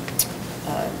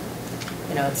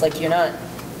 it's like you're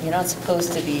not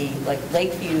supposed to be, like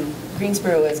Lakeview,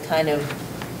 Greensboro has kind of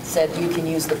said you can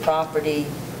use the property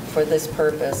for this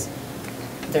purpose.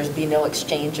 There's be no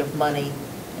exchange of money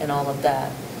and all of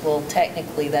that. Well,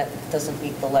 technically that doesn't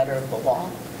meet the letter of the law.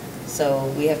 So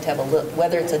we have to have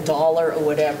whether it's $1 or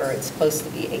whatever, it's supposed to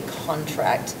be a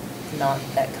contract, not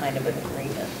that kind of an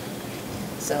agreement.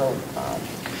 So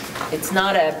it's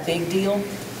not a big deal,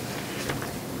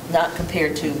 not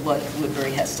compared to what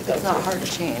Woodbury has to go through. It's not hard to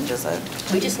change, is it?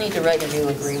 We just need to write a new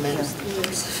agreement.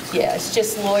 Yeah, it's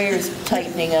just lawyers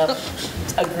tightening up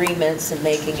agreements and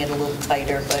making it a little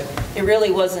tighter, but it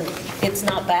really wasn't, it's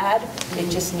not bad, it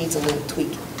just needs a little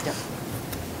tweak. Yeah.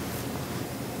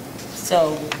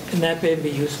 So. And that may be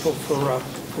useful for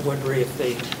Woodbury if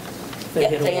they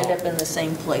hit a wall. They end up in the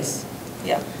same place,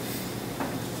 yeah.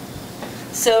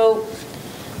 So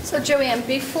Joanne,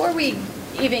 before we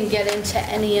even get into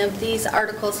any of these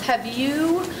articles, have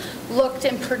you looked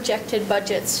and projected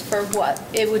budgets for what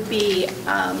it would be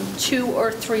 2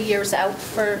 or 3 years out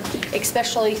for,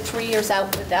 especially 3 years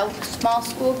out without small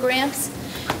school grants,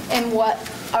 and what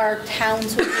our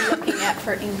towns would be looking at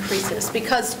for increases?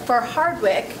 Because for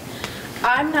Hardwick,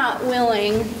 I'm not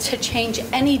willing to change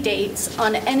any dates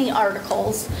on any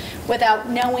articles without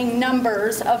knowing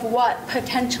numbers of what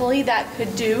potentially that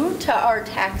could do to our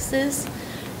taxes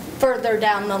further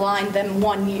down the line than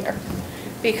 1 year.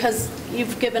 because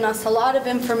you've given us a lot of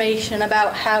information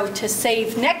about how to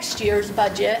save next year's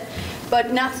budget,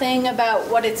 but nothing about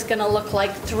what it's going to look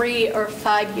like 3 or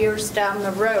 5 years down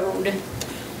the road.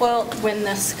 Well, when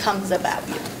this comes about.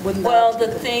 Well,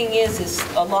 the thing is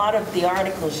a lot of the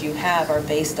articles you have are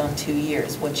based on 2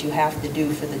 years, what you have to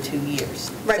do for the 2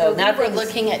 years. Right, So but we were nothing's-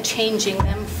 looking at changing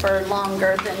them for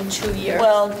longer than 2 years.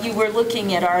 Well, you were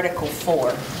looking at Article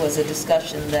 4, was a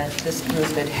discussion that this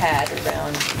group had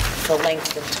around the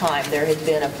length of time. There had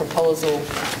been a proposal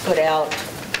put out,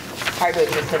 Hardwick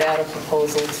had put out a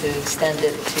proposal to extend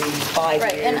it to 5 years.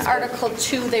 Right, in Article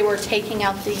 2, they were taking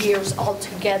out the years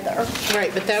altogether.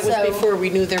 Right, but that was So- before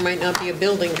we knew there might not be a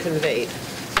building conveyed,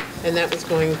 and that was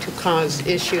going to cause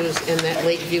issues, and that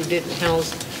Lakeview didn't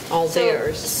house all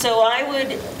theirs. So I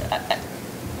would,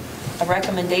 a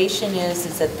recommendation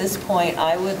is at this point,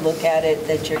 I would look at it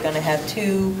that you're going to have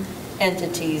 2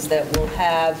 entities that will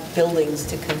have buildings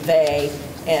to convey,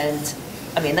 and,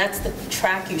 I mean, that's the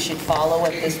track you should follow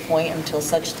at this point until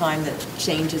such time that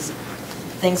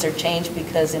things are changed,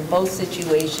 because in both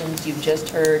situations, you've just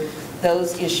heard,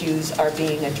 those issues are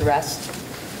being addressed.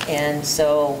 And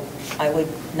so I would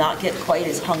not get quite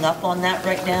as hung up on that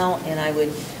right now, and I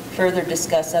would further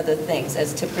discuss other things.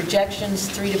 As to projections,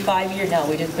 3 to 5 year, no,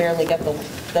 we just barely got the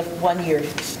 1 year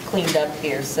cleaned up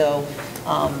here, so.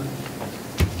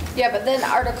 Yeah, but then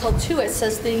Article 2, it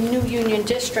says the new union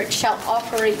district shall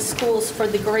operate schools for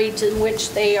the grades in which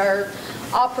they are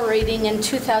operating in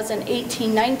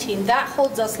 2018-19. That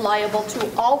holds us liable to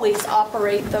always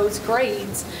operate those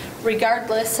grades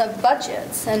regardless of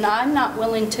budgets. And I'm not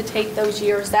willing to take those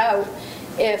years out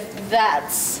if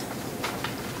that's...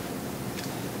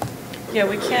 Yeah,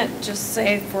 we can't just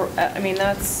say for, I mean,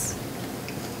 that's...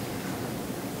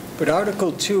 But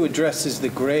Article 2 addresses the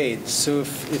grades, so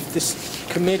if this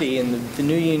committee and the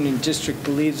new union district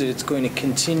believes that it's going to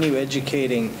continue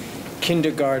educating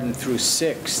kindergarten through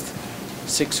 6th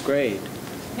grade.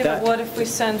 Yeah, but what if we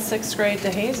send 6th grade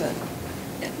to Hazen?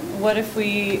 What if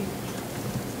we...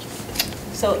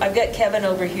 So I've got Kevin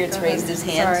over here to raise his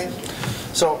hand. Sorry.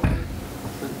 So,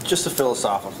 just a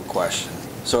philosophical question.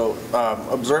 So,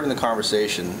 observing the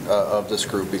conversation of this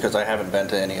group, because I haven't been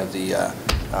to any of the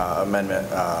amendment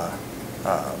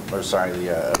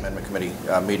committee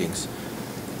meetings,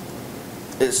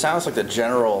 it sounds like the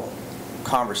general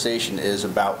conversation is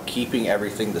about keeping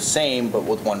everything the same but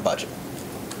with one budget.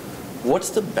 What's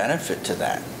the benefit to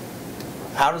that?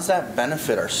 How does that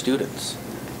benefit our students?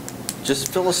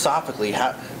 Just philosophically,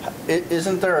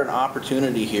 isn't there an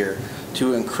opportunity here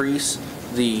to increase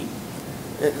the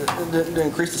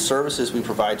services we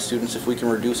provide students if we can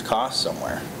reduce costs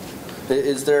somewhere?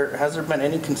 Has there been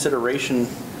any consideration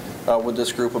with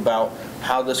this group about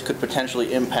how this could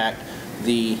potentially impact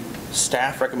the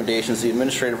staff recommendations, the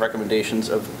administrative recommendations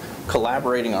of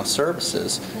collaborating on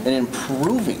services and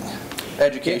improving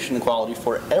education and quality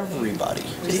for everybody?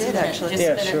 We did, actually.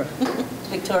 Yeah, sure.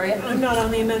 Victoria? I'm not on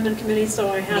the amendment committee,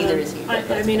 so I haven't. Neither is he, but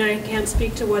I mean, I can't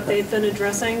speak to what they've been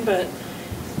addressing, but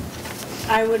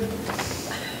I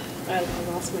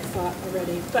lost my thought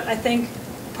already. But I think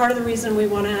part of the reason we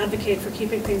want to advocate for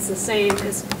keeping things the same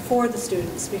is for the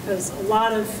students, because a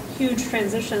lot of huge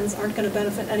transitions aren't going to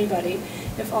benefit anybody.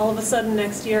 If all of a sudden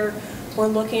next year we're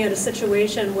looking at a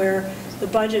situation where the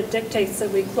budget dictates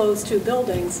that we close 2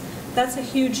 buildings, that's a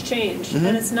huge change. Mm-hmm.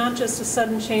 And it's not just a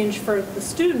sudden change for the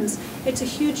students, it's a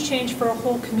huge change for a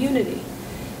whole community.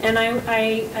 And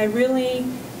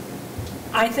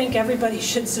I think everybody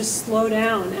should just slow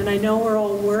down. And I know we're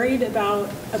all worried about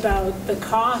the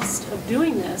cost of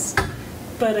doing this,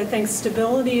 but I think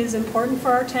stability is important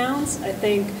for our towns. I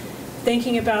think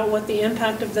thinking about what the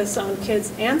impact of this on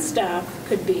kids and staff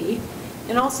could be,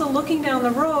 and also looking down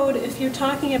the road, if you're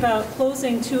talking about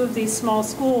closing 2 of these small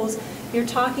schools, you're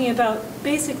talking about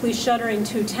basically shuttering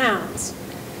 2 towns.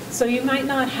 So you might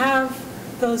not have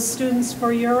those students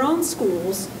for your own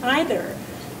schools either.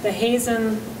 The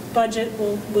Hazen budget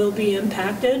will be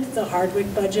impacted, the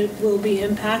Hardwick budget will be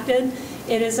impacted.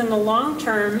 It is in the long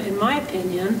term, in my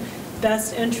opinion,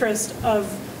 best interest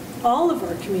of all of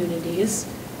our communities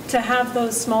to have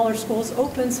those smaller schools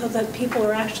open so that people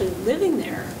are actually living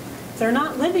there. If they're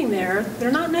not living there,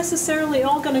 they're not necessarily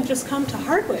all going to just come to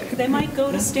Hardwick. They might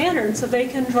go to Standard so they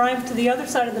can drive to the other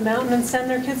side of the mountain and send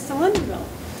their kids to Lindenville.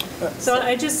 So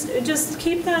I just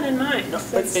keep that in mind.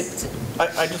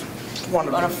 I just want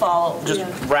to follow. Just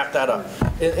wrap that up.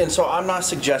 And so I'm not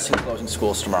suggesting closing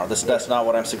schools tomorrow. That's not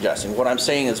what I'm suggesting. What I'm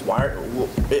saying is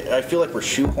I feel like we're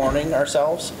shoehorning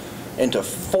ourselves into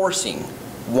forcing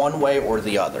one way or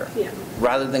the other. Yeah.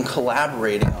 rather than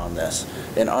collaborating on this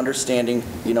and understanding,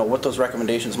 what those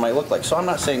recommendations might look like. So I'm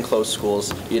not saying close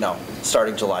schools,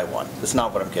 starting July 1. That's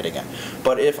not what I'm getting at.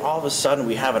 But if all of a sudden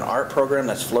we have an art program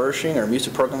that's flourishing or a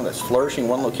music program that's flourishing in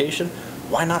one location,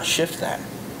 why not shift that?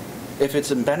 If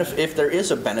there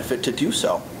is a benefit to do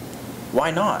so,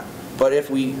 why not? But if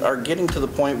we are getting to the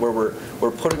point where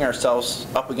we're putting ourselves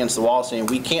up against the wall saying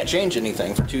we can't change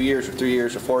anything for 2 years or 3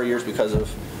 years or 4 years because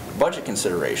of budget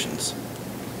considerations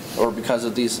or because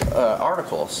of these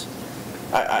articles,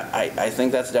 I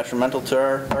think that's detrimental to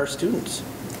our students.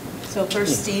 So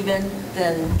first Stephen,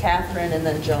 then Catherine, and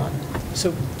then John.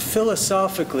 So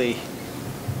philosophically,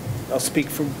 I'll speak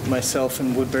for myself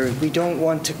and Woodbury, we don't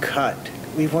want to cut.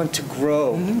 We want to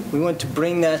grow. We want to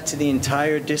bring that to the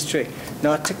entire district,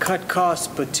 not to cut costs,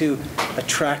 but to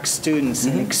attract students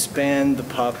and expand the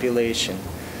population.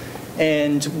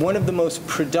 And one of the most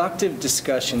productive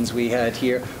discussions we had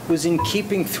here was in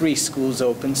keeping 3 schools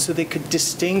open so they could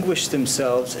distinguish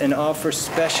themselves and offer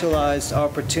specialized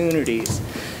opportunities.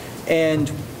 And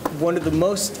one of the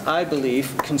most, I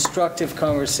believe, constructive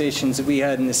conversations that we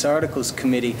had in this Articles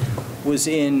Committee was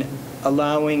in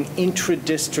allowing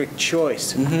intra-district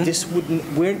choice.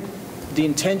 The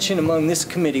intention among this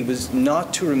committee was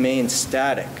not to remain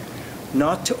static,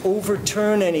 not to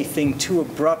overturn anything too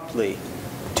abruptly,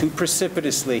 too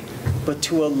precipitously, but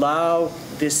to allow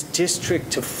this district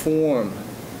to form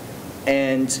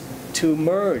and to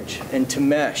merge and to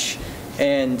mesh.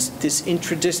 And this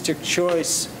intra-district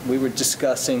choice we were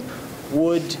discussing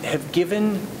would have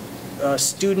given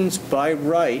students by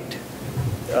right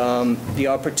the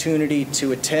opportunity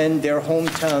to attend their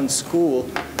hometown school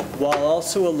while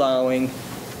also allowing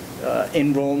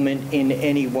enrollment in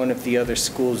any one of the other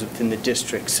schools within the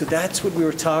district. So that's what we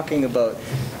were talking about,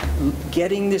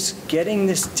 getting this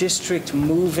district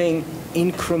moving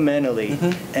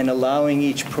incrementally and allowing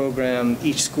each program,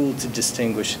 each school to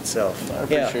distinguish itself. I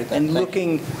appreciate that. And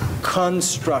looking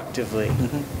constructively.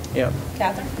 Yeah.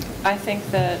 Catherine? I think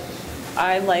that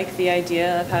I like the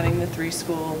idea of having the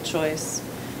 3-school choice.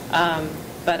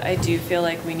 But I do feel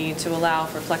like we need to allow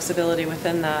for flexibility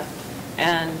within that.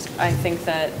 And I think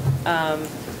that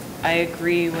I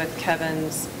agree with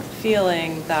Kevin's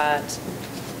feeling that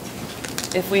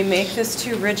if we make this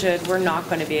too rigid, we're not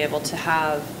going to be able to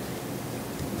have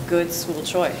good school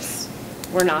choice.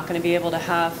 We're not going to be able to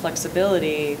have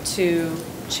flexibility to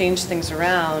change things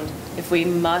around if we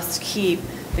must keep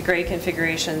the grade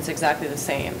configurations exactly the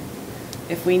same.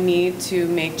 If we need to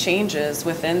make changes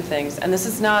within things, and this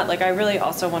is not, like, I really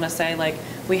also want to say, like,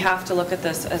 we have to look at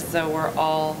this as though we're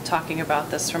all talking about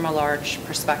this from a large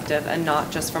perspective and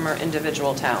not just from our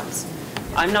individual towns.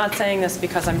 I'm not saying this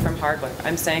because I'm from Hardwick.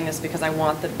 I'm saying this because I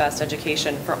want the best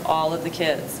education for all of the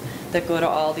kids that go to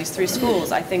all these 3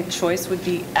 schools. I think choice would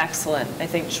be excellent. I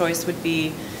think choice would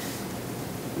be,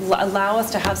 allow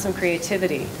us to have some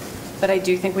creativity. But I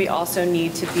do think we also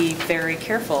need to be very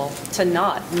careful to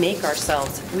not make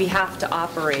ourselves, we have to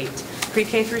operate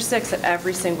pre-K through 6 at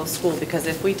every single school, because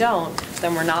if we don't,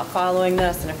 then we're not following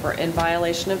this, and if we're in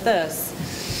violation of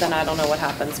this, then I don't know what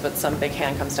happens, but some big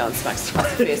hand comes down and smacks us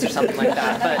across the face or something like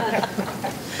that.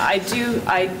 But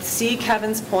I see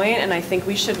Kevin's point, and I think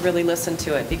we should really listen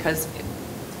to it, because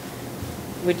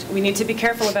we need to be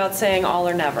careful about saying all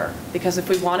or never, because if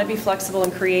we want to be flexible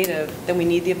and creative, then we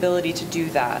need the ability to do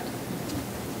that.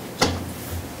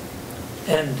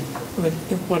 And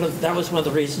that was one of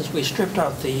the reasons we stripped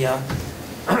out the,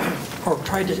 or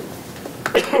tried to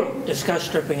discuss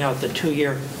stripping out the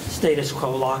 2-year status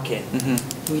quo lock-in.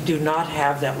 We do not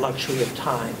have that luxury of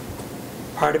time.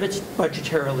 Part of it's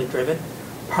budgetarily driven,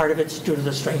 part of it's due to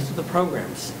the strength of the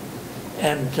programs.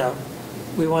 And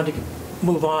we want to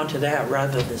move on to that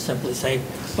rather than simply say,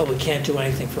 well, we can't do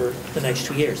anything for the next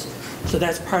 2 years. So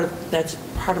that's part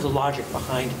of the logic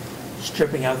behind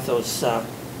stripping out those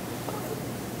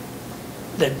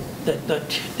that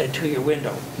 2-year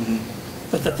window.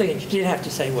 But the thing that you did have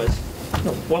to say was,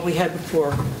 what we had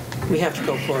before, we have to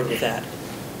go forward with that.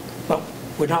 But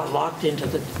we're not locked into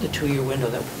the 2-year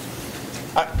window.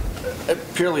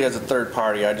 Purely as a third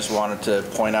party, I just wanted to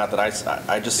point out that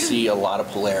I just see a lot of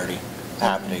polarity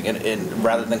happening, and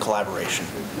rather than collaboration.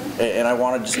 And I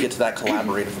want to just get to that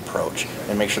collaborative approach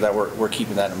and make sure that we're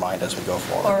keeping that in mind as we go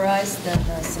forward. All right, then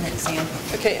Sam.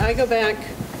 Okay, I go back.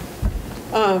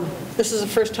 This is the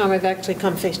first time I've actually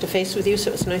come face-to-face with you,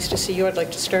 so it's nice to see you. I'd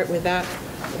like to start with that.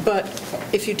 But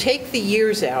if you take the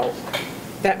years out,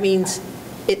 that means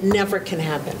it never can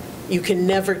happen. You can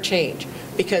never change,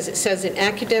 because it says in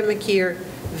academic year,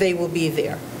 they will be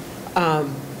there. And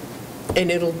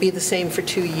it'll be the same for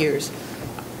 2 years.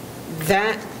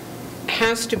 That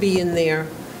has to be in there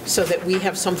so that we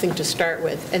have something to start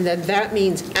with. And then that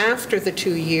means after the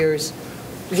 2 years,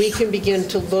 we can begin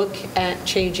to look at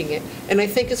changing it. And I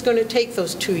think it's going to take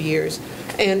those 2 years.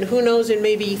 And who knows, in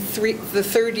maybe the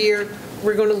third year,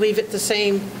 we're going to leave it the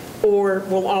same, or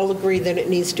we'll all agree that it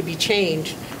needs to be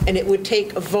changed. And it would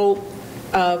take a vote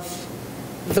of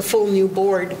the full new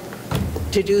board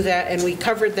to do that. And we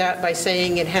covered that by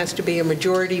saying it has to be a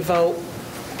majority vote.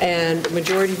 And the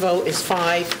majority vote is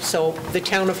 5. So the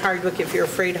town of Hardwick, if you're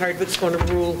afraid Hardwick's going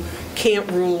to rule,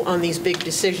 can't rule on these big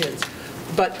decisions.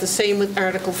 But the same with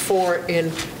Article 4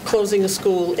 in closing a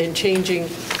school and changing,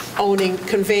 owning,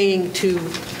 conveying to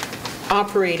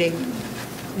operating.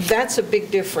 That's a big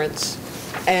difference.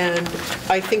 And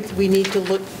I think we need to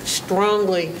look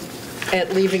strongly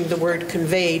at leaving the word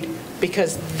conveyed,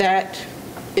 because that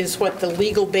is what the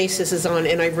legal basis is on.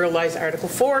 And I realize Article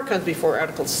 4 comes before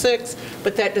Article 6,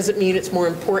 but that doesn't mean it's more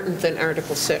important than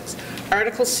Article 6.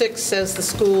 Article 6 says the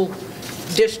school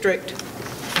district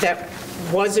that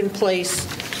was in place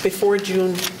before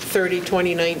June 30,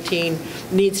 2019,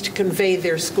 needs to convey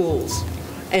their schools.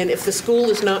 And if the school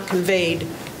is not conveyed,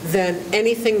 then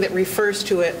anything that refers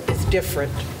to it is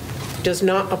different, does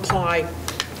not apply,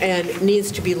 and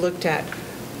needs to be looked at.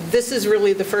 This is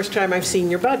really the first time I've seen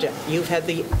your budget. You've had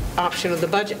the option of the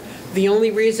budget. The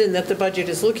only reason that the budget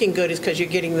is looking good is because you're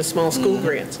getting the small school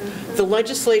grants. The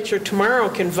legislature tomorrow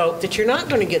can vote that you're not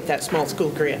going to get that small school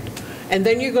grant. And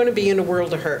then you're going to be in a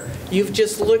world of hurt. You've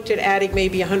just looked at adding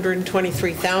maybe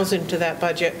 $123,000 to that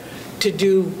budget to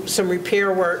do some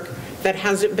repair work that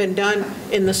hasn't been done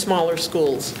in the smaller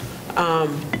schools,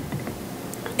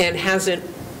 and hasn't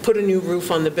put a new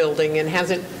roof on the building, and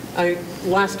hasn't,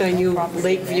 last I knew,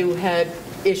 Lakeview had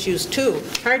issues too.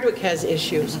 Hardwick has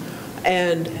issues.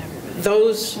 And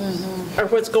those are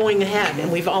what's going ahead, and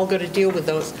we've all got to deal with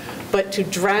those. But to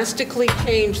drastically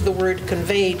change the word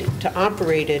conveyed to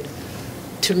operated,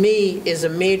 to me, is a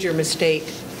major mistake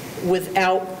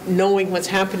without knowing what's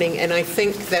happening. And I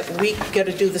think that we got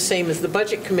to do the same as the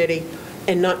Budget Committee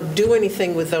and not do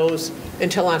anything with those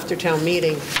until after town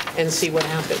meeting and see what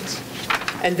happens.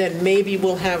 And then maybe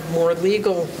we'll have more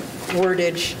legal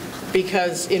wordage,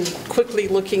 because in quickly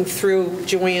looking through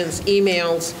Joanne's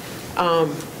emails,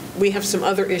 we have some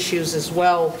other issues as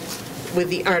well with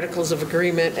the Articles of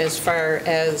Agreement as far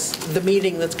as the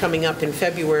meeting that's coming up in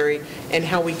February and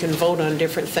how we can vote on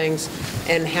different things,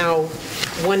 and how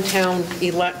one town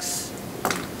elects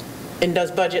and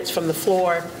does budgets from the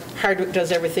floor, Hardwick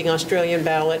does everything Australian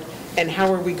ballot, and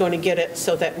how are we going to get it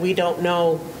so that we don't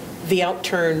know the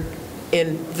outturn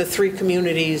in the 3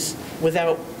 communities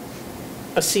without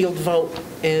a sealed vote,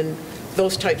 and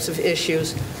those types of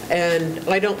issues. And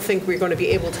I don't think we're going to be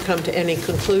able to come to any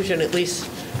conclusion, at least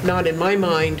not in my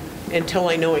mind, until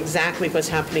I know exactly what's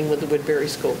happening with the Woodbury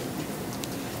School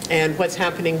and what's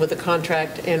happening with the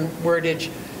contract and wordage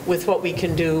with what we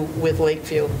can do with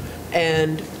Lakeview.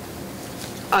 And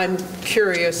I'm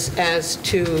curious as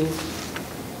to,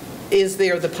 is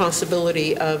there the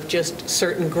possibility of just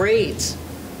certain grades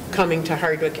coming to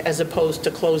Hardwick as opposed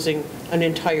to closing an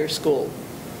entire school,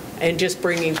 and just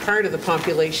bringing part of the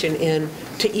population in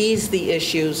to ease the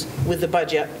issues with the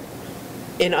budget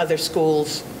in other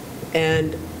schools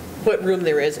and what room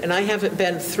there is. And I haven't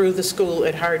been through the school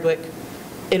at Hardwick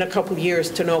in a couple years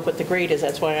to know what the grade is.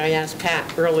 That's why I asked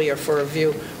Pat earlier for a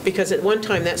view, because at one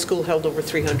time that school held over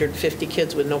 350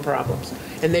 kids with no problems,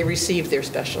 and they received their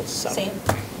specials. So.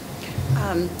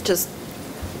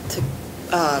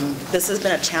 This has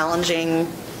been a challenging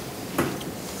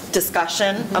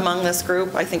discussion among this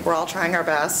group. I think we're all trying our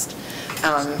best.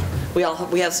 We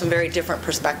have some very different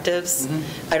perspectives.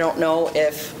 I don't know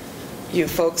if you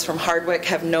folks from Hardwick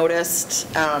have noticed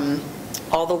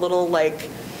all the little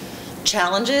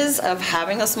challenges of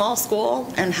having a small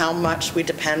school and how much we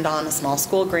depend on a small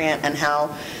school grant, and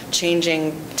how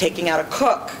taking out a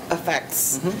cook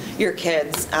affects your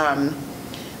kids.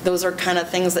 Those are kind of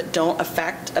things that don't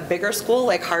affect a bigger school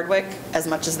like Hardwick as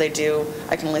much as they do.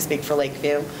 I can only speak for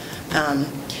Lakeview.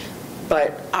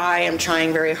 But I am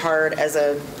trying very hard as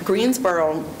a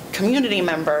Greensboro community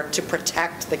member to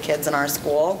protect the kids in our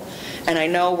school. And I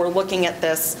know we're looking at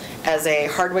this as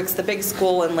Hardwick's the big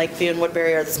school and Lakeview and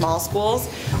Woodbury are the small schools.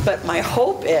 But my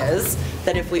hope is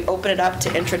that if we open it up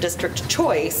to intra-district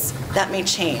choice, that may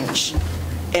change.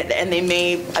 And they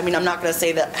may, I'm not going to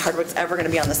say that Hardwick's ever going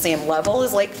to be on the same level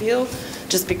as Lakeview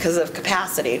just because of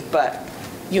capacity, but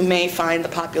you may find the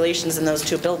populations in those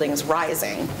 2 buildings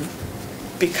rising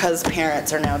because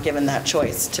parents are now given that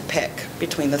choice to pick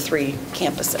between the 3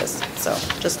 campuses. So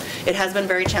it has been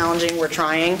very challenging. We're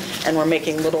trying, and we're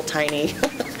making little tiny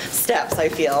steps, I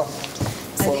feel.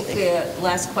 I think the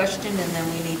last question, and then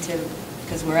we need to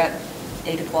because we're at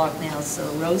 8 o'clock now, so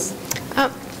Rose?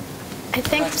 I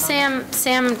think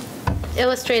Sam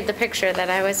illustrated the picture that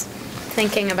I was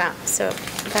thinking about, so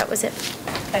that was it.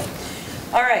 Okay.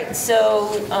 All right,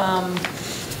 so,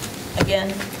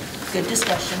 again, good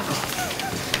discussion.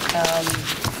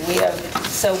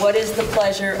 So what is the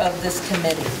pleasure of this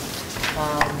committee?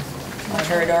 I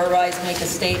heard RISE make a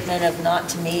statement of not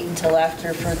to meet until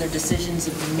after further decisions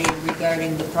have been made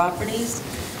regarding the properties.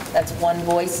 That's one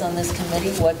voice on this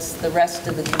committee. What's the rest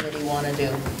of the committee want to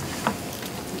do?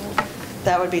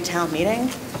 That would be town meeting?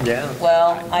 Yeah.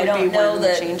 Well, I Would be don't one know of the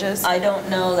that, changes. I don't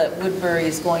know that Woodbury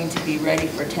is going to be ready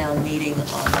for town meeting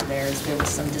on theirs. There was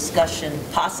some discussion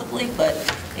possibly, but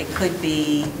it could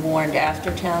be warned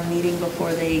after town meeting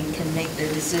before they can make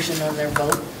their decision on their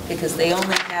vote, because they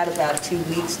only had about 2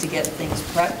 weeks to get things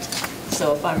prepped.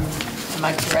 So if am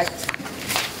I correct?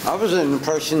 I was under the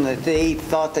impression that they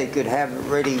thought they could have it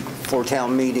ready for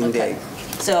town meeting day.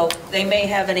 So they may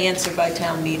have an answer by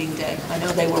town meeting day. I know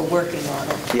they were working on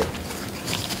it. Yeah.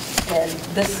 And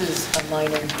this is a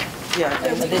minor, Yeah.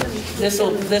 this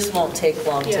won't take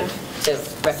long Yeah. to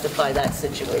rectify that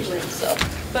situation, so.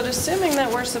 But assuming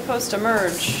that we're supposed to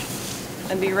merge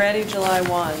and be ready July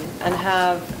 1 and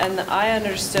I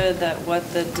understood that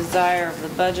what the desire of the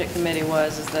budget committee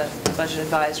was, is that the budget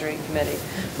advisory committee,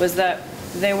 was that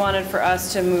they wanted for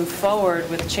us to move forward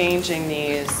with changing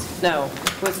these,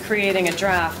 with creating a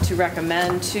draft to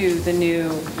recommend to the new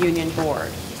union board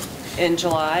in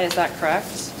July, is that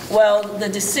correct? Well, the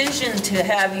decision to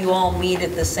have you all meet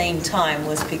at the same time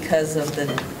was because of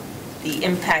the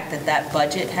impact that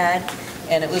budget had,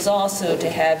 and it was also to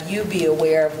have you be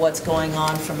aware of what's going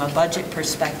on from a budget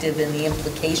perspective and the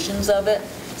implications of it,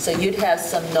 so you'd have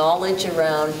some knowledge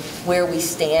around where we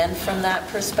stand from that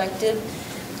perspective.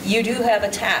 You do have a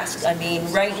task. I mean,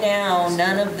 right now,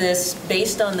 none of this,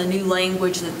 based on the new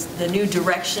language, the new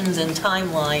directions and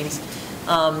timelines,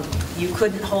 you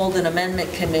couldn't hold an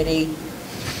amendment committee.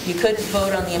 You couldn't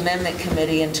vote on the amendment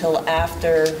committee until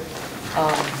after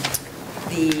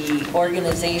the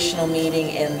organizational meeting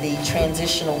and the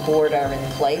transitional board are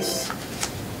in place,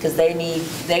 because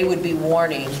they would be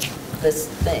warning this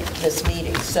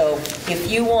meeting. So if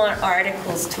you want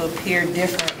articles to appear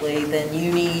differently, then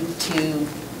you need to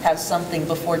have something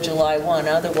before July 1.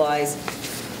 Otherwise,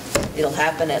 it'll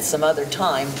happen at some other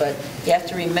time. But you have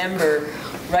to remember,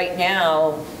 right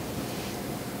now,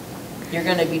 you're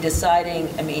going to be deciding,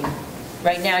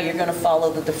 right now you're going to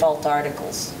follow the default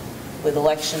articles with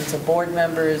elections of board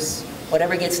members.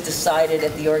 Whatever gets decided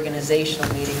at the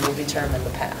organizational meeting will determine the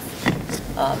path.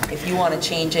 If you want to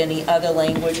change any other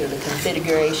language or the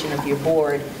configuration of your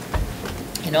board,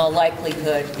 in all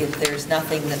likelihood, if there's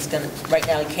nothing that's going to, right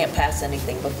now you can't pass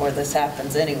anything before this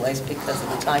happens anyways because of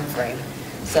the time frame.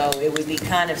 So it would be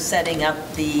kind of setting up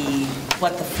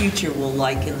what the future will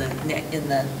like in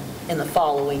the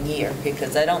following year,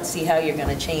 because I don't see how you're going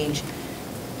to change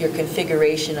your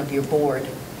configuration of your board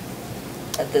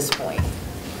at this point.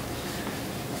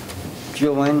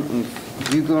 Joanne, if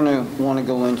you're going to want to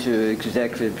go into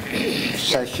executive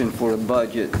session for the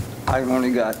budget, I've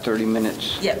only got 30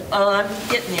 minutes. Yeah, I'm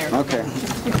getting there. Okay.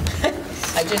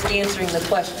 I'm just answering the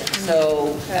question.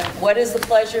 So what is the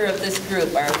pleasure of this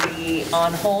group? Are we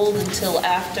on hold until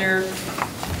after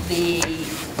the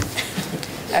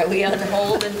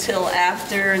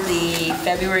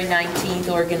February 19th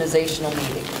organizational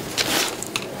meeting?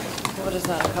 What is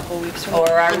that, a couple weeks from now?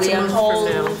 Or are we on month hold?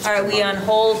 from now. Are we on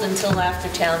hold until after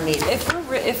town meeting?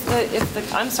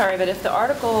 I'm sorry, but if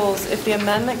the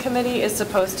amendment committee is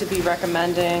supposed to be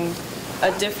recommending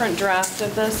a different draft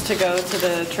of this to go to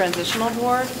the transitional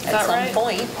board, is that right? At some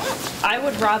point. I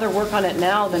would rather work on it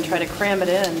now than try to cram it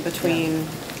in between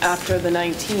after the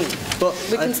 19th. But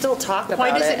We can still talk about it.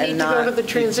 Why does it need to go to the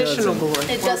transitional doesn't. board?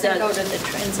 It doesn't go to the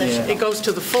transition. It goes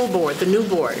to the full board, the new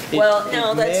board. Well,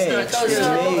 no, that's not, it goes to the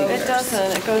voters. It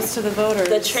doesn't, it goes to the voters.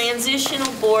 The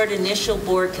transitional board, initial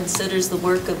board considers the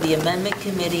work of the amendment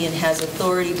committee and has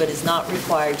authority but is not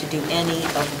required to do any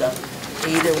of them.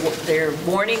 They're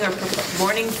warning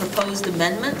proposed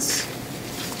amendments,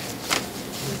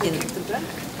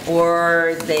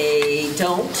 or they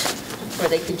don't, or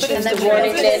they can choose the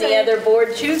warning that any other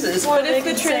board chooses. But if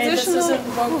the transitional,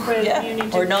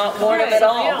 or not warn them at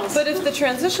all. but if the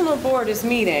transitional board is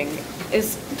meeting,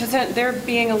 they're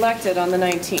being elected on the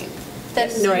 19th.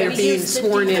 No, they're being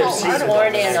sworn in.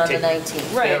 Sworn in on the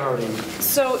 19th. Right.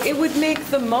 So it would make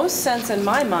the most sense in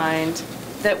my mind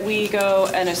that we go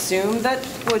and assume that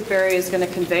Woodbury is going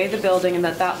to convey the building and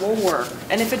that will work.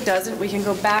 And if it doesn't, we can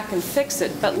go back and fix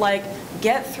it. But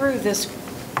get through this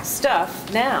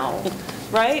stuff now,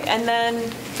 right? And then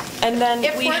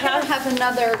If we're going to have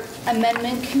another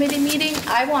amendment committee meeting,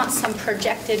 I want some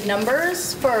projected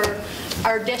numbers for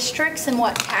our districts and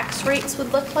what tax rates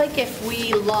would look like if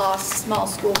we lost small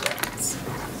school grants.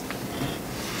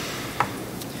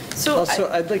 So Also,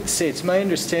 I'd like to say, it's my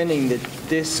understanding that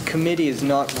this committee is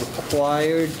not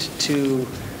required to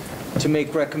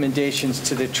make recommendations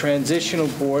to the transitional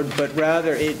board, but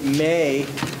rather it may,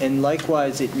 and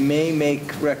likewise, it may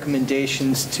make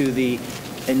recommendations to the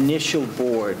initial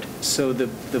board. So the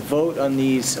vote on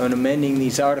these, on amending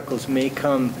these articles may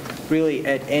come really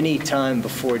at any time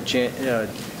before July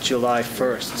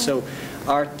 1st. So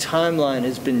our timeline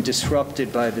has been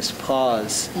disrupted by this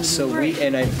pause. So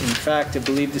in fact, I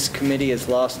believe this committee has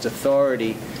lost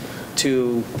authority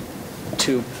to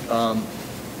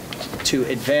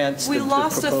advance the proposals. we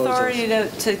lost authority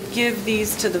to give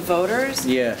these to the voters.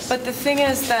 Yes. But the thing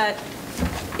is that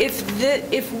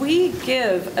if we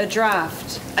give a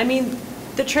draft, I mean,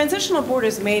 the transitional board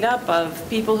is made up of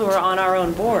people who are on our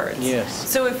own boards. Yes.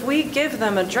 So if we give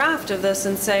them a draft of this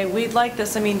and say, we'd like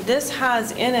this, I mean, this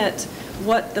has in it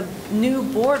what the new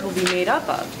board will be made up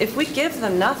of. If we give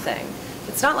them nothing,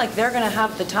 it's not like they're going to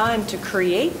have the time to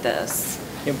create this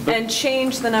and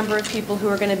change the number of people who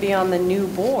are going to be on the new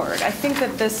board. I think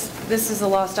that this is a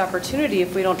lost opportunity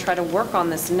if we don't try to work on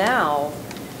this now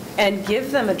and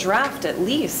give them a draft at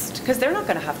least, because they're not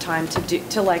going to have time to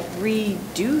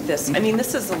redo this. I mean,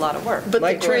 this is a lot of work. But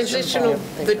the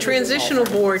transitional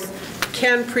board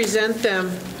can present them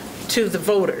to the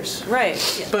voters. Right.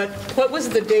 But what was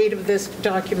the date of this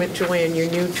document, Joanne,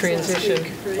 your new transition?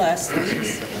 Last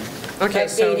week. Okay,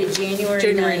 so Dated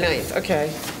January 9th.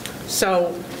 Okay.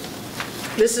 So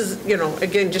this is,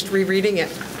 again, just rereading it,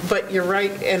 but you're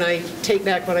right, and I take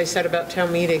back what I said about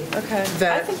town meeting. Okay.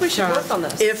 That, I think we should work on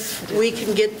this. If we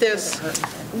can get this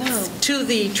to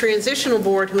the transitional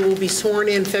board, who will be sworn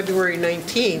in February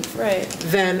 19th, right,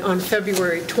 then on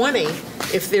February 20,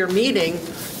 if they're meeting,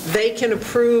 they can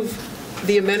approve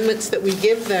the amendments that we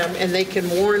give them, and they can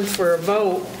warn for a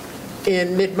vote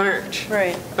in mid-March.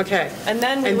 Right. Okay. And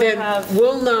then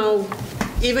we'll know,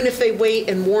 even if they wait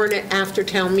and warn it after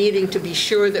town meeting to be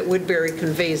sure that Woodbury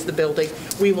conveys the building,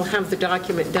 we will have the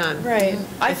document done. Right.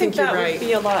 I think that you're would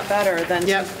be a lot better than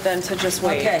to just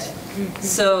wait. Okay.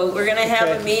 So we're going to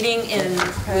have a meeting, and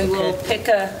we will pick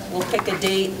a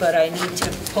date, but I need to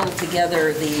pull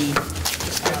together the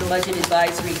budget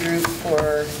advisory group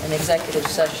for an executive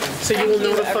session. So you will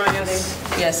notify us?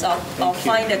 Yes, I'll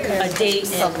find a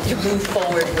date and to move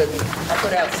forward with, I'll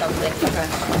put out something.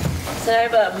 So I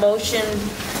have a motion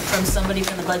from somebody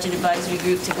from the budget advisory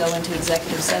group to go into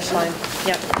executive session.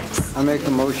 Yep. I make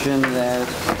a motion that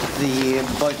the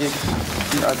budget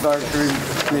advisory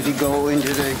committee go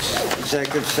into the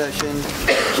executive session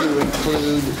to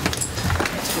include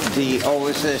the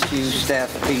OSSU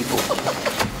staff people.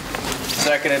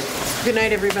 Seconded. Good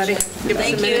night, everybody. Give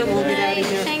us a minute, we'll get out of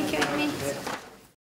here. Thank